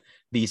goes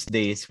these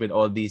days with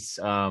all these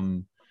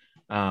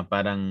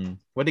parang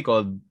what do you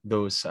call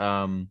those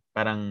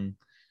parang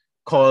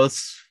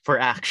calls for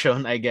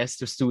action, I guess,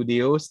 to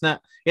studios. Na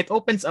it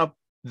opens up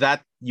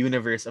that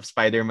universe of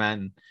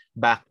Spider-Man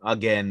back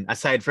again,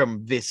 aside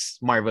from this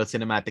Marvel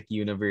Cinematic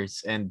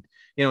Universe, and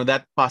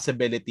that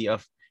possibility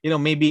of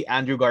maybe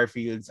Andrew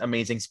Garfield's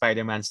Amazing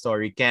Spider-Man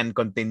story can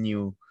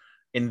continue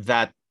in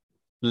that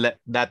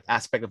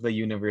aspect of the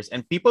universe,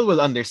 and people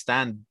will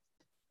understand,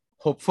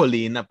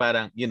 hopefully, na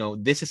parang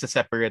this is a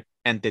separate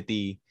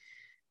entity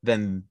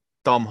than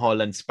Tom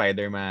Holland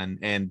Spider-Man,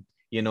 and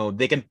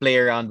they can play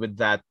around with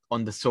that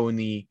on the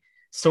Sony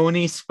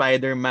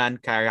Spider-Man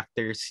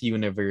characters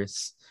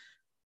universe,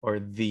 or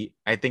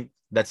I think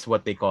that's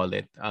what they call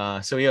it.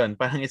 So yun,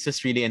 parang it's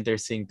just really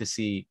interesting to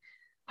see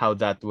how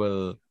that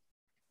will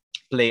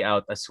play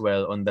out as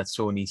well on the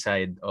Sony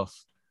side of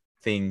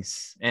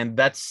things. And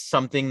that's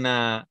something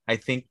na I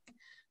think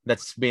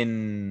that's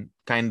been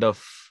kind of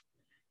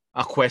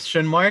a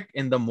question mark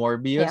in the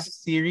Morbius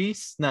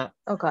series na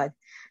Oh God.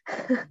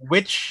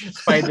 which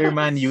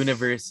Spider-Man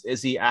universe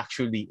is he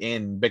actually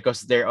in?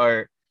 Because there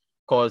are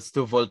calls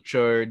to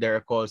Vulture, there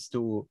are calls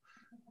to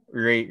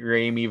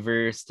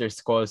Raimiverse,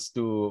 there's calls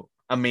to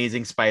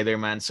Amazing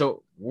Spider-Man.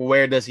 So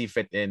where does he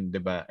fit in,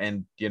 diba?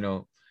 And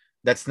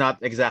that's not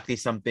exactly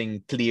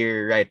something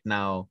clear right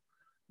now.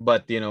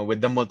 But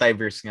with the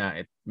multiverse nga,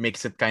 it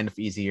makes it kind of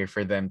easier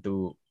for them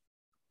to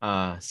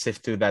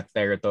sift through that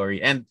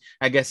territory. And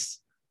I guess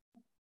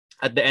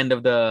at the end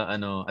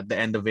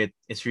of it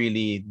is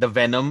really the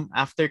Venom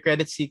after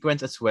credit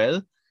sequence as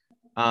well,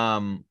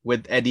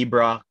 with Eddie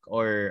Brock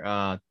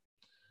or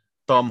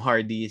Tom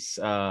Hardy's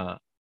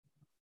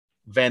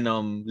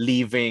Venom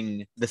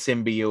leaving the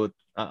symbiote,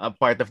 a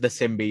part of the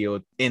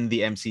symbiote in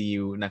the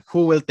MCU. Na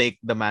who will take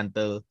the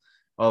mantle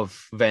of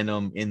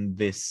Venom in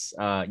this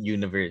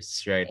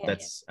universe, right? Yeah.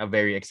 That's a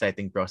very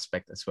exciting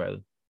prospect as well.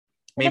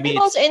 But Maybe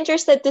I'm also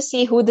interested to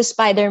see who the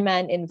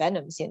Spider-Man in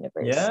Venom's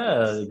universe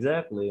Yeah, is.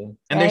 exactly.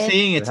 and they're Right.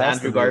 saying it's There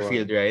has to Andrew be one.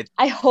 Garfield, right?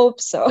 I hope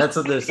so. That's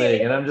what they're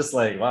saying, and I'm just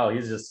like, wow, he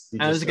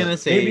I was just gonna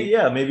say-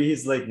 maybe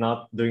he's like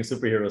not doing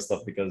superhero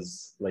stuff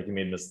because like he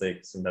made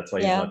mistakes, and that's why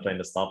he's Yeah. not trying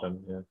to stop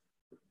him. Yeah.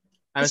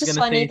 I was It's just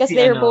gonna funny say because si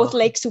they're ano, both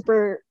like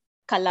super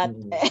kalat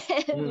Mm.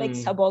 and like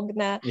Mm. sabog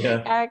na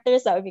Yeah.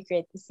 characters. That would be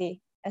great to see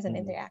as an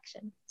Mm.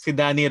 interaction. si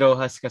Danny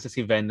Rojas kasi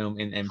si Venom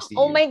in MCU.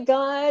 Oh my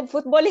God,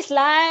 football is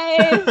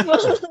live.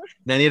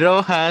 Danny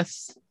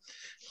Rojas.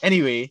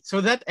 Anyway,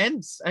 so that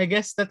ends. I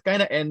guess that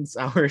kind of ends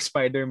our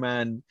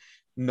Spider-Man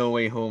No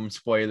Way Home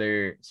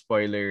spoiler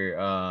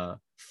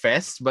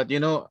fest. But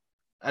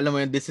alam mo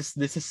yun, this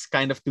is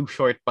kind of too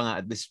short pa nga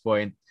at this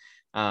point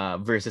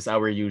versus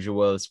our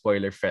usual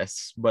spoiler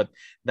fest. But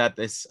that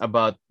is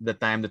about the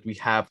time that we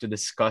have to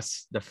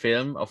discuss the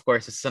film. Of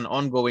course, it's an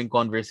ongoing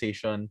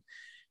conversation,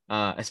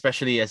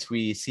 especially as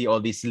we see all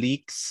these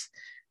leaks,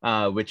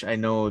 which I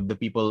know the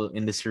people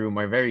in this room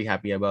are very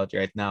happy about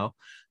right now.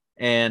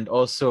 And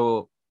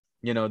also,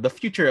 the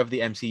future of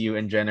the MCU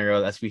in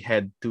general as we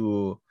head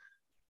to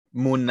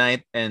Moon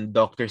Knight and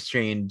Doctor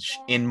Strange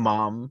in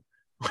Mom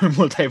or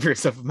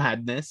Multiverse of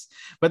Madness.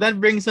 But that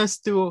brings us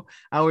to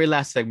our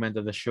last segment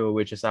of the show,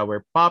 which is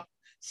our pop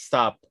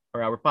stop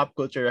or our pop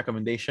culture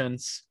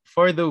recommendations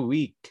for the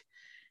week.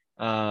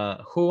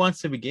 Who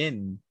wants to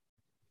begin?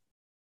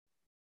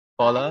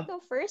 I Paula? can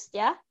go first,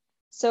 yeah.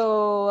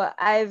 So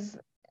I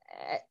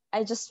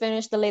just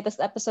finished the latest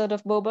episode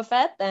of Boba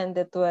Fett, and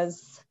it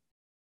was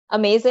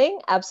amazing,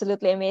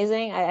 absolutely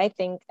amazing. I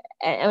think,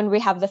 and we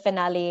have the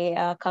finale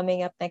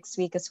coming up next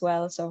week as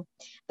well. So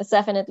that's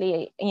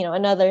definitely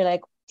another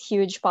like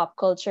huge pop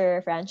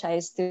culture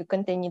franchise to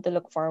continue to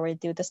look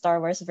forward to. The Star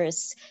Wars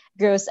verse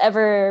grows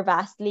ever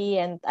vastly,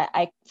 and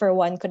I for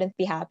one couldn't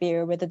be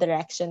happier with the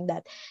direction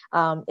that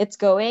it's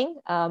going.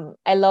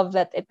 I love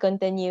that it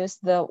continues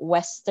the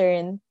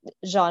Western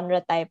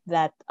genre type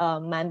that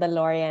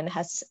Mandalorian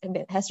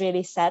has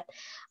really set,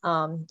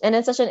 and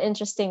in such an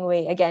interesting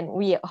way. Again,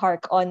 we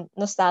hark on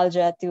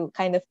nostalgia to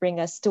kind of bring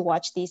us to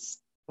watch these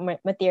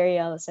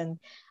materials, and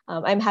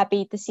I'm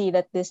happy to see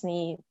that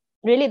Disney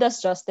really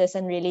does justice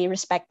and really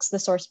respects the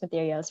source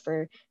materials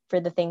for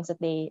the things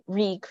that they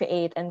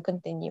recreate and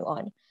continue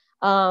on.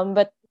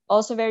 But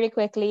also very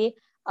quickly,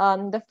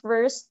 the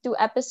first two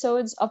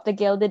episodes of The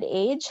Gilded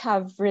Age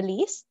have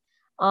released.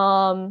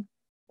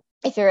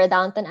 If you're a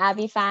Downton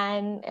Abbey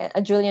fan,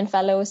 a Julian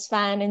Fellows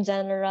fan in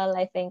general,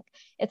 I think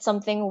it's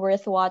something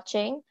worth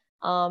watching.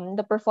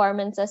 The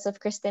performances of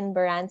Kristen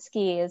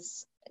Baranski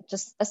is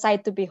just a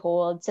sight to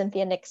behold.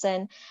 Cynthia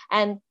Nixon,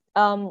 and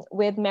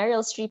with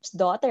Meryl Streep's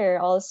daughter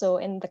also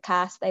in the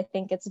cast, I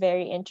think it's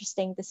very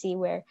interesting to see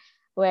where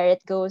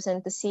it goes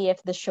and to see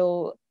if the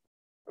show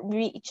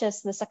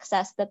reaches the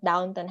success that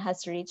Downton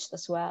has reached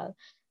as well.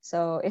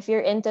 So if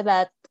you're into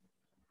that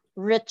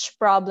rich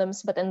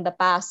problems but in the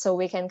past, so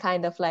we can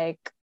kind of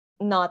like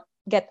not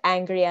get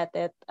angry at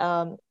it,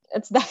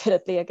 it's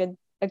definitely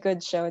a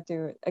good show,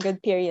 to a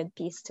good period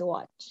piece to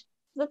watch.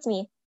 That's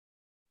me.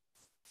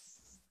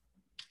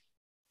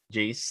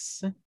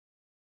 Jace?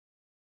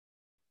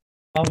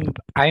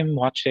 I'm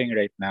watching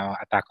right now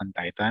Attack on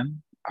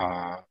Titan.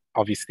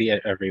 Obviously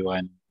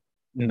everyone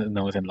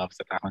knows and loves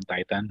Attack on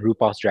Titan.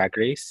 RuPaul's Drag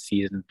Race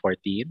season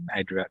 14.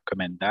 I'd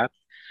recommend that.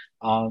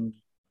 Um,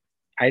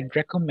 I'd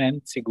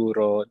recommend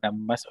siguro na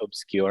mas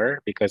obscure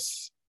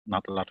because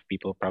not a lot of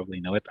people probably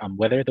know it.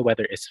 Whether the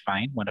Weather is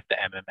Fine, one of the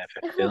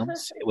MMFF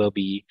films,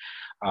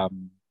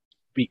 um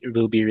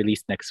will be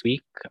released next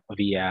week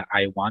via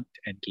I Want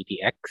and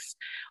KTX.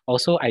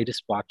 Also, I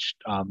just watched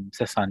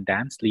sa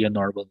Sundance,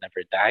 Leonore Will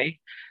Never Die.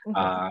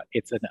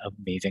 It's an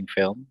amazing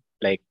film,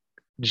 like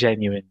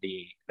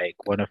genuinely like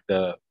one of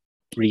the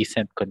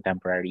recent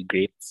contemporary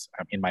greats,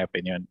 in my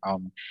opinion.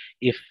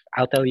 If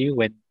I'll tell you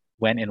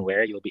when and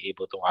where you'll be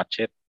able to watch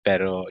it.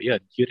 Pero yun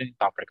yung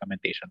top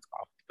recommendations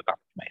off the top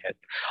of my head.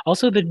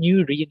 Also, the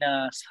new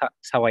Rina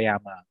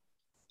Sawayama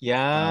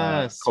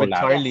Yes, with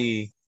collab.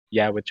 Charlie.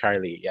 Yeah, with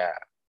Charlie. Yeah.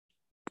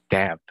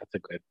 Damn, that's a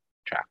good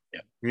track.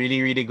 Yeah.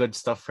 Really, really good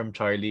stuff from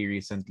Charlie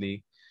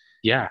recently.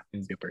 Yeah,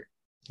 super.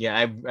 Yeah,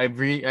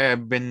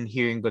 I've been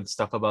hearing good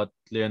stuff about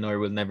Leonore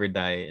Will Never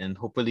Die, and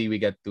hopefully we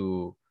get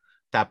to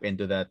tap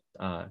into that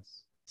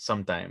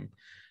sometime.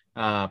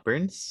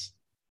 Prince?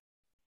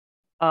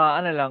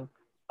 Ano lang,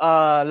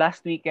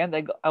 last weekend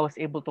I was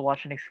able to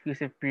watch an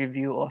exclusive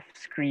preview of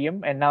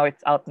Scream, and now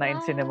it's out na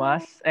in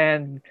cinemas,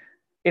 and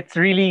it's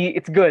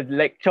good.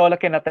 Like Chola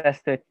can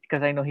attest to it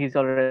because I know he's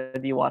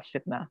already watched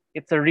it na.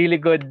 It's a really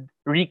good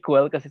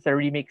requel because it's a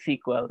remake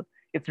sequel.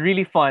 It's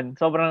really fun.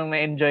 Sobrang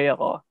na-enjoy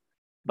ako.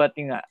 But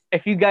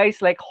if you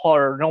guys like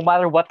horror, no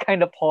matter what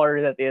kind of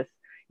horror that is,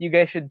 you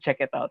guys should check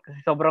it out kasi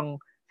sobrang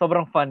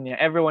fun niya.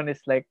 Everyone is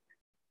like,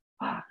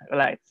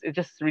 it's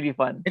just really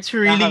fun. It's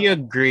really a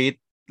great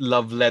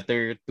love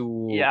letter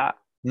to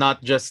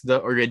not just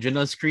the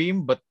original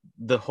Scream, but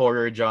the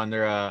horror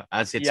genre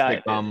as it's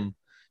become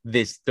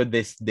this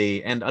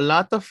day, and a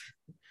lot of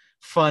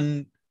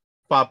fun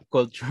pop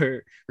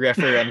culture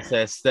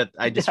references that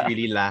I just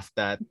really laughed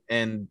at,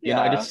 and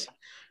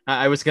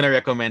I was gonna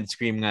recommend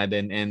Scream nga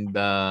din, and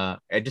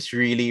I just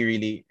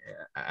really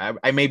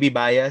I may be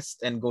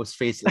biased, and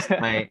Ghostface is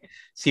my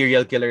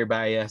serial killer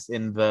bias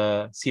in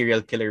the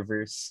serial killer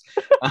verse.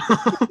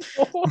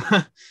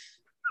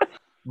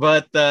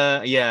 But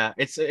yeah,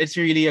 it's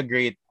really a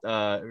great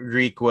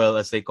requel,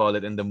 as they call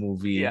it in the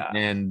movie,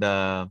 and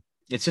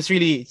it's just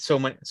really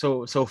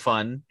so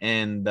fun,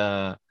 and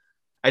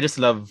I just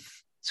love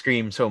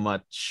Scream so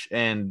much,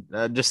 and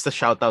just a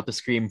shout out to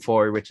Scream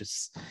 4, which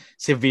is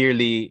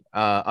severely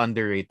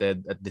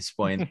underrated at this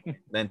point.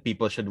 Then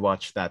people should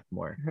watch that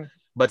more.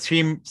 But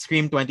Scream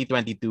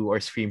 2022 or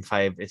Scream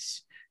 5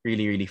 is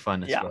really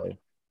fun as well.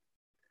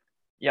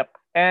 Yep.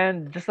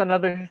 And just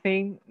another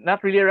thing,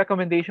 not really a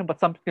recommendation, but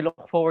something to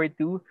look forward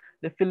to.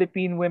 The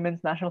Philippine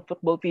women's national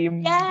football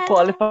team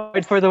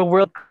qualified for the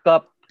World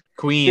Cup.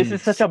 Queens.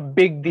 This is such a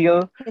big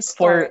deal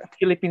for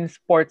Philippine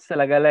sports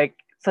talaga. Like,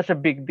 such a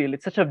big deal.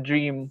 It's such a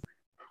dream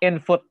in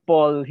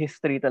football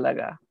history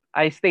talaga.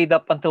 I stayed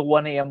up until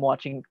 1 a.m.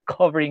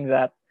 covering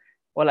that.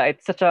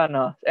 It's such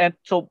a and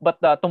so,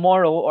 but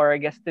tomorrow, or I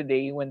guess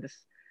today, when this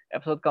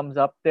episode comes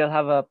up, they'll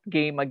have a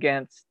game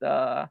against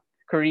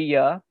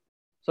Korea.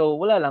 So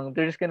wala lang,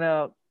 they're just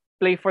gonna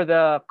play for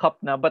the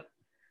cup na, but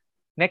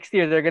next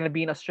year they're gonna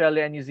be in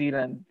Australia and New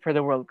Zealand for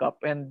the World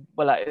Cup, and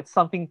wala, it's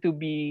something to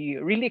be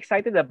really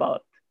excited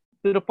about.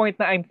 To the point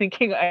that I'm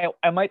thinking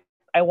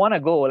I wanna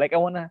go, like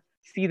I wanna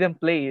see them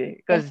play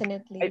because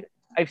Definitely.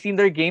 I've seen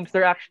their games.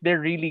 They're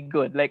really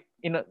good. Like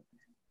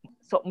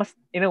so must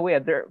in a way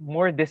they're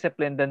more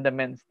disciplined than the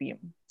men's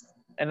team,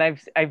 and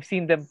I've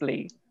seen them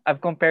play. I've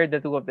compared the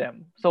two of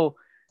them. So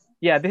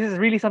yeah, this is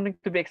really something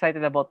to be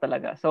excited about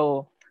talaga.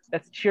 So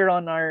let's cheer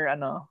on our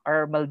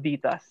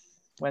Malditas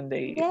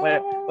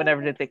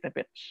whenever they Yay! take the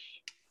pitch.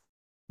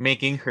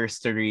 Making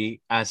history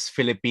as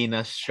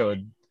Filipinas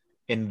should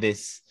in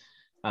this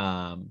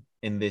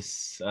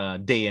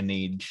day and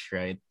age,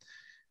 right?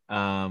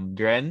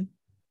 Dren?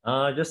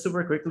 Just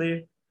super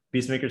quickly,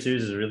 Peacemaker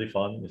series is really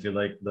fun. If you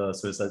like the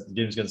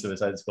James Gunn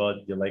Suicide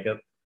Squad, you like it.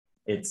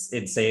 It's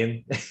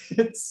insane.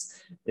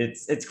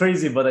 it's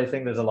crazy, but I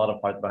think there's a lot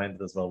of heart behind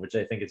it as well, which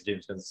I think is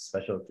James Gunn's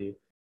specialty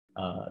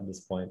at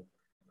this point.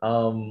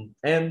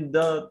 And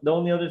the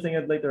only other thing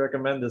I'd like to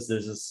recommend is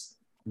there's this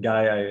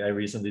guy I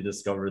recently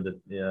discovered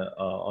that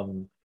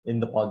on in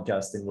the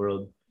podcasting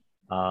world.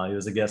 He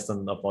was a guest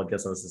on a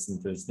podcast I was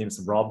listening to. His name's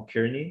Rob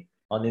Kearney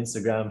on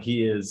Instagram.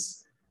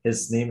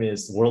 His name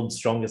is World's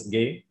Strongest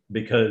Gay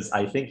because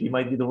I think he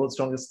might be the world's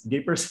strongest gay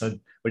person,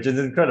 which is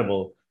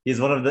incredible. He's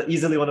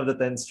easily one of the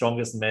 10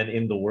 strongest men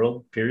in the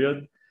world,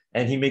 period.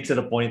 And he makes it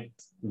a point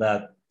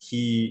that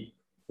he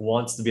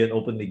wants to be an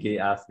openly gay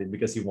athlete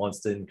because he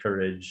wants to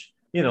encourage,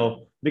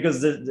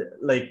 because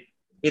like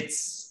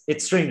it's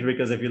strange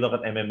because if you look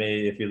at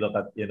MMA, if you look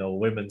at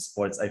women's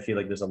sports, I feel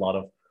like there's a lot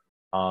of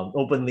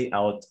openly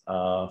out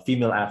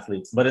female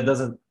athletes, but it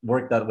doesn't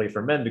work that way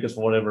for men because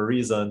for whatever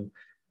reason,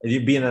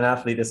 being an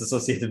athlete is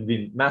associated with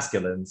being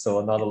masculine. So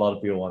not a lot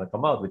of people want to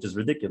come out, which is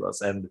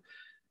ridiculous. And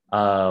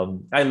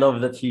I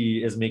love that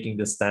he is making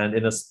this stand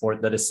in a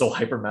sport that is so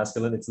hyper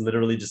masculine. It's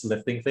literally just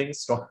lifting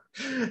things.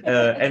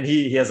 And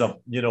he has a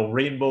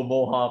rainbow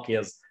mohawk. He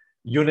has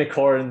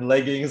unicorn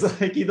leggings.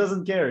 Like he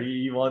doesn't care.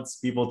 He wants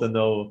people to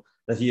know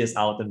that he is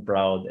out and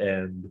proud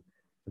and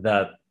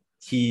that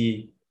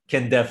he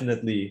can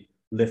definitely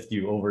lift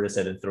you over his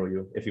head and throw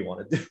you if he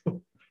wanted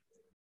to.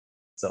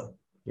 So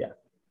yeah,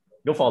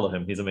 go follow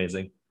him. He's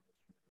amazing.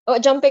 Oh,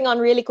 jumping on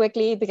really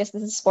quickly because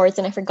this is sports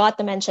and I forgot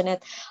to mention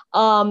it.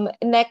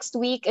 Next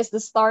week is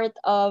the start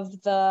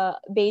of the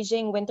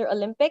Beijing Winter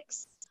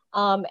Olympics.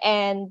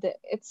 And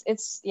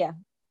it's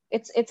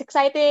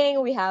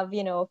exciting. We have,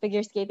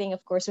 figure skating,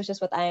 of course, which is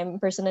what I'm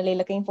personally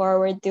looking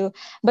forward to.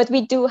 But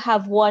we do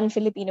have one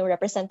Filipino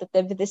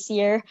representative this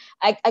year.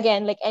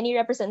 Again, like any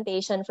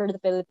representation for the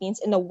Philippines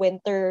in the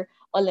Winter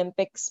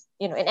Olympics,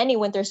 in any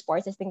winter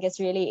sports, I think it's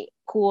really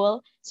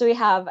cool. So we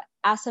have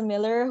Asa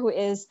Miller, who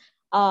is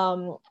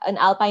an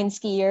alpine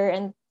skier,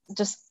 and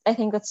just I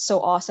think that's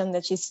so awesome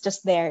that she's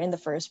just there in the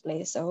first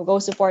place. So go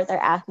support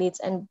our athletes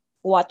and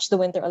watch the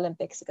Winter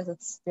Olympics because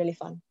it's really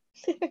fun.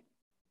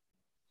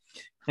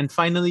 And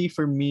finally,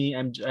 for me,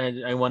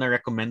 I want to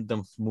recommend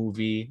the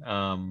movie,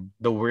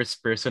 The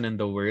Worst Person in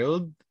the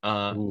World.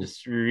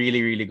 Just really,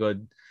 really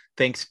good.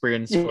 Thanks,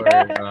 Prince, for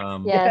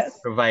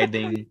Yes.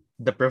 providing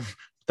the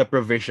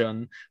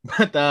provision.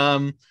 But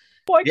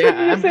Why yeah,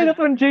 couldn't you say that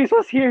when Jace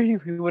was here? He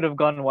would have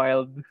gone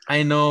wild.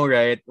 I know,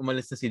 right?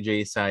 Umalis na si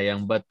Jay,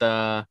 sayang. But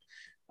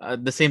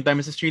at the same time,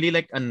 it's just really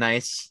like a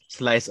nice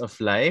slice of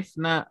life.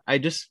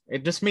 It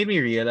just made me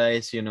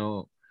realize,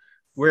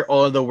 we're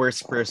all the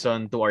worst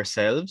person to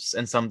ourselves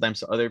and sometimes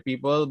to other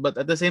people. But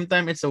at the same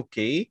time, it's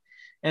okay,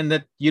 and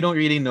that you don't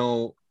really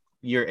know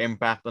your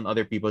impact on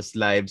other people's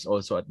lives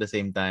also at the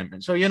same time.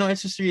 And so,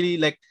 it's just really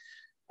like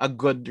a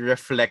good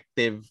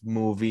reflective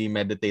movie,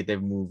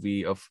 meditative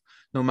movie of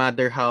no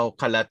matter how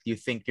kalat you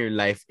think your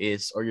life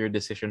is or your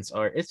decisions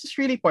are, it's just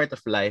really part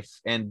of life,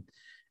 and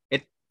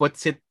it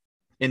puts it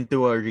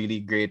into a really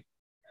great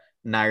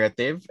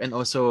narrative and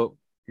also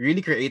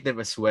really creative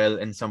as well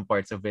in some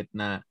parts of it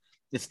na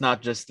it's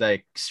not just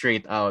like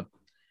straight out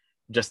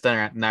just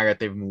a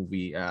narrative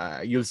movie.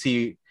 You'll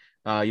see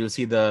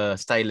the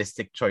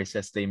stylistic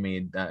choices they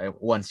made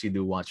once you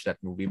do watch that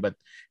movie, but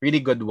really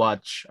good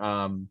watch.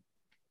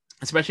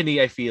 Especially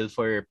I feel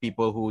for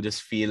people who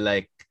just feel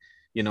like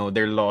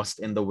they're lost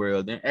in the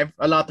world.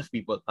 A lot of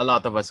people, a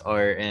lot of us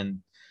are,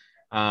 and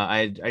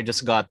I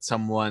just got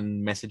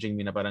someone messaging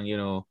me na parang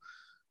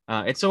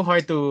it's so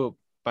hard to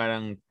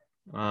parang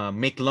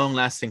make long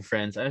lasting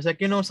friends. I was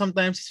like,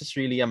 sometimes it's just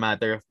really a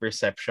matter of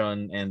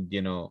perception and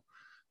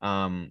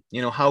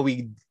how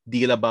we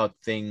deal about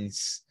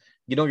things.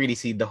 You don't really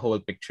see the whole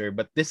picture,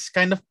 but this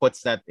kind of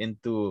puts that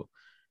into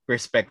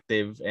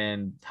perspective,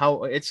 and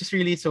how it's just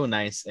really so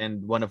nice,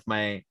 and one of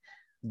my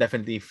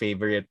definitely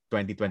favorite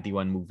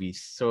 2021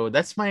 movies. So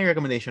that's my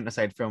recommendation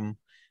aside from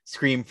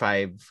Scream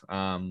 5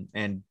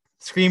 and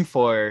Scream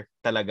 4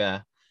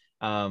 talaga.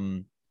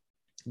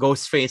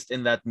 Ghostface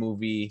in that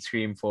movie,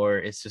 Scream 4,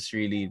 is just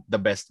really the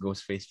best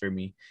Ghostface for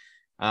me.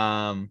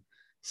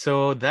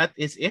 So that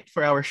is it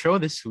for our show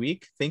this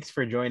week. Thanks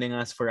for joining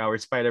us for our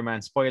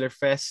Spider-Man Spoiler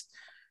Fest.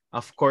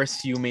 Of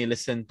course, you may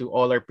listen to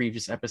all our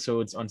previous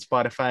episodes on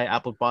Spotify,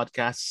 Apple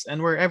Podcasts, and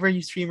wherever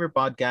you stream your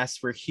podcasts.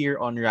 We're here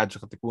on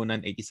Radyo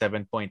Katipunan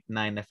 87.9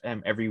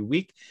 FM every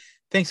week.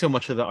 Thanks so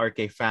much to the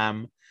RK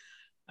fam.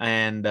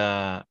 And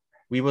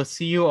we will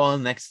see you all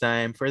next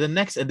time for the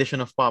next edition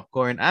of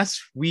Popcorn, as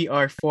we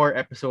are 4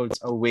 episodes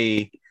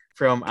away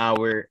from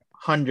our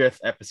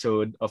 100th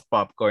episode of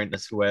Popcorn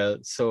as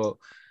well.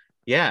 So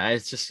yeah,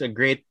 it's just a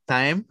great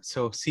time.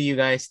 So see you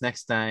guys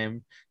next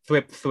time.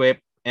 Thwip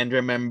thwip. And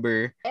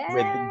remember,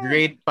 with Yeah.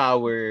 great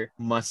power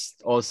must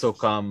also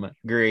come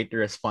great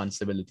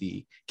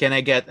responsibility. Can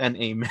I get an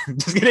amen?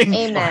 Just kidding.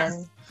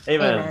 Amen.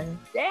 Amen. Amen.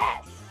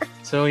 Yes.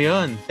 So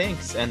yun,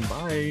 thanks and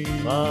bye.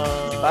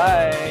 Bye.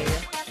 Bye.